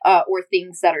thighs, or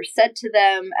things that are said to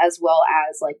them, as well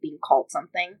as like being called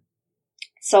something.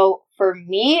 So for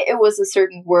me, it was a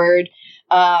certain word,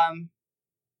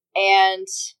 and,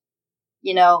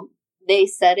 you know, they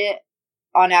said it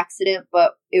on accident,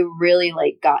 but it really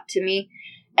like got to me,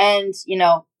 and, you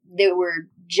know, they were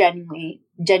genuinely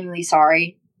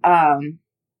sorry. And,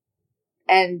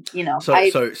 you know, so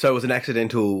it was an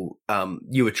accidental,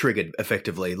 you were triggered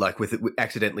effectively, like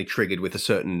accidentally triggered with a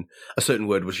certain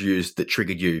word was used that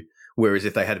triggered you. Whereas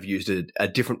if they had used a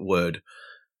different word,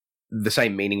 the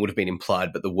same meaning would have been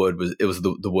implied, but the word was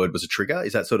a trigger.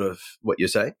 Is that sort of what you're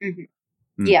saying?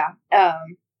 Mm-hmm. Yeah.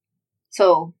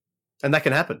 So, and that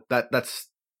can happen. That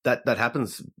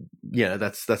happens. Yeah,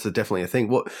 that's definitely a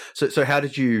thing. So how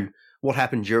did you? What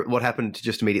happened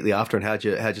just immediately after, and how'd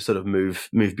you sort of move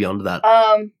beyond that?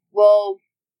 Well,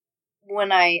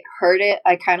 when I heard it,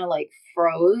 I kind of like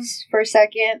froze for a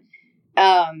second,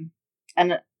 and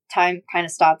time kind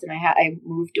of stopped, and I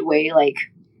moved away like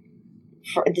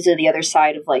to the other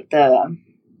side of like the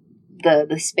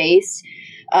space.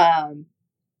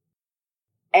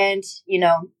 And, you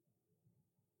know,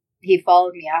 he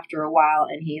followed me after a while,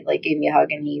 and he like gave me a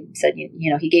hug, and he said,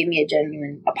 you know, he gave me a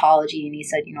genuine apology, and he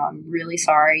said, you know, I'm really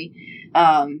sorry.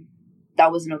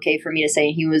 That wasn't okay for me to say.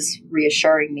 And he was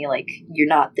reassuring me, like, you're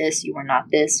not this, you are not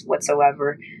this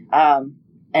whatsoever.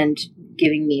 And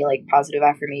giving me like positive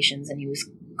affirmations, and he was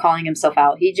calling himself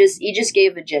out. He just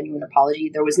gave a genuine apology.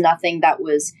 There was nothing that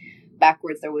was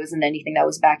backwards. There wasn't anything that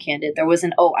was backhanded. There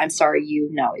wasn't, oh, I'm sorry, you.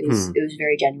 No, it was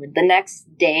very genuine. The next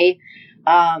day,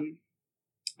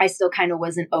 I still kind of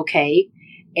wasn't okay.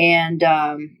 And,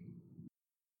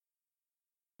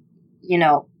 you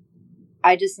know,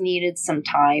 I just needed some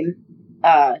time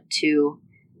to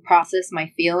process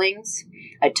my feelings.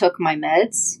 I took my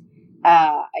meds.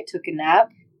 I took a nap.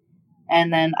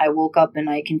 And then I woke up and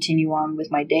I continue on with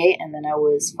my day. And then I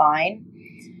was fine.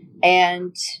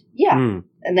 And yeah.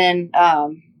 And then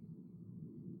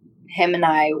him and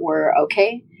I were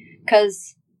okay.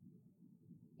 Because,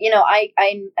 you know, I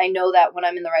know that when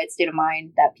I'm in the right state of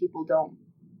mind, that people don't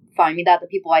find me that. The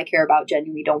people I care about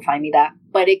genuinely don't find me that.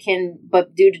 But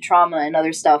due to trauma and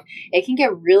other stuff, it can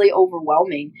get really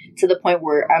overwhelming to the point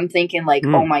where I'm thinking like,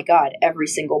 oh my God, every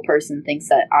single person thinks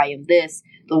that I am this.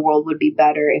 The world would be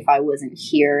better if I wasn't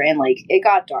here. And like, it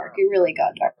got dark. It really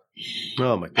got dark.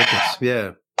 Oh my goodness.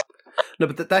 Yeah. No,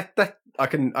 but that I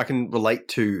can relate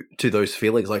to those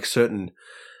feelings, like certain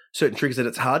triggers, that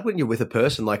it's hard when you're with a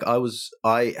person. Like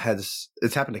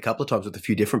it's happened a couple of times with a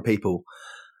few different people.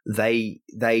 They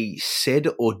said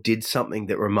or did something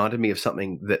that reminded me of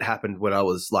something that happened when I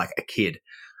was like a kid,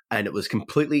 and it was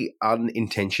completely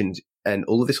unintentioned and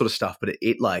all of this sort of stuff. But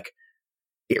it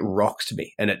rocks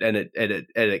me, and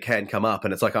it can come up,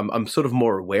 and it's like I'm sort of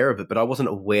more aware of it, but I wasn't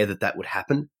aware that would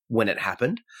happen when it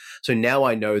happened. So now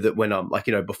I know that when I'm like,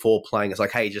 you know, before playing, it's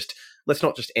like, hey, let's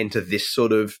not just enter this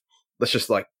sort of, let's just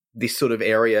like, this sort of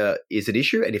area is an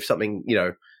issue, and if something, you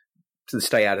know, to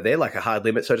stay out of there, like a hard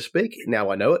limit, so to speak.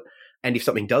 Now I know it. And if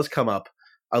something does come up,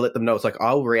 I let them know it's like,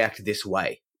 I'll react this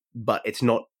way, but it's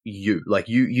not you. Like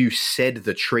you said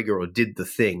the trigger or did the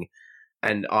thing,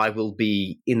 and I will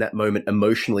be in that moment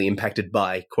emotionally impacted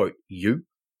by, quote, you,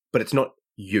 but it's not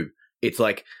you. It's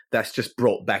like, that's just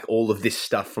brought back all of this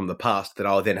stuff from the past that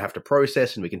I'll then have to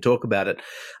process, and we can talk about it.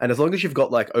 And as long as you've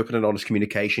got like open and honest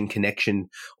communication, connection,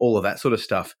 all of that sort of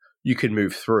stuff, you can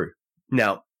move through.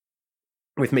 Now,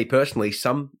 with me personally,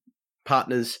 some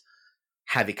partners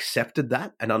have accepted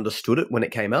that and understood it when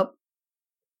it came up.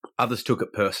 Others took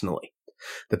it personally.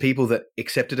 The people that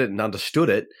accepted it and understood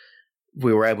it,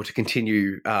 we were able to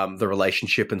continue the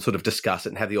relationship and sort of discuss it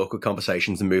and have the awkward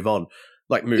conversations and move on,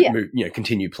 like move, you know,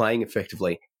 continue playing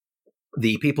effectively.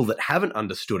 The people that haven't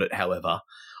understood it, however,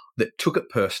 that took it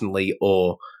personally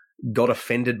or got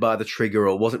offended by the trigger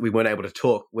or we weren't able to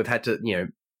talk, we've had to, you know,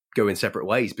 go in separate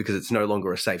ways because it's no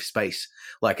longer a safe space.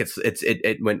 Like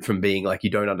it went from being like, you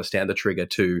don't understand the trigger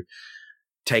to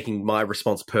taking my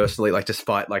response personally, like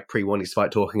despite like pre-warning,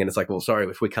 despite talking. And it's like, well, sorry,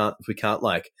 if we can't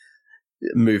like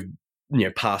move, you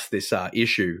know, past this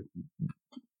issue,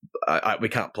 we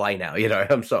can't play now, you know.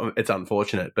 It's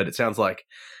unfortunate, but it sounds like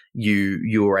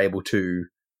you were able to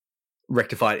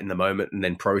rectify it in the moment and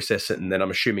then process it. And then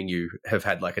I'm assuming you have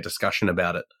had like a discussion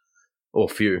about it,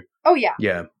 or a few. Oh yeah.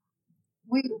 Yeah.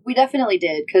 We definitely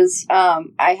did, because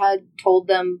I had told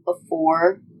them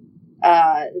before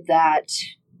that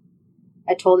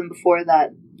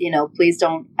you know, please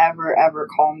don't ever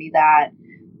call me that.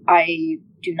 I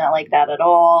do not like that at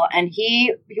all. And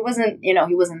he wasn't, you know,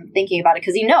 he wasn't thinking about it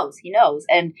because he knows,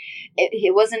 and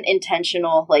it wasn't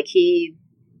intentional. Like he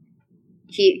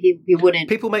wouldn't.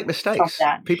 People make mistakes.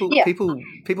 People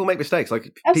make mistakes.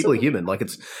 Like Absolutely. People are human. Like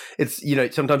it's you know,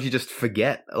 sometimes you just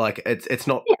forget. Like it's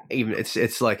not even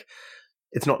it's like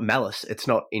it's not malice. It's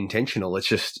not intentional. It's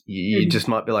just you just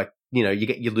might be like, you know,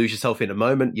 you lose yourself in a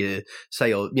moment. You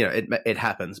say, or you know, it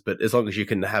happens. But as long as you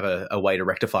can have a way to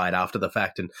rectify it after the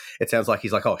fact, and it sounds like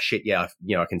he's like, oh shit, yeah,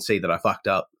 I can see that I fucked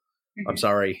up. I'm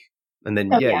sorry. And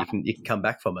then you can come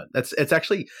back from it. It's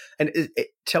actually, and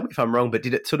tell me if I'm wrong, but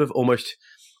did it sort of almost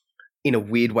in a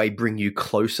weird way bring you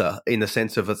closer in the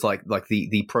sense of it's like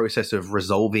the process of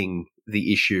resolving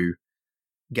the issue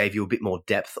gave you a bit more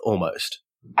depth almost?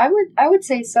 I would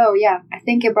say so. Yeah, I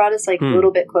think it brought us like a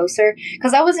little bit closer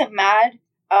because I wasn't mad.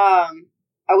 I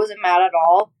wasn't mad at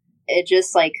all. It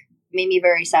just like made me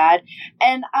very sad.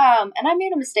 And I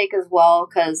made a mistake as well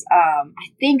because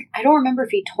I don't remember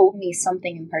if he told me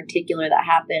something in particular that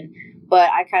happened, but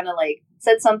I kind of like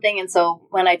said something. And so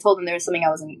when I told him there was something I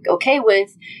wasn't okay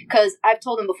with, because I've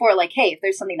told him before, like, hey, if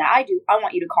there's something that I do, I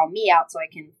want you to call me out so I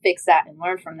can fix that and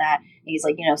learn from that. And he's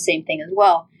like, same thing as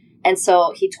well. And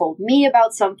so he told me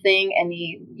about something, and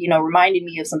he, reminded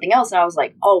me of something else. And I was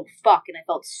like, oh, fuck. And I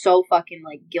felt so fucking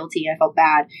like guilty. I felt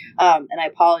bad. And I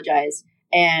apologized.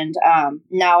 And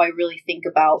now I really think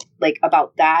about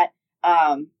that.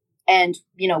 And,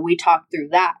 we talked through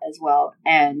that as well.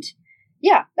 And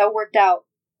yeah, that worked out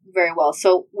very well.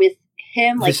 So with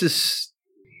him, like,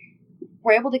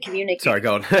 we're able to communicate. Sorry,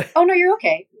 go on. Oh, no, you're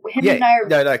okay. Him and I are...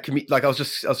 No. Like I was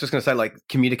just going to say, like,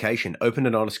 communication, open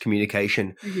and honest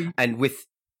communication. Mm-hmm. And with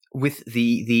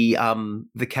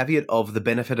the caveat of the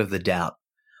benefit of the doubt,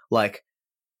 like,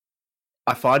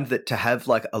 I find that to have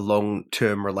like a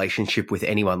long-term relationship with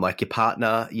anyone, like your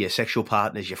partner, your sexual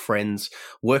partners, your friends,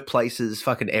 workplaces,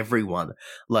 fucking everyone,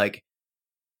 like,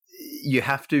 you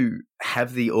have to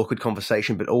have the awkward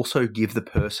conversation, but also give the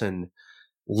person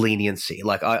leniency.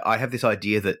 Like, I have this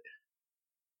idea that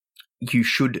you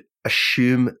should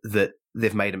assume that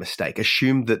they've made a mistake,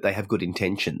 assume that they have good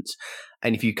intentions.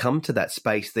 And if you come to that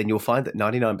space, then you'll find that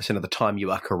 99% of the time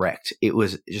you are correct. It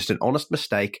was just an honest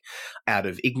mistake out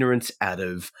of ignorance, out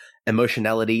of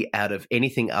emotionality, out of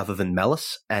anything other than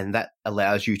malice. And that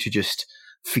allows you to just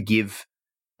forgive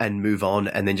and move on,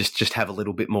 and then just have a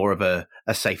little bit more of a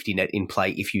safety net in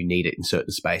play if you need it in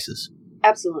certain spaces.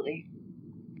 Absolutely.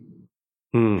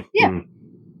 Yeah.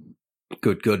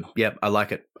 Good. Yep, I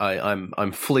like it.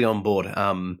 I'm fully on board.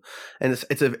 And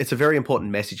it's a very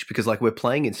important message, because like, we're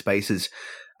playing in spaces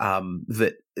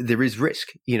that there is risk.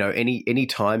 Any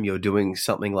time you're doing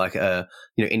something like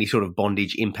any sort of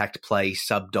bondage, impact play,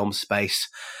 sub-dom space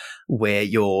where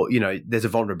there's a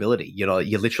vulnerability.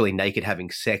 You're literally naked having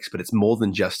sex, but it's more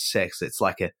than just sex. It's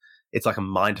like a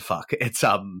mind fuck. It's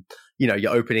you're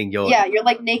opening your... Yeah, you're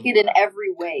like naked in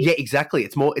every way. Yeah, exactly.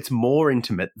 It's more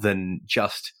intimate than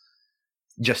just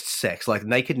sex. Like,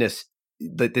 nakedness,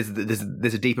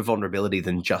 there's a deeper vulnerability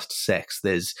than just sex.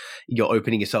 You're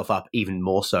opening yourself up even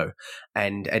more so.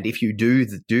 And if you do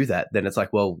that, then it's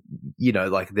like, well,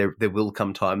 like, there will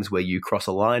come times where you cross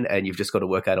a line, and you've just got to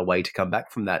work out a way to come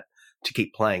back from that to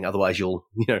keep playing. Otherwise you'll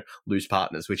lose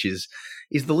partners, which is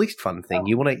the least fun thing.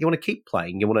 You want to keep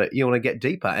playing. You want to get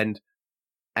deeper,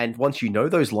 and once you know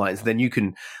those lines, then you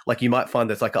can, like, you might find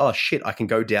that's like, oh shit, I can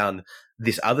go down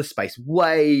this other space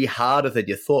way harder than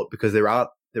you thought, because there aren't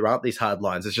these hard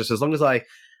lines. It's just, as long as I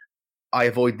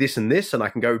avoid this and this, and I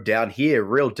can go down here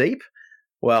real deep,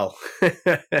 well.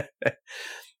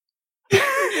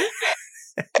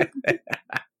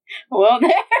 Well,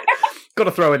 there. Got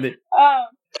to throw in the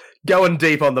going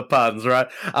deep on the puns, right?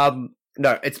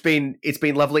 No, it's been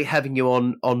lovely having you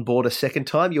on board a second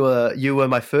time. You were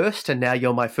my first, and now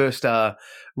you're my first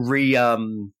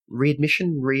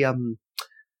readmission.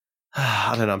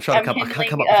 I don't know. I'm trying to come. I can't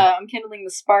come up. I'm kindling the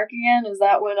spark again. Is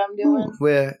that what I'm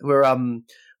doing?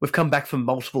 We've come back from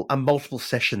multiple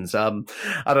sessions. I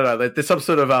don't know. There's some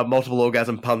sort of multiple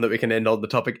orgasm pun that we can end on the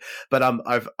topic. But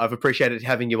I've appreciated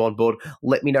having you on board.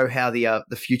 Let me know how the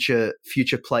future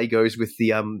play goes with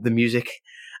the music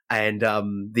and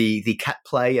the cat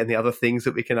play and the other things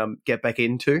that we can get back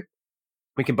into.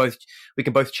 We can both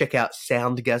check out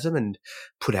Soundgasm and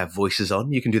put our voices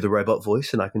on. You can do the robot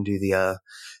voice, and I can do the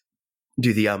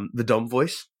Dom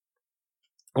voice.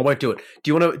 I won't do it. Do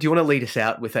you want to lead us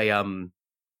out with a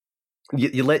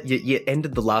You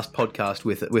ended the last podcast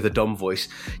with a Dom voice.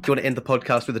 Do you want to end the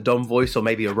podcast with a Dom voice, or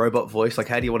maybe a robot voice? Like,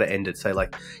 how do you want to end it? Say,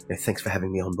 like, thanks for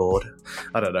having me on board.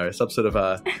 I don't know, some sort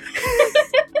of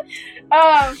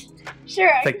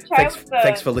Sure.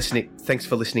 Thanks for listening. Thanks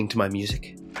for listening to my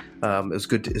music. It was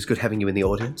good having you in the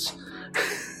audience.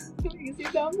 Use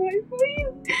your Dom voice,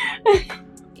 please.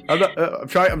 I'm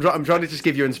trying to just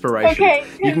give you inspiration. Okay.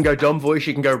 You can go Dom voice.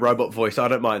 You can go robot voice. I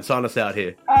don't mind. Sign us out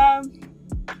here. Let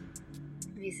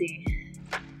me see.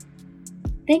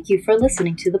 Thank you for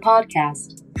listening to the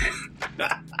podcast.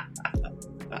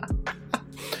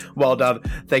 Well done.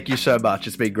 Thank you so much.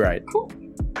 It's been great. Cool.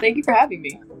 Thank you for having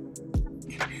me.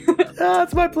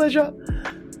 It's my pleasure.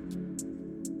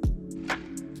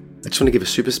 I just want to give a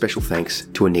super special thanks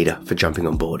to Anita for jumping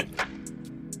on board.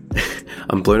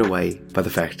 I'm blown away by the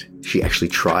fact she actually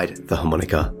tried the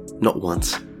harmonica not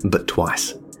once, but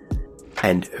twice.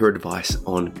 And her advice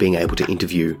on being able to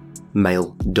interview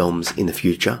male doms in the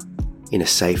future in a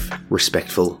safe,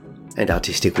 respectful, and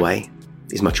artistic way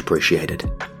is much appreciated.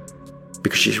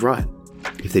 Because she's right.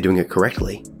 If they're doing it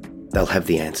correctly, they'll have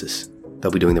the answers.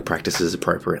 They'll be doing the practices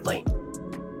appropriately.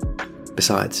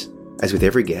 Besides, as with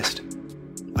every guest,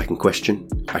 I can question,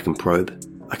 I can probe,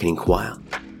 I can inquire,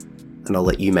 and I'll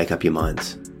let you make up your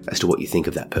minds as to what you think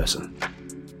of that person.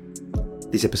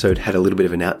 This episode had a little bit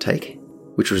of an outtake,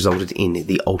 which resulted in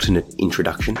the alternate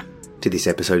introduction to this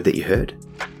episode that you heard.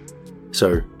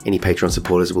 So any Patreon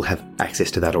supporters will have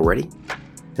access to that already.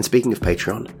 And speaking of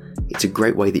Patreon, it's a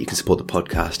great way that you can support the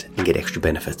podcast and get extra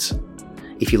benefits.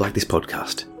 If you like this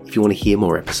podcast, if you want to hear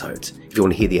more episodes, if you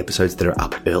want to hear the episodes that are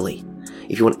up early,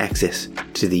 if you want access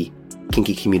to the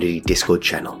Kinky Community Discord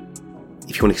channel,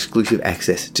 if you want exclusive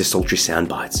access to sultry sound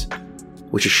bites,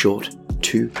 which are short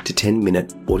 2 to 10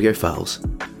 minute audio files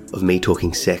of me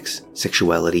talking sex,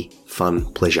 sexuality, fun,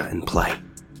 pleasure and play,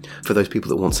 for those people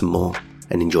that want some more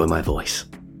and enjoy my voice.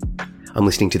 I'm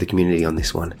listening to the community on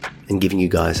this one and giving you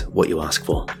guys what you ask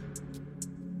for.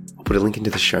 I'll put a link into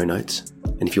the show notes,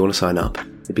 and if you want to sign up,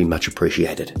 it'd be much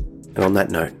appreciated. And on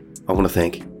that note, I want to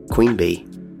thank Queen Bee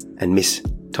and Miss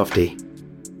Tofty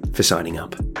for signing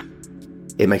up.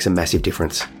 It makes a massive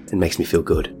difference and makes me feel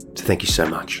good, so thank you so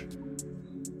much.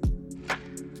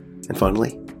 And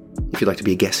finally, if you'd like to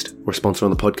be a guest or a sponsor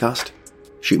on the podcast,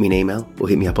 shoot me an email or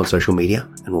hit me up on social media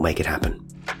and we'll make it happen.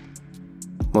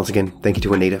 Once again, thank you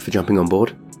to Anita for jumping on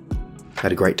board. I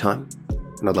had a great time,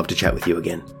 and I'd love to chat with you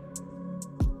again.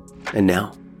 And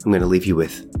now, I'm going to leave you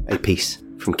with a piece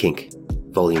from Kink,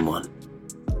 Volume 1.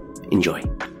 Enjoy.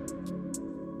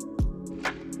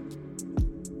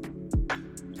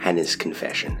 Hannah's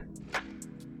confession.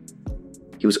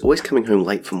 He was always coming home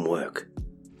late from work,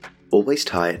 always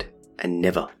tired and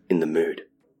never in the mood.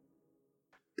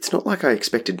 It's not like I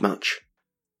expected much,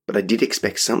 but I did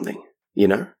expect something, you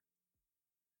know?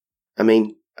 I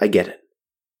mean, I get it.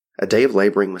 A day of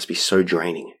labouring must be so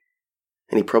draining,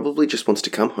 and he probably just wants to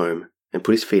come home and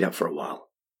put his feet up for a while.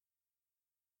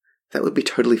 That would be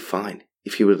totally fine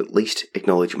if he would at least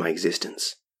acknowledge my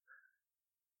existence.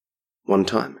 One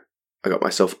time, I got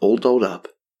myself all dolled up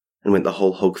and went the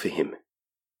whole hog for him.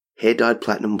 Hair dyed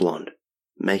platinum blonde,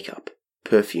 makeup,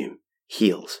 perfume,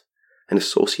 heels, and a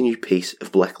saucy new piece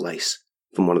of black lace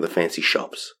from one of the fancy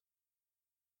shops.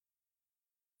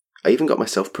 I even got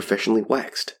myself professionally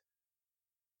waxed.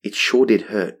 It sure did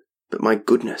hurt, but my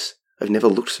goodness, I've never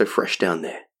looked so fresh down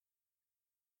there.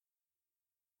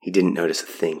 He didn't notice a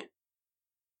thing.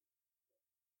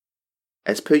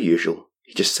 As per usual,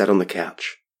 he just sat on the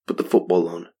couch, put the football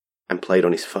on, and played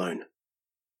on his phone.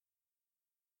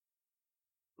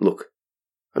 Look,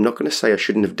 I'm not going to say I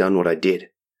shouldn't have done what I did,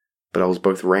 but I was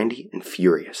both randy and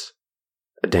furious.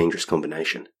 A dangerous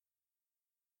combination.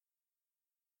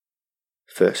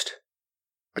 First,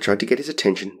 I tried to get his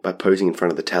attention by posing in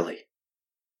front of the telly.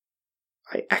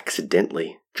 I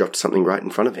accidentally dropped something right in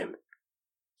front of him,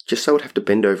 just so I'd have to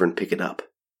bend over and pick it up.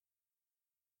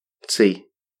 See,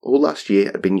 all last year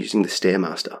I'd been using the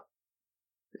Stairmaster,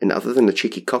 and other than a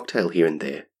cheeky cocktail here and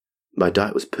there, my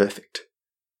diet was perfect.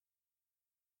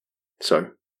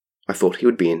 So, I thought he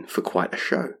would be in for quite a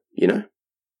show, you know?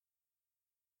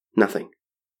 Nothing.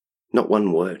 Not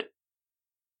one word.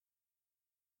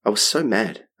 I was so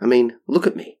mad. I mean, look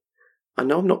at me. I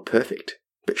know I'm not perfect,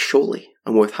 but surely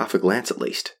I'm worth half a glance at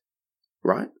least.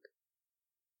 Right?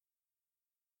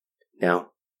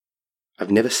 Now,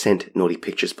 I've never sent naughty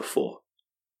pictures before.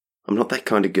 I'm not that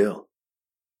kind of girl.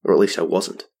 Or at least I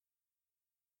wasn't.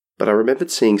 But I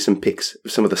remembered seeing some pics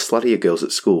of some of the sluttier girls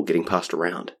at school getting passed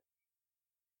around.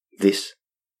 This,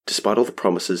 despite all the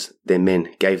promises their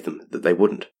men gave them that they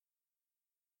wouldn't.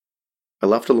 I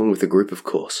laughed along with the group, of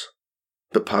course,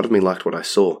 but part of me liked what I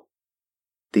saw.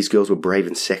 These girls were brave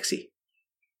and sexy,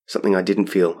 something I didn't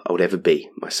feel I would ever be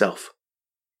myself.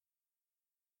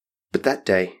 But that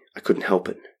day, I couldn't help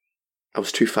it. I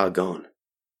was too far gone.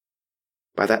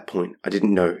 By that point, I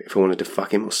didn't know if I wanted to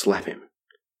fuck him or slap him.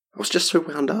 I was just so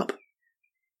wound up.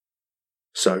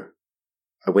 So,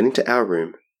 I went into our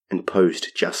room and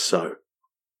posed just so.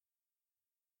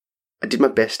 I did my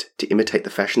best to imitate the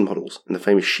fashion models and the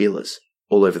famous Sheilas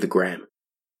all over the gram.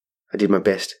 I did my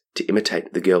best to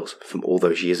imitate the girls from all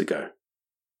those years ago.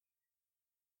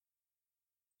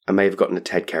 I may have gotten a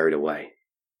tad carried away.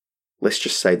 Let's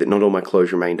just say that not all my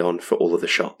clothes remained on for all of the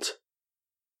shots.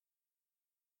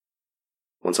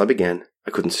 Once I began,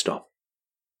 I couldn't stop.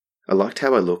 I liked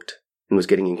how I looked and was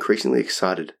getting increasingly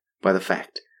excited by the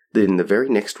fact that in the very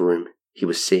next room he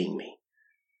was seeing me,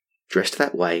 dressed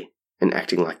that way and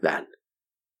acting like that.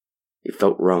 It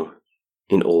felt wrong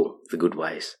in all the good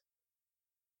ways.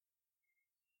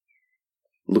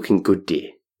 "Looking good,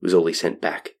 dear," was all he sent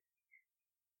back.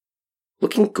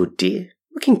 Looking good, dear?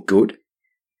 Looking good?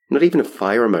 Not even a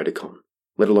fire emoticon,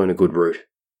 let alone a good route.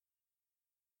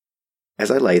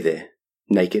 As I lay there,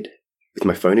 naked, with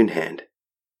my phone in hand,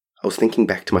 I was thinking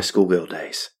back to my schoolgirl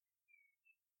days.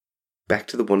 Back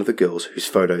to one of the girls whose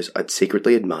photos I'd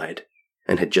secretly admired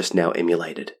and had just now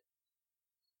emulated.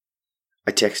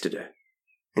 I texted her,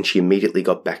 and she immediately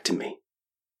got back to me.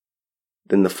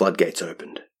 Then the floodgates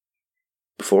opened.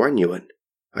 Before I knew it,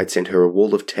 I'd sent her a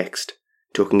wall of text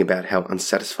talking about how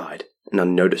unsatisfied and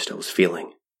unnoticed I was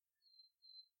feeling.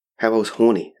 How I was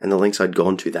horny and the lengths I'd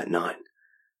gone to that night.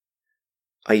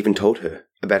 I even told her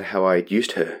about how I had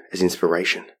used her as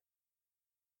inspiration.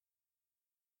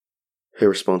 Her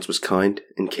response was kind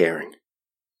and caring.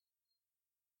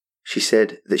 She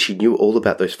said that she knew all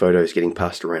about those photos getting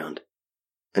passed around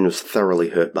and was thoroughly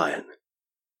hurt by it.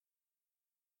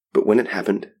 But when it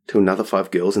happened to another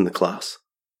 5 girls in the class,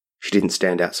 she didn't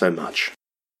stand out so much,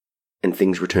 and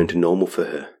things returned to normal for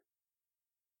her.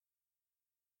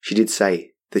 She did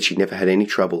say that she never had any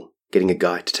trouble getting a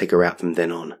guy to take her out from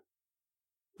then on,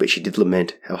 but she did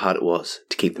lament how hard it was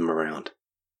to keep them around.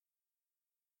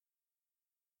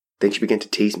 Then she began to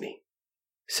tease me,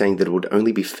 saying that it would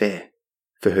only be fair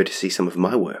for her to see some of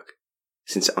my work,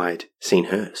 since I'd seen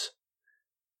hers.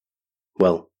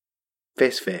 Well,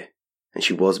 fair's fair, and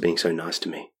she was being so nice to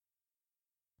me.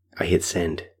 I hit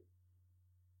send.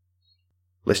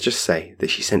 Let's just say that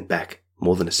she sent back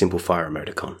more than a simple fire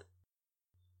emoticon.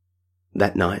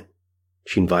 That night,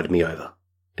 she invited me over,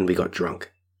 and we got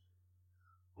drunk.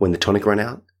 When the tonic ran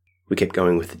out, we kept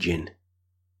going with the gin.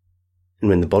 And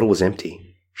when the bottle was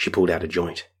empty, she pulled out a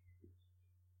joint.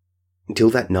 Until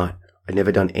that night, I'd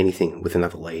never done anything with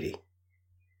another lady.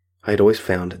 I had always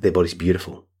found their bodies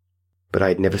beautiful, but I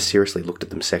had never seriously looked at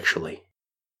them sexually.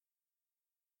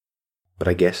 But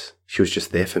I guess she was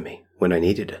just there for me when I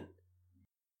needed it.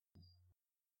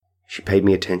 She paid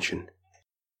me attention.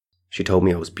 She told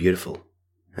me I was beautiful,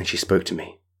 and she spoke to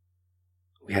me.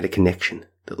 We had a connection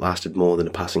that lasted more than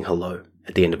a passing hello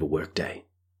at the end of a workday.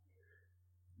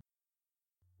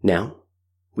 Now,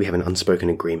 we have an unspoken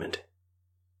agreement.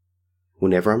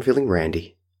 Whenever I'm feeling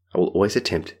randy, I will always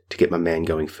attempt to get my man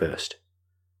going first.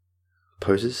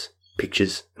 Poses,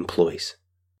 pictures, and ploys.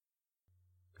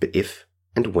 But if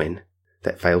and when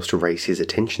that fails to raise his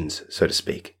attentions, so to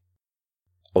speak,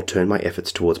 I'll turn my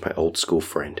efforts towards my old school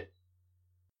friend.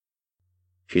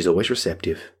 She's always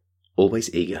receptive,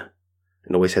 always eager,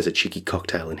 and always has a cheeky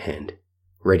cocktail in hand,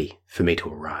 ready for me to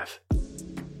arrive.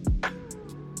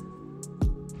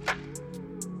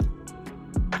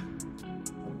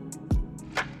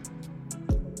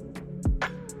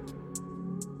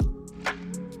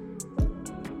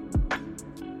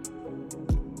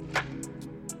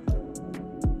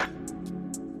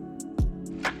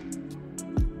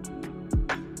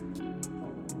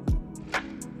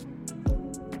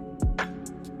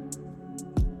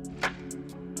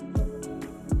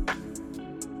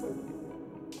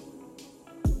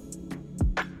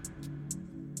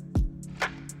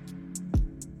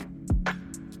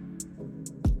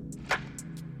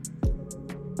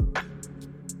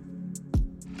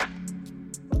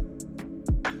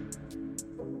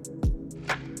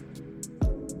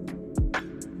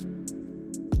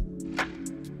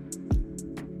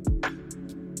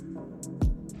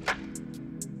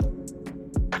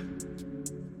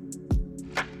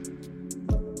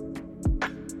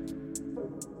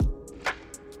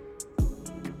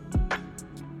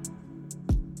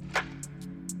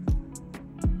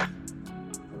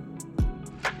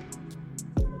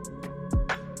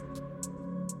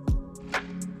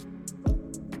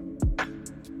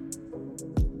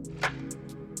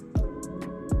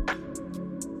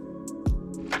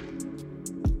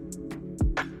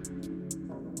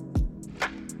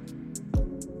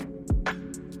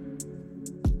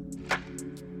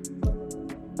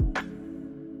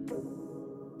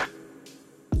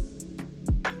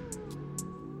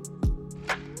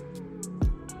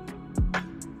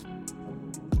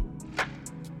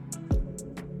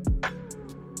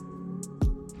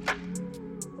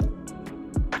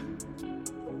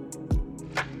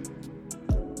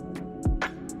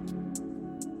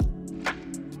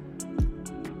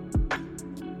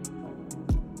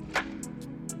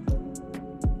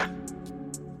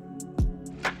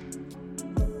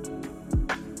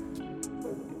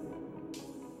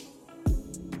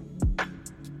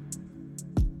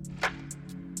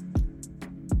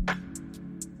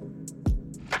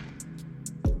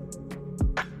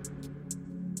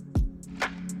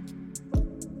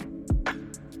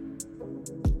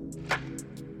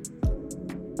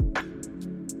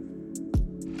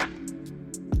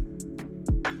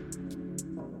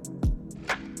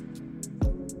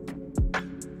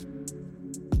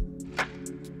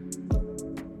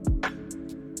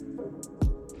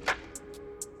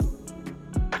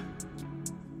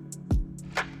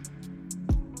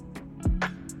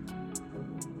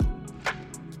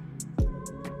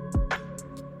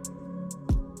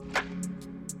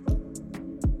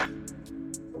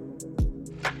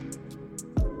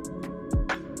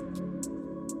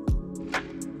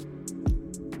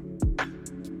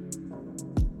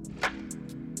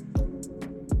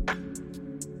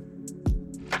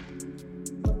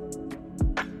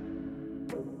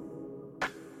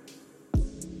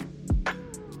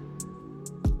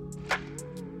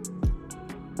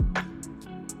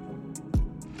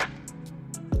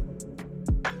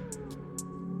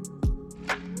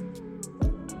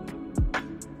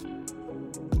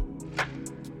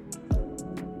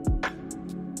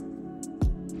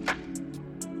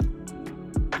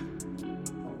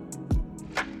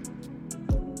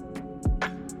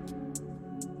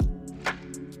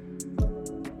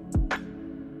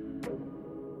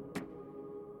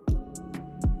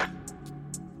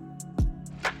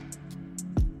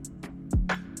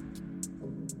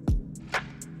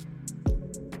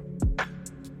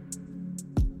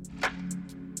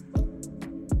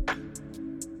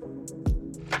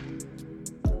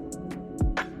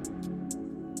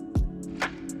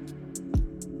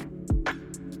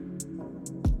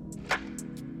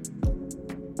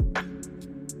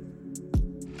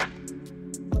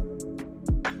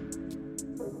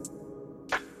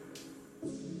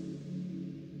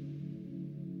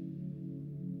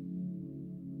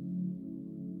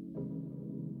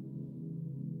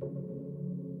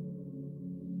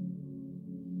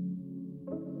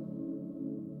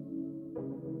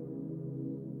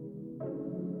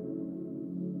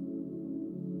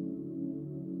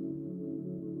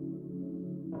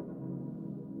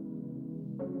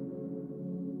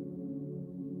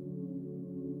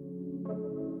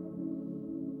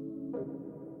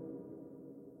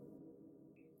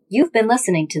 You've been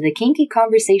listening to the Kinky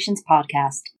Conversations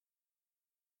podcast.